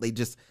couldn't. They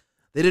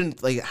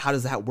didn't how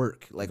does that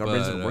work? Our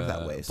brains didn't work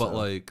that way. But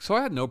So. so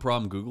I had no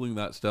problem Googling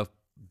that stuff.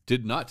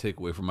 Did not take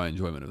away from my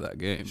enjoyment of that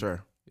game.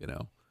 Sure.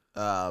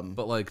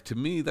 But to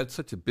me, that's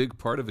such a big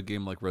part of a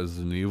game like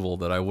Resident Evil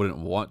that I wouldn't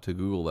want to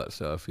Google that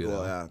stuff. You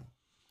know? Yeah.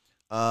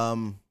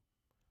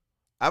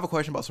 I have a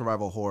question about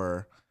survival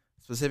horror.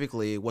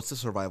 Specifically, what's the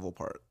survival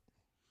part?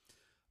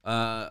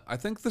 I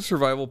think the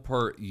survival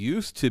part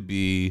used to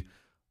be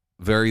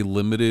very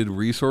limited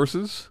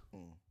resources.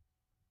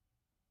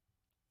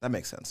 That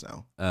makes sense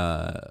now.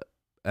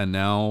 And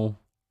now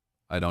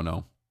I don't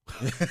know.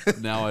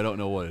 Now I don't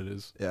know what it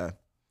is. Yeah.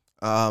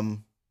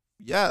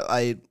 Yeah,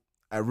 I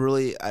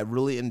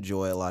really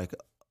enjoy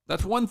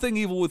That's one thing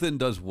Evil Within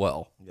does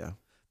well. yeah.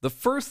 The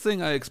first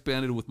thing I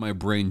expanded with my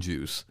brain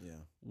juice Yeah.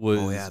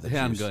 was the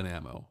handgun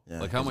ammo. Yeah,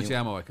 How 'cause much you-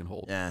 ammo I can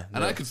hold. Yeah.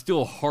 And I could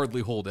still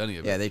hardly hold any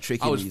of it. Yeah, they trick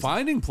you. I was to use-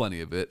 finding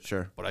plenty of it,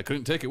 Sure. but I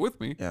couldn't take it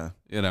with me. Yeah.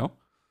 Yeah.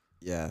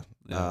 Yeah.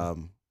 Yeah.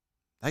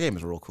 That game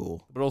is real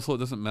cool. But also, it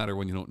doesn't matter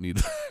when you don't need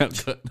the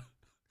handgun.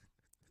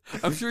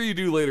 I'm sure you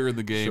do later in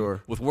the game.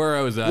 Sure. With where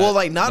I was at. Well,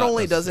 not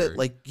only does it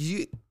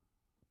necessary.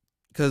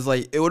 because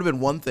it would have been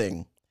one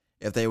thing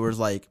if they was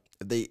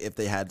if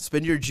they had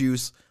spend your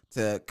juice,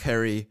 to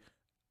carry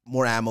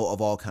more ammo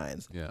of all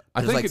kinds. Yeah,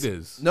 I There's think like, it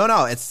is. No,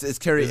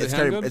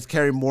 it's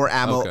carry more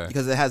ammo Okay.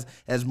 because it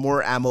has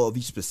more ammo of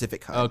each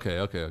specific kind.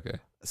 Okay.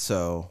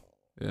 So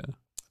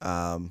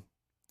Yeah.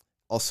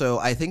 Also,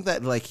 I think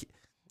that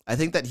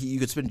you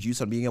could spend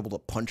juice on being able to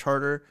punch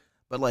harder,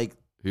 but like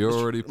He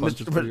already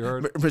punches pretty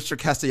hard. Mr.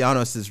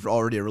 Castellanos is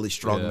already a really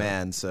strong Yeah,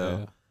 man.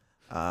 So,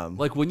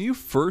 like when you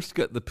first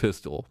get the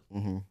pistol,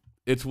 mm-hmm.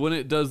 it's when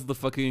it does the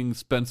fucking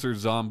Spencer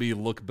Zombie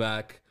look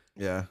back,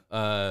 yeah,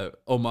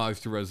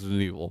 homage to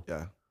Resident Evil.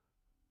 yeah,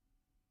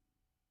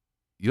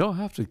 You don't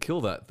have to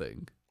kill that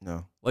thing.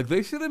 no, Like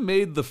they should have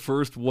made the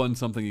first one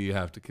something you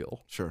have to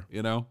kill. sure.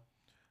 You know?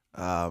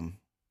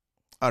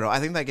 I don't know. I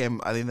think that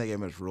game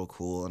is real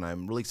cool, and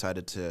I'm really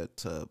excited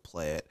to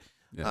play it.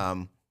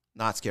 Yeah.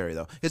 Not scary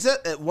though. It's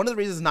one of the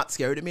reasons it's not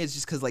scary to me is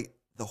just because like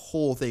the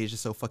whole thing is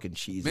just so fucking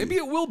cheesy. Maybe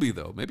it will be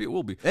though. Maybe it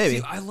will be. Maybe.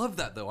 See, I love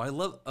that though. I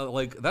love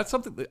like that's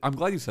something. I'm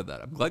glad you said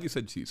that. I'm glad you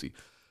said cheesy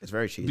it's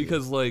very cheesy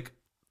because like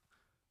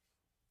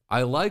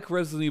I like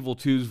Resident Evil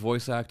 2's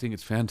voice acting.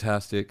 It's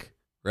fantastic,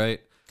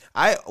 right?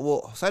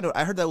 Side note,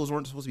 I heard that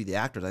weren't supposed to be the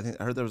actors. I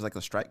heard there was like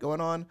a strike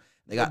going on.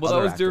 They got well,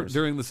 other that was actors.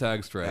 during the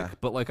SAG strike, Yeah.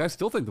 but like I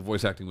still think the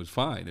voice acting was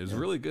fine. It was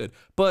really good.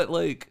 But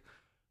like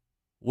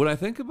when I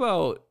think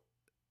about,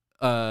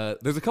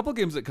 there's a couple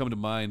games that come to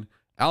mind: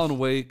 Alan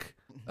Wake,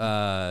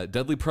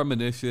 Deadly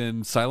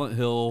Premonition, Silent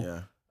Hill.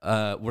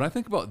 Yeah. When I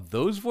think about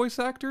those voice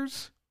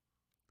actors,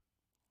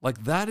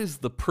 like that is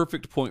the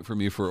perfect point for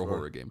me for a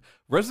horror game.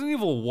 Resident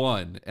Evil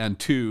 1 and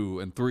 2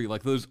 and 3,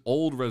 like those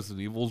old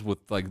Resident Evils with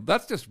like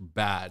that's just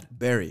bad.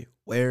 Barry,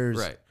 where's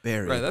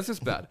Barry? Right, that's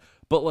just bad.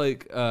 But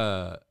like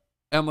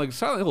and like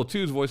Silent Hill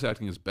 2's voice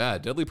acting is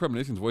bad. Deadly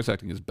Premonition's voice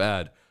acting is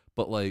bad,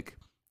 but like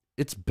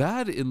it's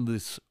bad in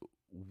this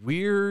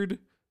weird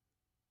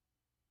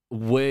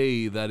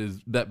way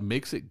that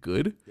makes it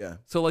good. Yeah.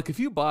 So like if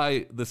you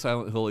buy the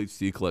Silent Hill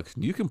HD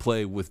collection, you can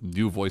play with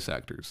new voice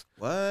actors.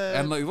 What?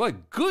 And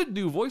like good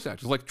new voice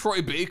actors, like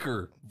Troy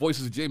Baker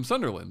voices James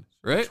Sunderland,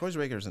 right? Troy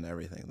Baker's in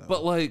everything though.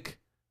 But like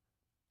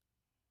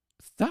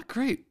it's not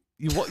great.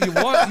 You want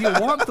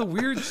the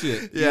weird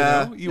shit.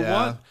 Yeah. You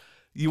know?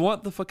 You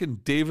want the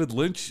fucking David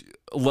Lynch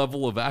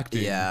level of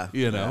acting. Yeah.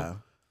 You know?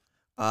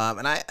 Yeah.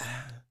 And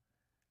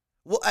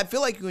I feel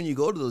like when you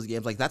go to those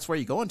games, like that's where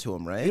you go into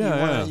them, right?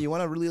 Yeah, you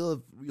want to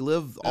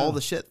relive all the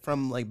shit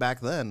from like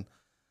back then.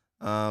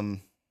 I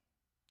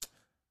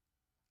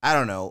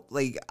don't know.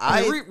 Like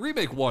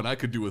remake 1, I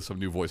could do with some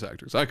new voice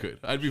actors. I could.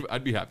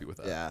 I'd be happy with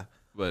that. Yeah.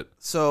 But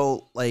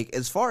so like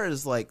as far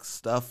as like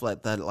stuff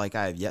like that, like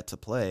I have yet to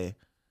play,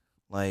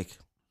 like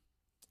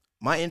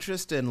my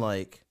interest in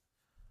like,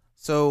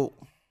 so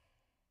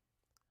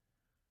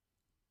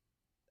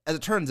as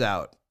it turns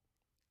out,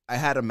 I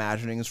had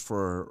imaginings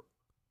for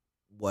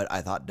what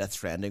I thought Death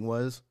Stranding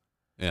was.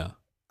 yeah.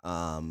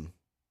 And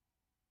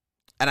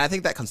I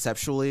think that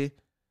conceptually,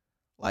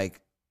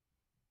 like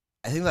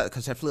a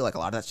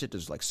lot of that shit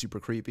is like super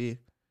creepy.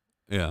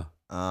 Yeah.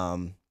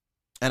 And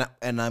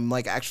I'm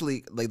like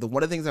actually like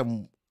one of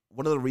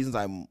the reasons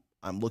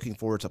I'm looking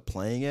forward to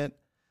playing it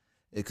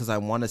is because I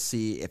want to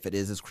see if it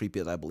is as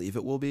creepy as I believe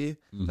it will be.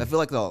 Mm-hmm. I feel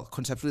like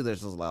conceptually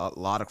there's a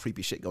lot of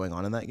creepy shit going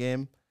on in that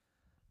game.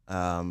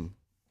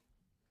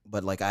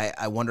 But like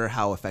I wonder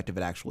how effective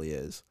it actually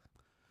is,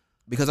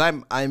 because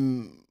I'm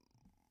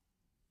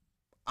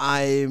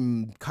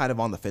kind of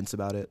on the fence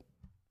about it.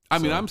 I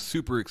mean, I'm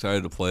super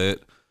excited to play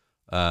it.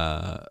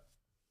 I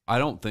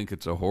don't think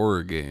it's a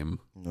horror game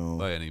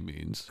by any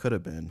means. Could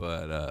have been,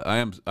 but I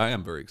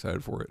am very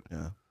excited for it.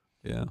 Yeah.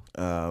 Yeah.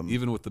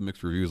 Even with the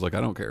mixed reviews, like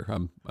I don't care.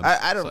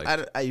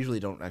 I usually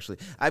don't actually.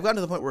 I've gotten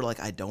to the point where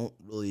like I don't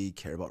really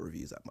care about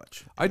reviews that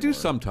much anymore. I do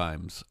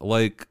sometimes.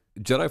 Like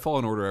Jedi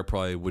Fallen Order, I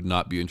probably would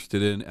not be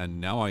interested in,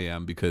 and now I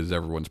am because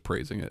everyone's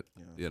praising it.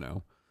 You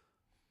know,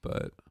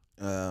 but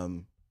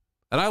and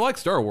I like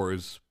Star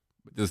Wars.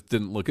 It just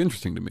didn't look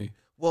interesting to me.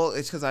 Well,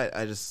 it's because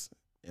I just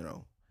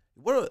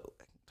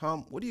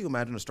Tom, what do you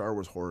imagine a Star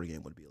Wars horror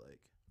game would be like?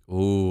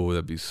 Oh,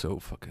 that'd be so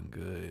fucking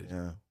good.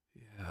 Yeah.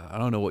 Yeah, I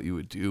don't know what you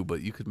would do,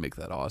 but you could make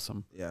that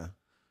awesome. Yeah.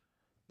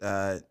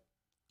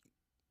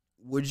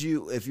 Would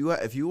you, if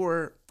you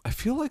were? I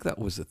feel like that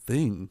was a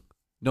thing.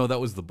 No, that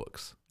was the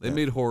books. They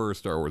made horror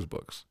Star Wars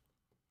books.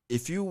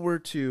 If you were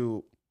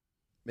to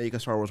make a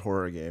Star Wars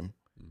horror game,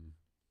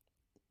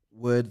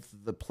 would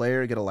the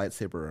player get a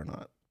lightsaber or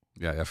not?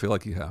 Yeah, I feel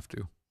like you have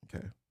to.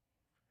 Okay.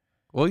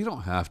 Well, you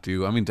don't have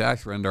to. I mean,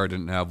 Dash Rendar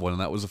didn't have one,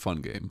 and that was a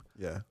fun game.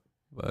 Yeah.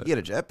 But you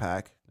get a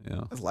jetpack.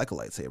 Yeah. It's like a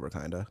lightsaber,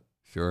 kind of.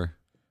 Sure.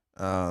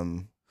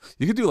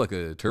 You could do like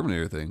a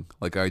Terminator thing,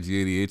 like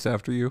IG-88's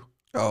after you.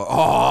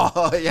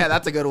 Oh, yeah,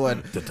 that's a good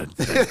one. that's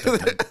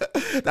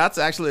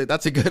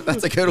a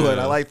good one.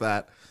 I like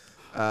that.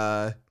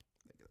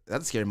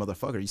 That's a scary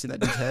motherfucker. You seen that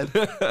dude's head?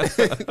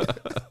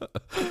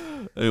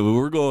 Anyway,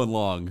 we're going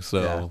long,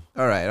 so.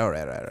 Yeah.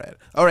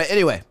 All right.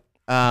 Anyway,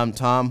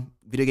 Tom,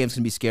 video games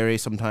can be scary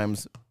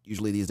sometimes.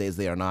 Usually these days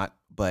they are not,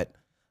 but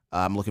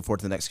I'm looking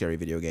forward to the next scary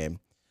video game.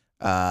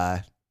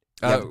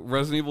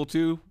 Resident Evil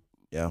 2.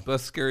 Yeah.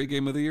 Best scary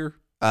game of the year.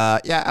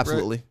 Yeah,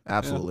 absolutely.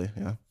 Absolutely.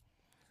 Yeah.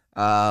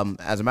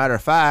 As a matter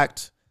of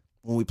fact,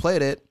 when we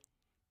played it,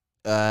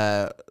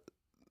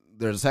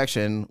 there's a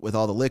section with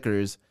all the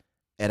liquors,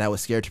 and I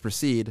was scared to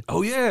proceed.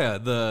 Oh yeah,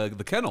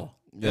 the kennel.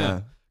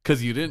 Yeah.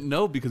 Because you didn't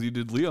know because you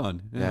did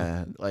Leon.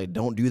 Yeah, like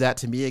don't do that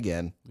to me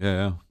again.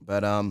 Yeah.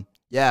 But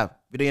yeah,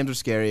 video games are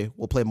scary.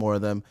 We'll play more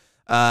of them.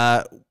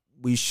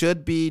 We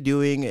should be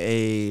doing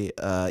a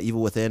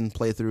Evil Within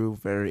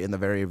playthrough in the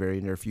very,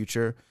 very near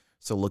future.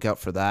 So look out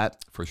for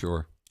that. For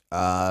sure.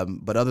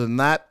 But other than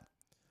that,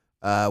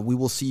 we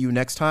will see you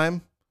next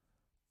time.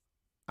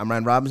 I'm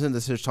Ryan Robinson.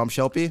 This is Tom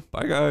Shelby.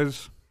 Bye,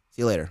 guys.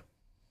 See you later.